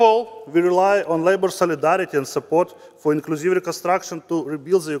 First of all, we rely on labor solidarity and support for inclusive reconstruction to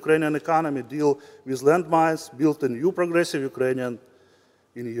rebuild the Ukrainian economy, deal with landmines, build a new progressive Ukrainian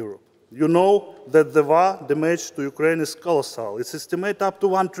in Europe. You know that the war damage to Ukraine is colossal. It's estimated up to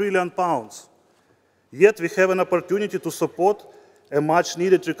 £1 trillion. Yet we have an opportunity to support a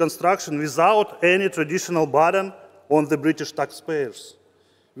much-needed reconstruction without any traditional burden on the British taxpayers.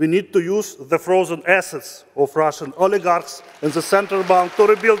 We need to use the frozen assets of Russian oligarchs and the central bank to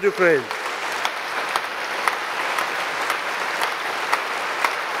rebuild Ukraine.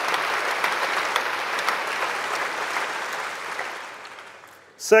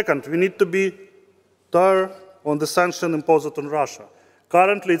 Second, we need to be tougher on the sanctions imposed on Russia.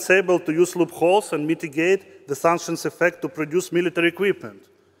 Currently, it's able to use loopholes and mitigate the sanctions' effect to produce military equipment.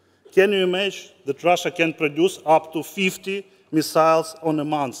 Can you imagine that Russia can produce up to 50 missiles on a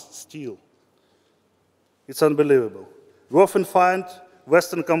month still? It's unbelievable. We often find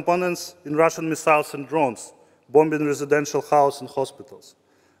Western components in Russian missiles and drones, bombing residential houses and hospitals.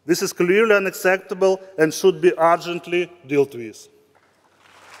 This is clearly unacceptable and should be urgently dealt with.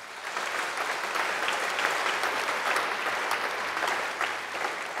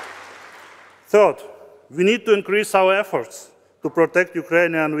 Third, we need to increase our efforts to protect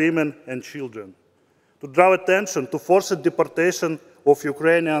Ukrainian women and children, to draw attention to forced deportation of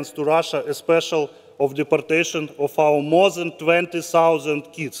Ukrainians to Russia, especially of deportation of our more than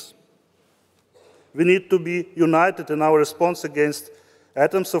 20,000 kids. We need to be united in our response against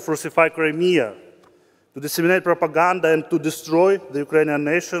attempts of Russify Crimea, to disseminate propaganda and to destroy the Ukrainian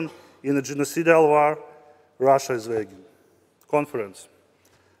nation in a genocidal war Russia is waging. Conference.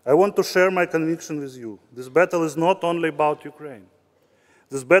 I want to share my conviction with you. This battle is not only about Ukraine.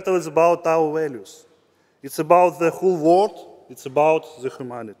 This battle is about our values. It's about the whole world. It's about the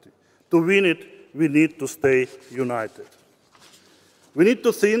humanity. To win it, we need to stay united. We need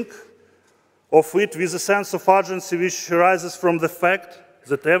to think of it with a sense of urgency which arises from the fact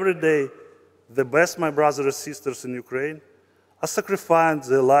that every day the best my brothers and sisters in Ukraine are sacrificing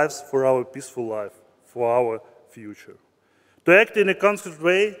their lives for our peaceful life, for our future. To act in a concrete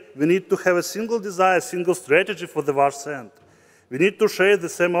way, we need to have a single desire, a single strategy for the war's end. We need to share the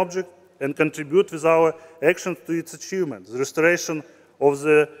same object and contribute with our actions to its achievement. The restoration of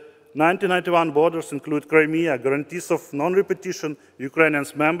the 1991 borders include Crimea, guarantees of non-repetition,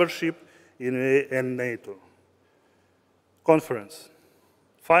 Ukraine's membership in NATO. Conference.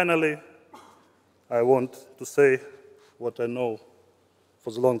 Finally, I want to say what I know for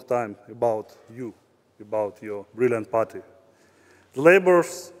a long time about you, about your brilliant party. The Labour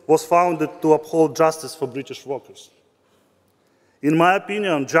was founded to uphold justice for British workers. In my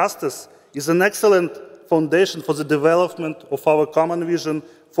opinion, justice is an excellent foundation for the development of our common vision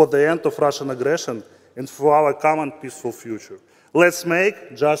for the end of Russian aggression and for our common peaceful future. Let's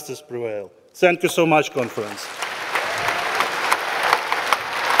make justice prevail. Thank you so much, Conference.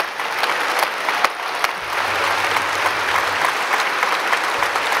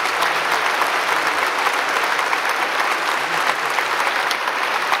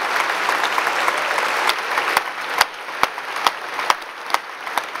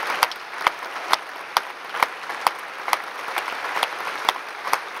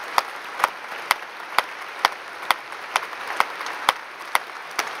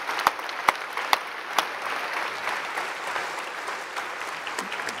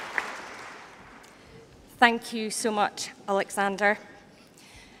 Thank you so much, Alexander.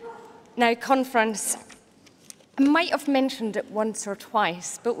 Now, Conference, I might have mentioned it once or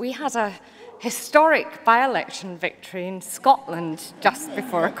twice, but we had a historic by-election victory in Scotland just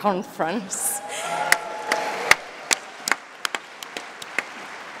before a conference.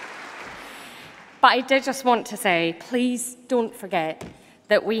 But I did just want to say, please don't forget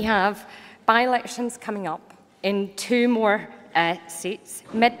that we have by-elections coming up in 2 more seats,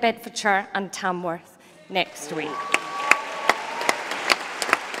 Mid-Bedfordshire and Tamworth, next week.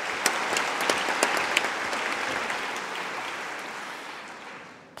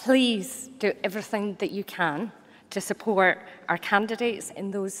 Please do everything that you can to support our candidates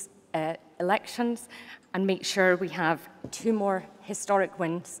in those elections and make sure we have 2 more historic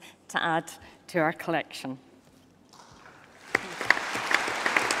wins to add to our collection.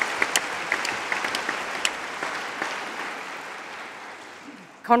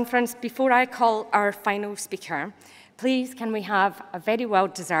 Conference, before I call our final speaker, please can we have a very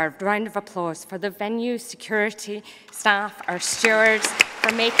well-deserved round of applause for the venue, security, staff, our stewards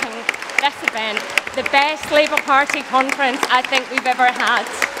for making this event the best Labour Party conference I think we've ever had.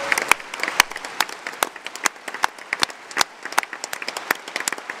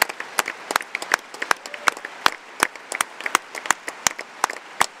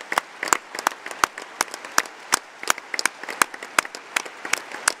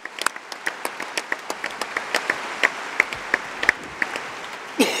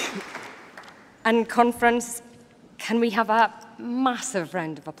 And conference, can we have a massive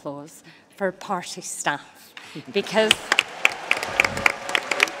round of applause for party staff? Because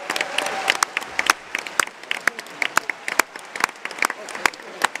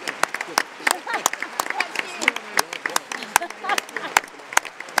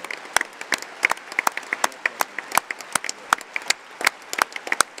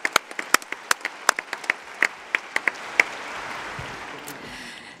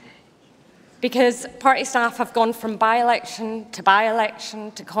because party staff have gone from by-election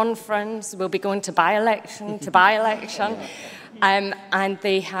to conference, we'll be going to by-election to by-election, and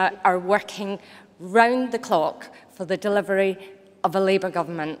they are working round the clock for the delivery of a Labour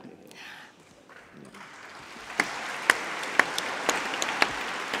government.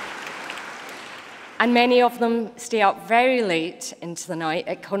 And many of them stay up very late into the night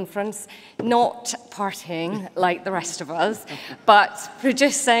at conference, not partying like the rest of us, but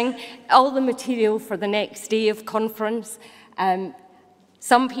producing all the material for the next day of conference.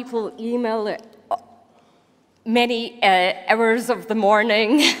 Some people email it many hours of the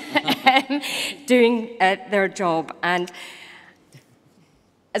morning doing their job. And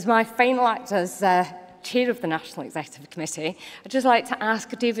as my final act as Chair of the National Executive Committee, I'd just like to ask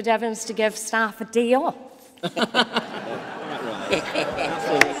David Evans to give staff a day off.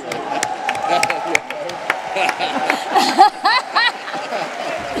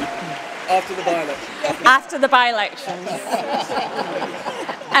 After the by-election. After the by-elections.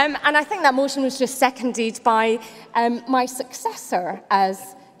 And I think that motion was just seconded by my successor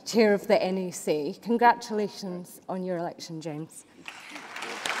as Chair of the NEC. Congratulations on your election, James.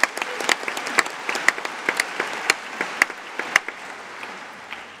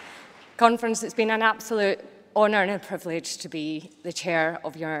 Conference, it's been an absolute honour and a privilege to be the chair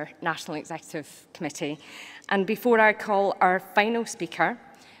of your National Executive Committee. And before I call our final speaker,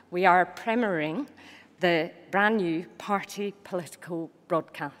 we are premiering the brand new party political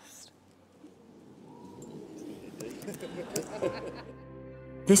broadcast.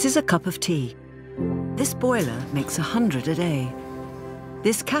 This is a cup of tea. This boiler makes 100 a day.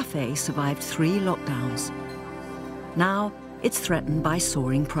 This cafe survived 3 lockdowns. Now, it's threatened by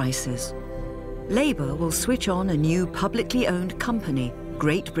soaring prices. Labour will switch on a new publicly owned company,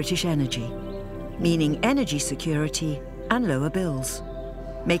 Great British Energy, meaning energy security and lower bills,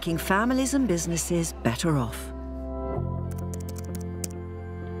 making families and businesses better off.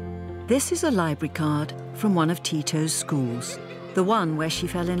 This is a library card from one of Tito's schools, the one where she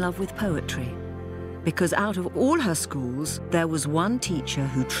fell in love with poetry. Because out of all her schools, there was one teacher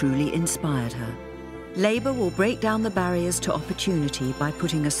who truly inspired her. Labour will break down the barriers to opportunity by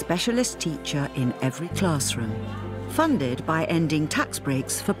putting a specialist teacher in every classroom, funded by ending tax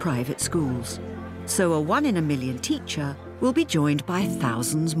breaks for private schools. So a 1 in a million teacher will be joined by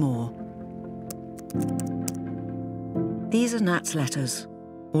thousands more. These are Nat's letters,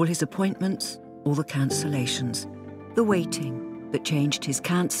 all his appointments, all the cancellations, the waiting that changed his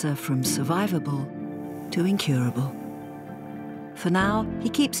cancer from survivable to incurable. For now, he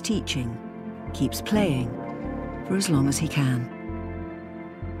keeps teaching, keeps playing, for as long as he can.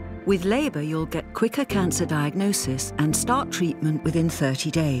 With Labour, you'll get quicker cancer diagnosis and start treatment within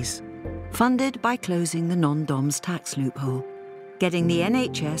 30 days, funded by closing the non-DOMS tax loophole, getting the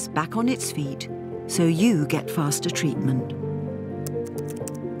NHS back on its feet so you get faster treatment.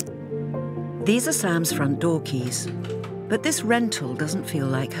 These are Sam's front door keys, but this rental doesn't feel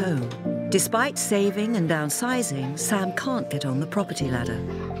like home. Despite saving and downsizing, Sam can't get on the property ladder.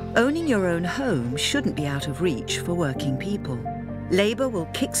 Owning your own home shouldn't be out of reach for working people. Labour will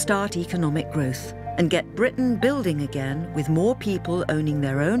kickstart economic growth and get Britain building again with more people owning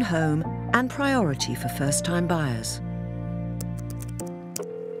their own home and priority for first-time buyers.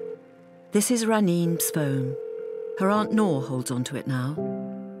 This is Raneem's phone. Her Aunt Noor holds onto it now.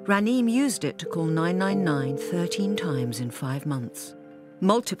 Raneem used it to call 999 13 times in 5 months.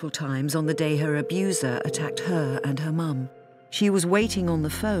 Multiple times on the day her abuser attacked her and her mum. She was waiting on the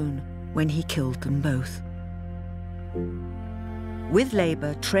phone when he killed them both. With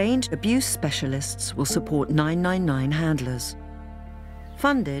Labour, trained abuse specialists will support 999 handlers,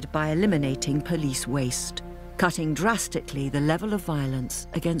 funded by eliminating police waste, cutting drastically the level of violence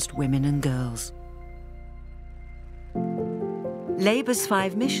against women and girls. Labour's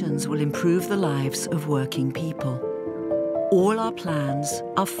 5 missions will improve the lives of working people. All our plans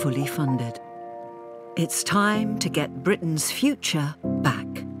are fully funded. It's time to get Britain's future back.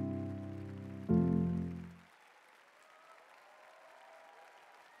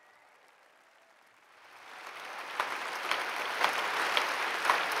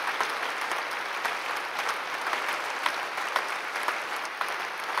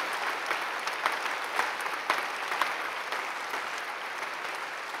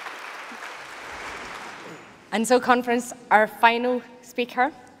 And so, conference, our final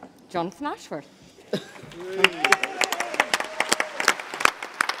speaker, Jonathan Ashworth.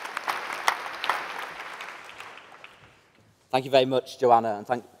 Thank you very much, Joanna, and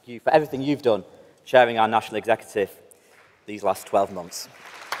thank you for everything you've done chairing our National Executive these last 12 months.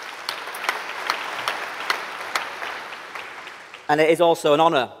 And it is also an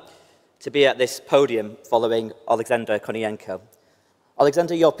honour to be at this podium following Alexander Kornienko.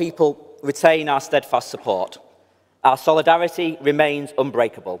 Alexander, your people retain our steadfast support. Our solidarity remains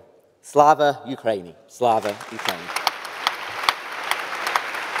unbreakable. Slava Ukraini. Slava Ukraini.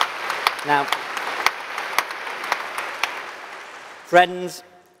 Now, friends,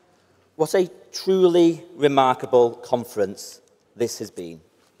 what a truly remarkable conference this has been.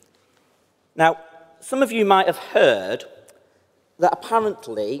 Now, some of you might have heard that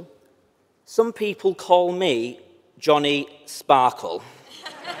apparently some people call me Johnny Sparkle.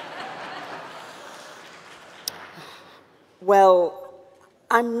 Well,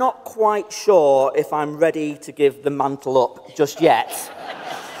 I'm not quite sure if I'm ready to give the mantle up just yet.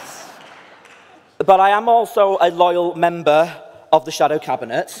 But I am also a loyal member of the Shadow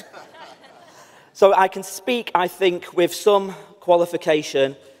Cabinet. So I can speak, I think, with some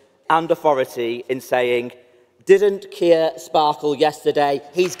qualification and authority in saying, didn't Keir sparkle yesterday?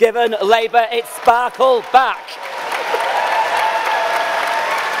 He's given Labour its sparkle back.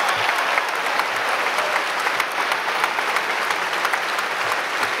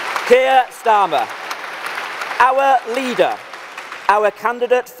 Keir Starmer, our leader, our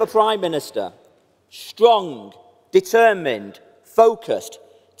candidate for Prime Minister, strong, determined, focused,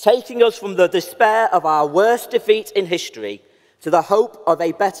 taking us from the despair of our worst defeat in history to the hope of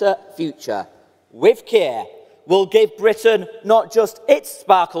a better future. With Keir, we'll give Britain not just its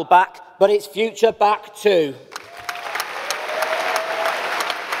sparkle back, but its future back too.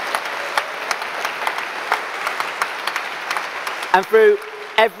 And through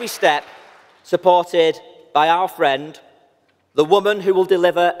every step, supported by our friend, the woman who will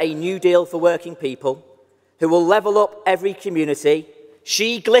deliver a new deal for working people, who will level up every community.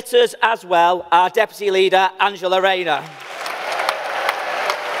 She glitters as well, our Deputy Leader, Angela Rayner.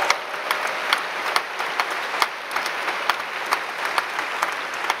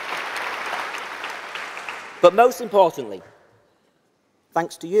 But most importantly,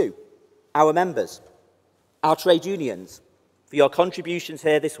 thanks to you, our members, our trade unions, for your contributions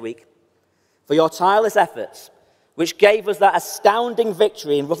here this week, for your tireless efforts, which gave us that astounding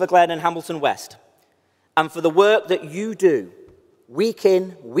victory in Rutherglen and Hamilton West, and for the work that you do, week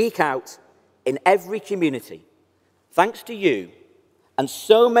in, week out, in every community. Thanks to you, and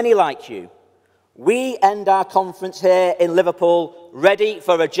so many like you, we end our conference here in Liverpool, ready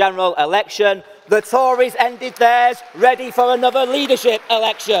for a general election. The Tories ended theirs, ready for another leadership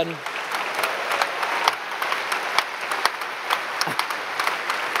election.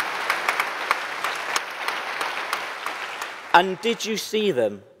 And did you see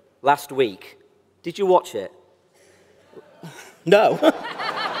them last week? Did you watch it? No.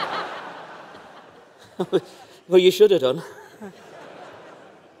 Well, you should have done.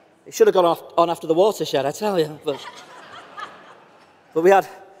 It should have gone on after the watershed, I tell you. But we had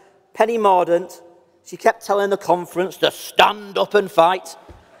Penny Mordaunt. She kept telling the conference to stand up and fight.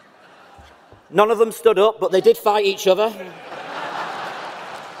 None of them stood up, but they did fight each other.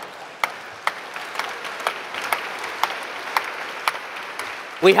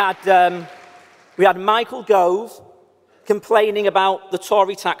 We had Michael Gove complaining about the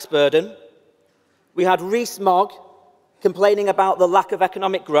Tory tax burden. We had Rees-Mogg complaining about the lack of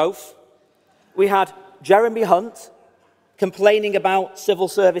economic growth. We had Jeremy Hunt complaining about civil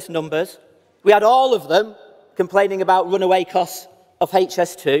service numbers. We had all of them complaining about runaway costs of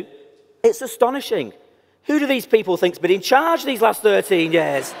HS2. It's astonishing. Who do these people think's been in charge these last 13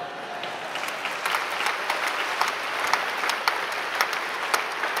 years?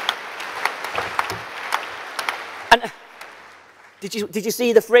 Did you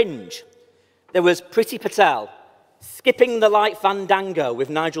see the fringe? There was Priti Patel skipping the light fandango with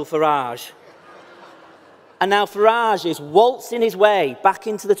Nigel Farage. And now Farage is waltzing his way back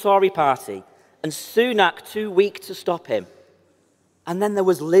into the Tory party, and Sunak too weak to stop him. And then there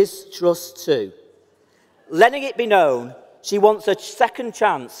was Liz Truss too. Letting it be known she wants a second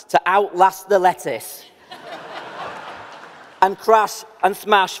chance to outlast the lettuce and crash and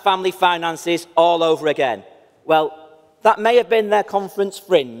smash family finances all over again. Well, that may have been their conference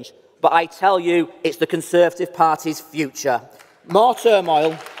fringe, but I tell you, it's the Conservative Party's future. More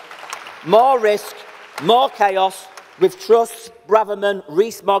turmoil, more risk, more chaos, with Truss, Braverman,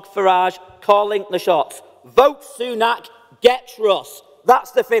 Rees-Mogg, Farage calling the shots. Vote Sunak, get Truss.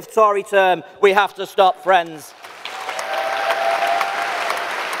 That's the fifth Tory term we have to stop, friends.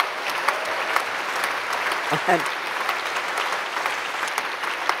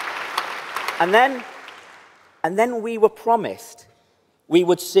 And then we were promised we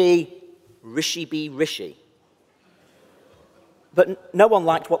would see Rishi be Rishi. But no one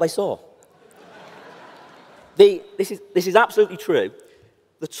liked what they saw. This is absolutely true.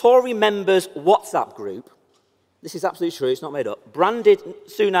 The Tory members' WhatsApp group, this is absolutely true, it's not made up, branded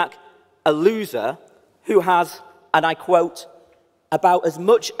Sunak a loser who has, and I quote, about as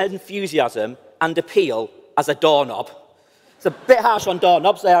much enthusiasm and appeal as a doorknob. It's a bit harsh on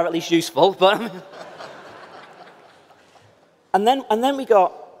doorknobs, they are at least useful, but... and then we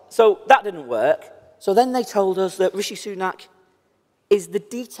got, so that didn't work, so then they told us that Rishi Sunak is the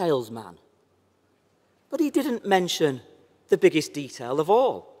details man. But he didn't mention the biggest detail of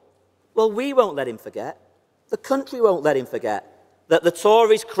all. Well, we won't let him forget, the country won't let him forget, that the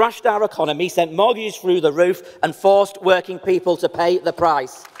Tories crashed our economy, sent mortgages through the roof and forced working people to pay the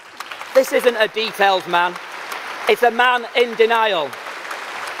price. This isn't a details man, it's a man in denial.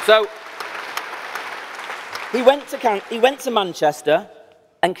 So, he went to Manchester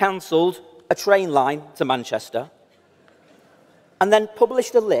and cancelled a train line to Manchester and then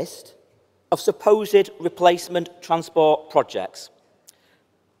published a list of supposed replacement transport projects.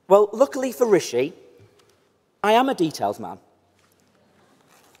 Well, luckily for Rishi, I am a details man.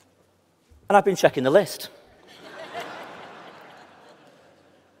 And I've been checking the list.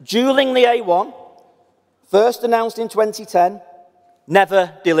 Dueling the A1, first announced in 2010,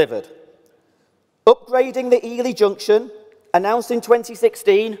 never delivered. Upgrading the Ely Junction, announced in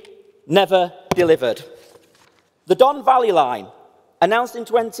 2016, never delivered. The Don Valley Line, announced in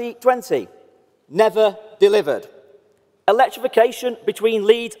 2020, never delivered. Electrification between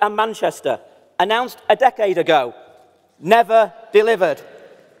Leeds and Manchester, announced a decade ago, never delivered.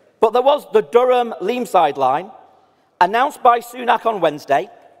 But there was the Durham-Leamside line, announced by Sunak on Wednesday,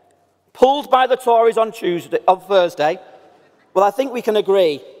 pulled by the Tories on Thursday. Well, I think we can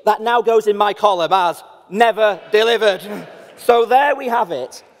agree that now goes in my column as never delivered. So there we have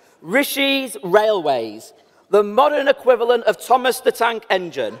it. Rishi's Railways, the modern equivalent of Thomas the Tank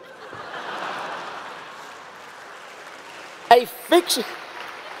Engine.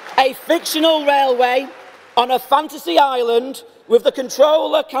 A fictional railway on a fantasy island with the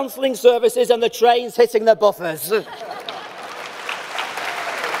controller cancelling services and the trains hitting the buffers.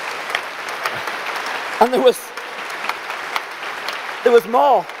 And there was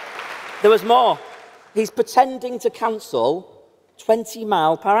more. There was more. He's pretending to cancel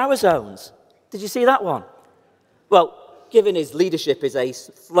 20-mile-per-hour zones. Did you see that one? Well, given his leadership is a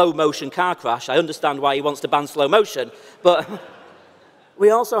slow-motion car crash, I understand why he wants to ban slow motion. But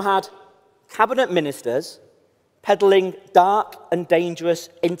we also had cabinet ministers peddling dark and dangerous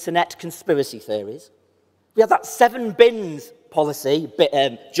internet conspiracy theories. We had that 7 bins policy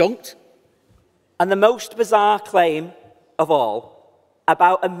junked. And the most bizarre claim of all,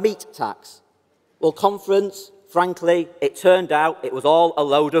 about a meat tax. Well, conference, frankly, it turned out it was all a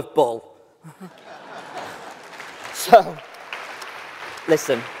load of bull. So,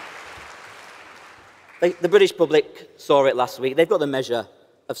 listen, the British public saw it last week. They've got the measure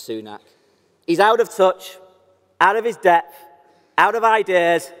of Sunak. He's out of touch, out of his depth, out of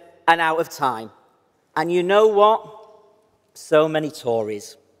ideas, and out of time. And you know what? So many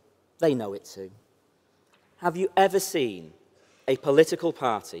Tories, they know it too. Have you ever seen a political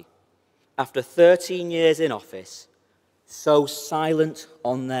party, after 13 years in office, so silent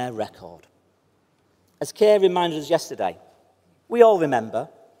on their record? As Keir reminded us yesterday, we all remember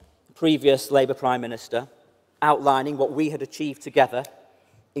the previous Labour Prime Minister outlining what we had achieved together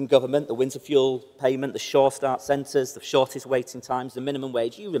in government, the winter fuel payment, the Sure Start centres, the shortest waiting times, the minimum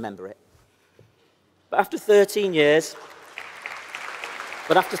wage. You remember it. But after 13 years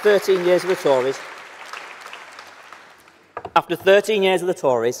of the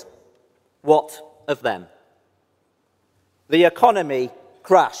Tories, what of them? The economy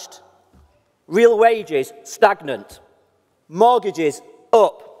crashed. Real wages stagnant. Mortgages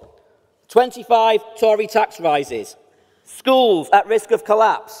up. 25 Tory tax rises. Schools at risk of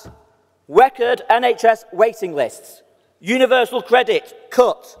collapse. Record NHS waiting lists. Universal credit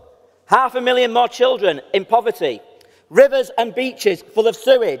cut. 500,000 more children in poverty. Rivers and beaches full of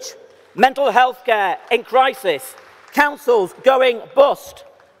sewage. Mental health care in crisis. Councils going bust.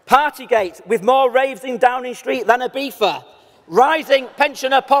 Partygate with more raves in Downing Street than Ibiza. Rising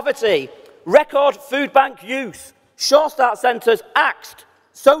pensioner poverty. Record food bank use. Sure Start centres axed.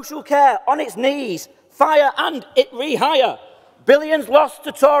 Social care on its knees. Fire and it rehire. Billions lost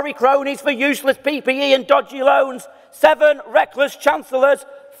to Tory cronies for useless PPE and dodgy loans. 7 reckless chancellors.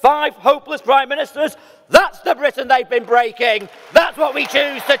 5 hopeless prime ministers. That's the Britain they've been breaking. That's what we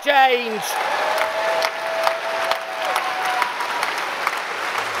choose to change.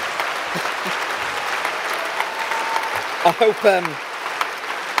 I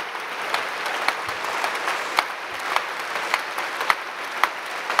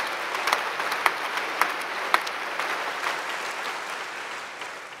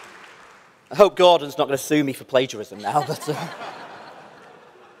hope Gordon's not going to sue me for plagiarism now.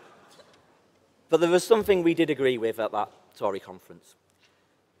 But there was something we did agree with at that Tory conference.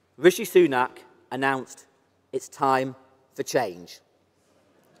 Rishi Sunak announced it's time for change.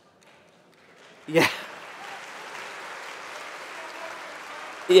 Yeah.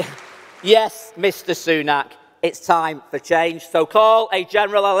 Yes, Mr. Sunak, it's time for change. So call a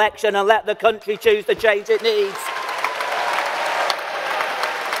general election and let the country choose the change it needs.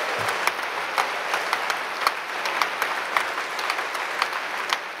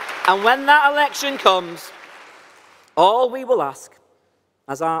 And when that election comes, all we will ask,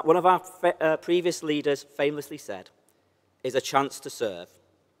 as one of our previous leaders famously said, is a chance to serve.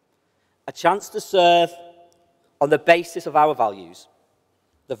 A chance to serve on the basis of our values,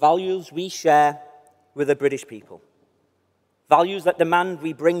 the values we share with the British people. Values that demand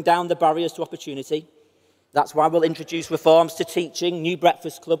we bring down the barriers to opportunity. That's why we'll introduce reforms to teaching, new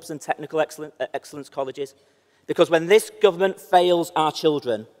breakfast clubs and technical excellence colleges. Because when this government fails our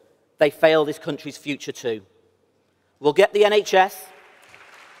children, they fail this country's future too. We'll get the NHS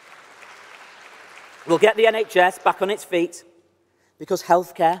back on its feet, because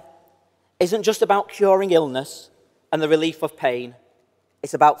healthcare isn't just about curing illness and the relief of pain.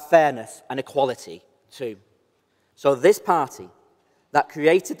 It's about fairness and equality too. So this party that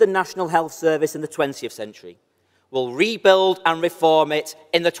created the National Health Service in the 20th century will rebuild and reform it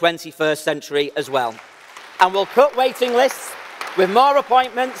in the 21st century as well. And we'll cut waiting lists with more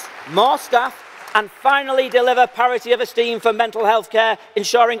appointments, more staff, and finally deliver parity of esteem for mental health care,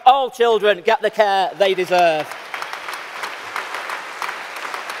 ensuring all children get the care they deserve.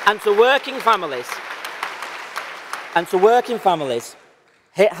 And to working families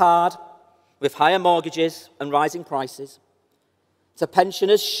hit hard with higher mortgages and rising prices, to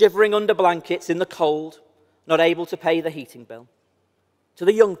pensioners shivering under blankets in the cold, not able to pay the heating bill, to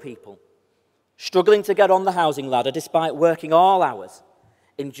the young people struggling to get on the housing ladder despite working all hours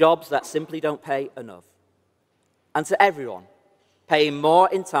in jobs that simply don't pay enough, and to everyone paying more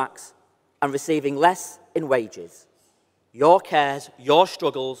in tax and receiving less in wages. Your cares, your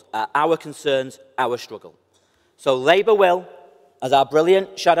struggles are our concerns, our struggle. So Labour will, as our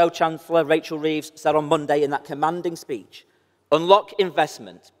brilliant Shadow Chancellor Rachel Reeves said on Monday in that commanding speech, unlock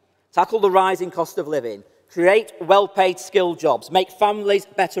investment, tackle the rising cost of living, create well-paid skilled jobs, make families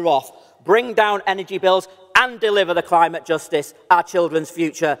better off, bring down energy bills and deliver the climate justice our children's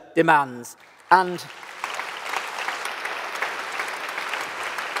future demands. And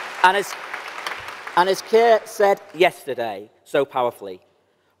as Keir said yesterday so powerfully,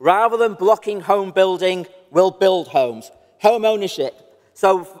 rather than blocking home building, we'll build homes. Home ownership.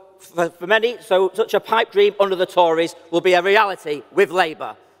 So for many, such a pipe dream under the Tories will be a reality with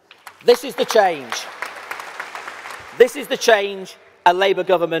Labour. This is the change. This is the change a Labour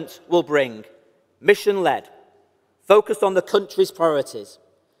government will bring. Mission-led, focused on the country's priorities,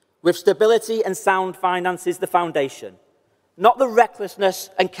 with stability and sound finances the foundation, not the recklessness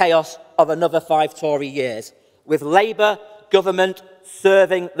and chaos of another 5 Tory years, with Labour government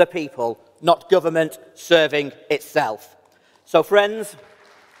serving the people, not government serving itself. So friends,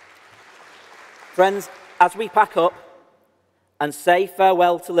 as we pack up and say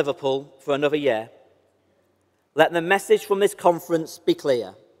farewell to Liverpool for another year, let the message from this conference be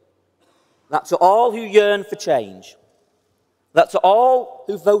clear, that to all who yearn for change, that to all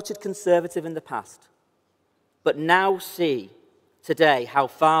who voted Conservative in the past, but now see today how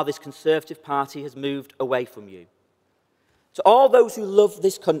far this Conservative Party has moved away from you, to all those who love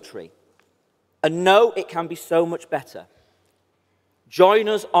this country and know it can be so much better, join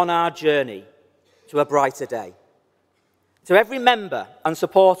us on our journey to a brighter day. To every member and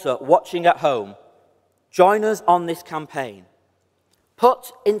supporter watching at home, join us on this campaign.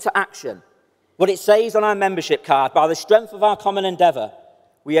 Put into action But it says on our membership card, by the strength of our common endeavour,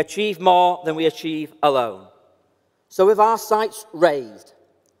 we achieve more than we achieve alone. So with our sights raised,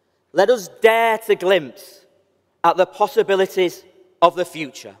 let us dare to glimpse at the possibilities of the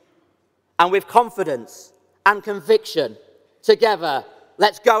future. And with confidence and conviction, together,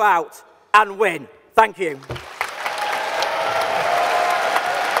 let's go out and win. Thank you.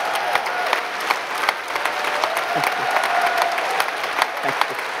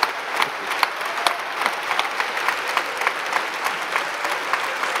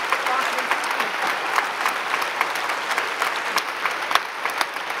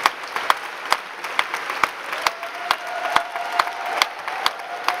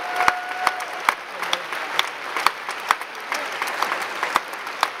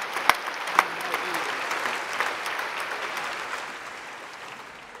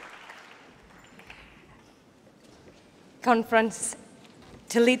 Conference,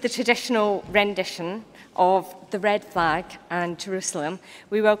 to lead the traditional rendition of the red flag and Jerusalem,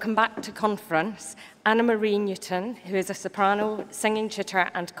 we welcome back to conference Anna Marie Newton, who is a soprano, singing tutor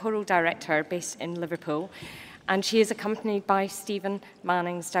and choral director based in Liverpool, and she is accompanied by Stephen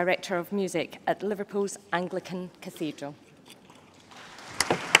Mannings, Director of Music at Liverpool's Anglican Cathedral.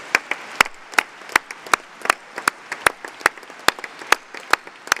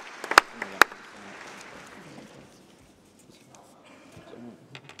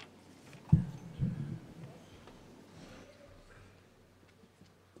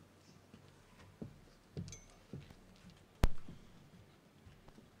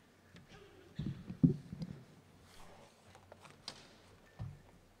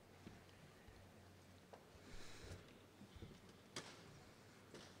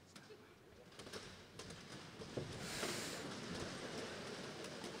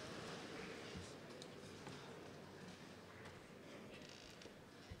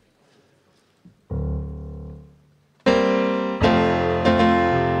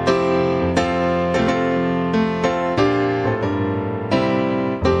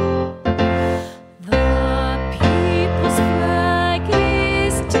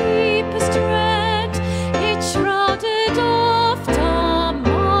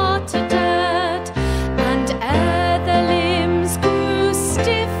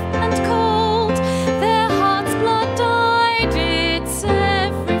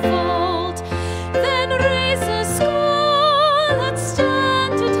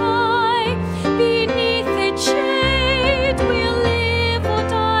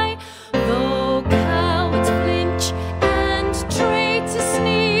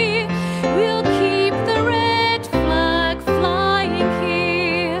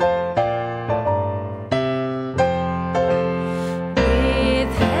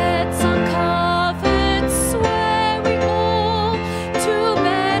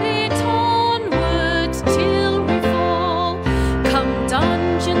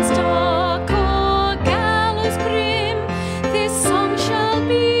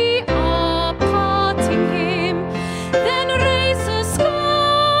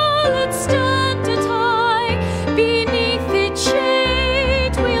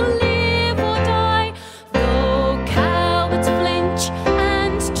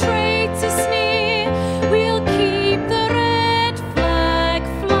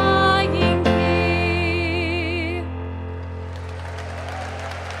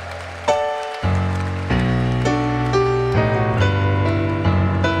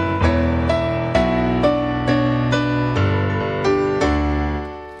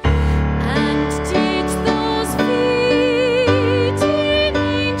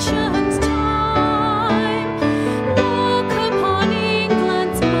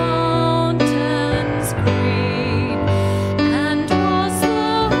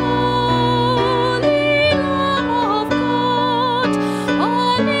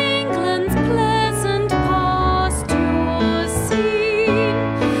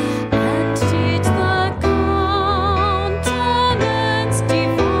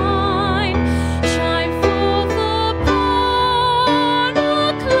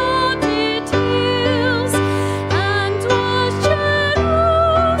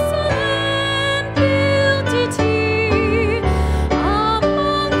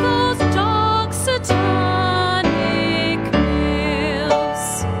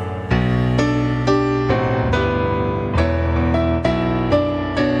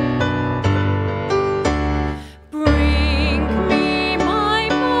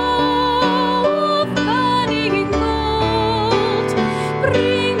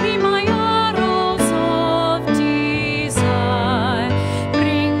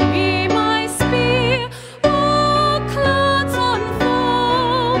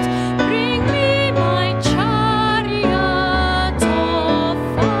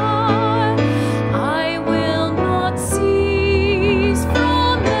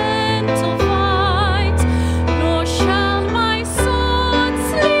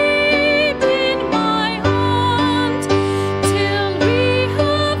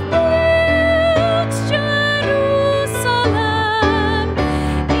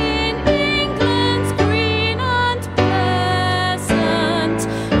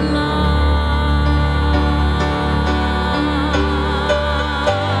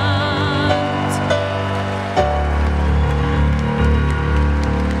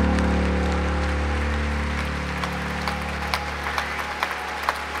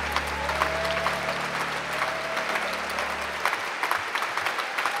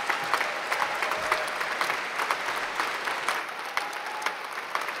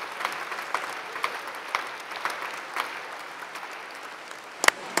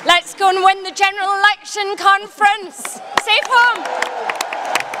 Let's go and win the general election conference. Safe home.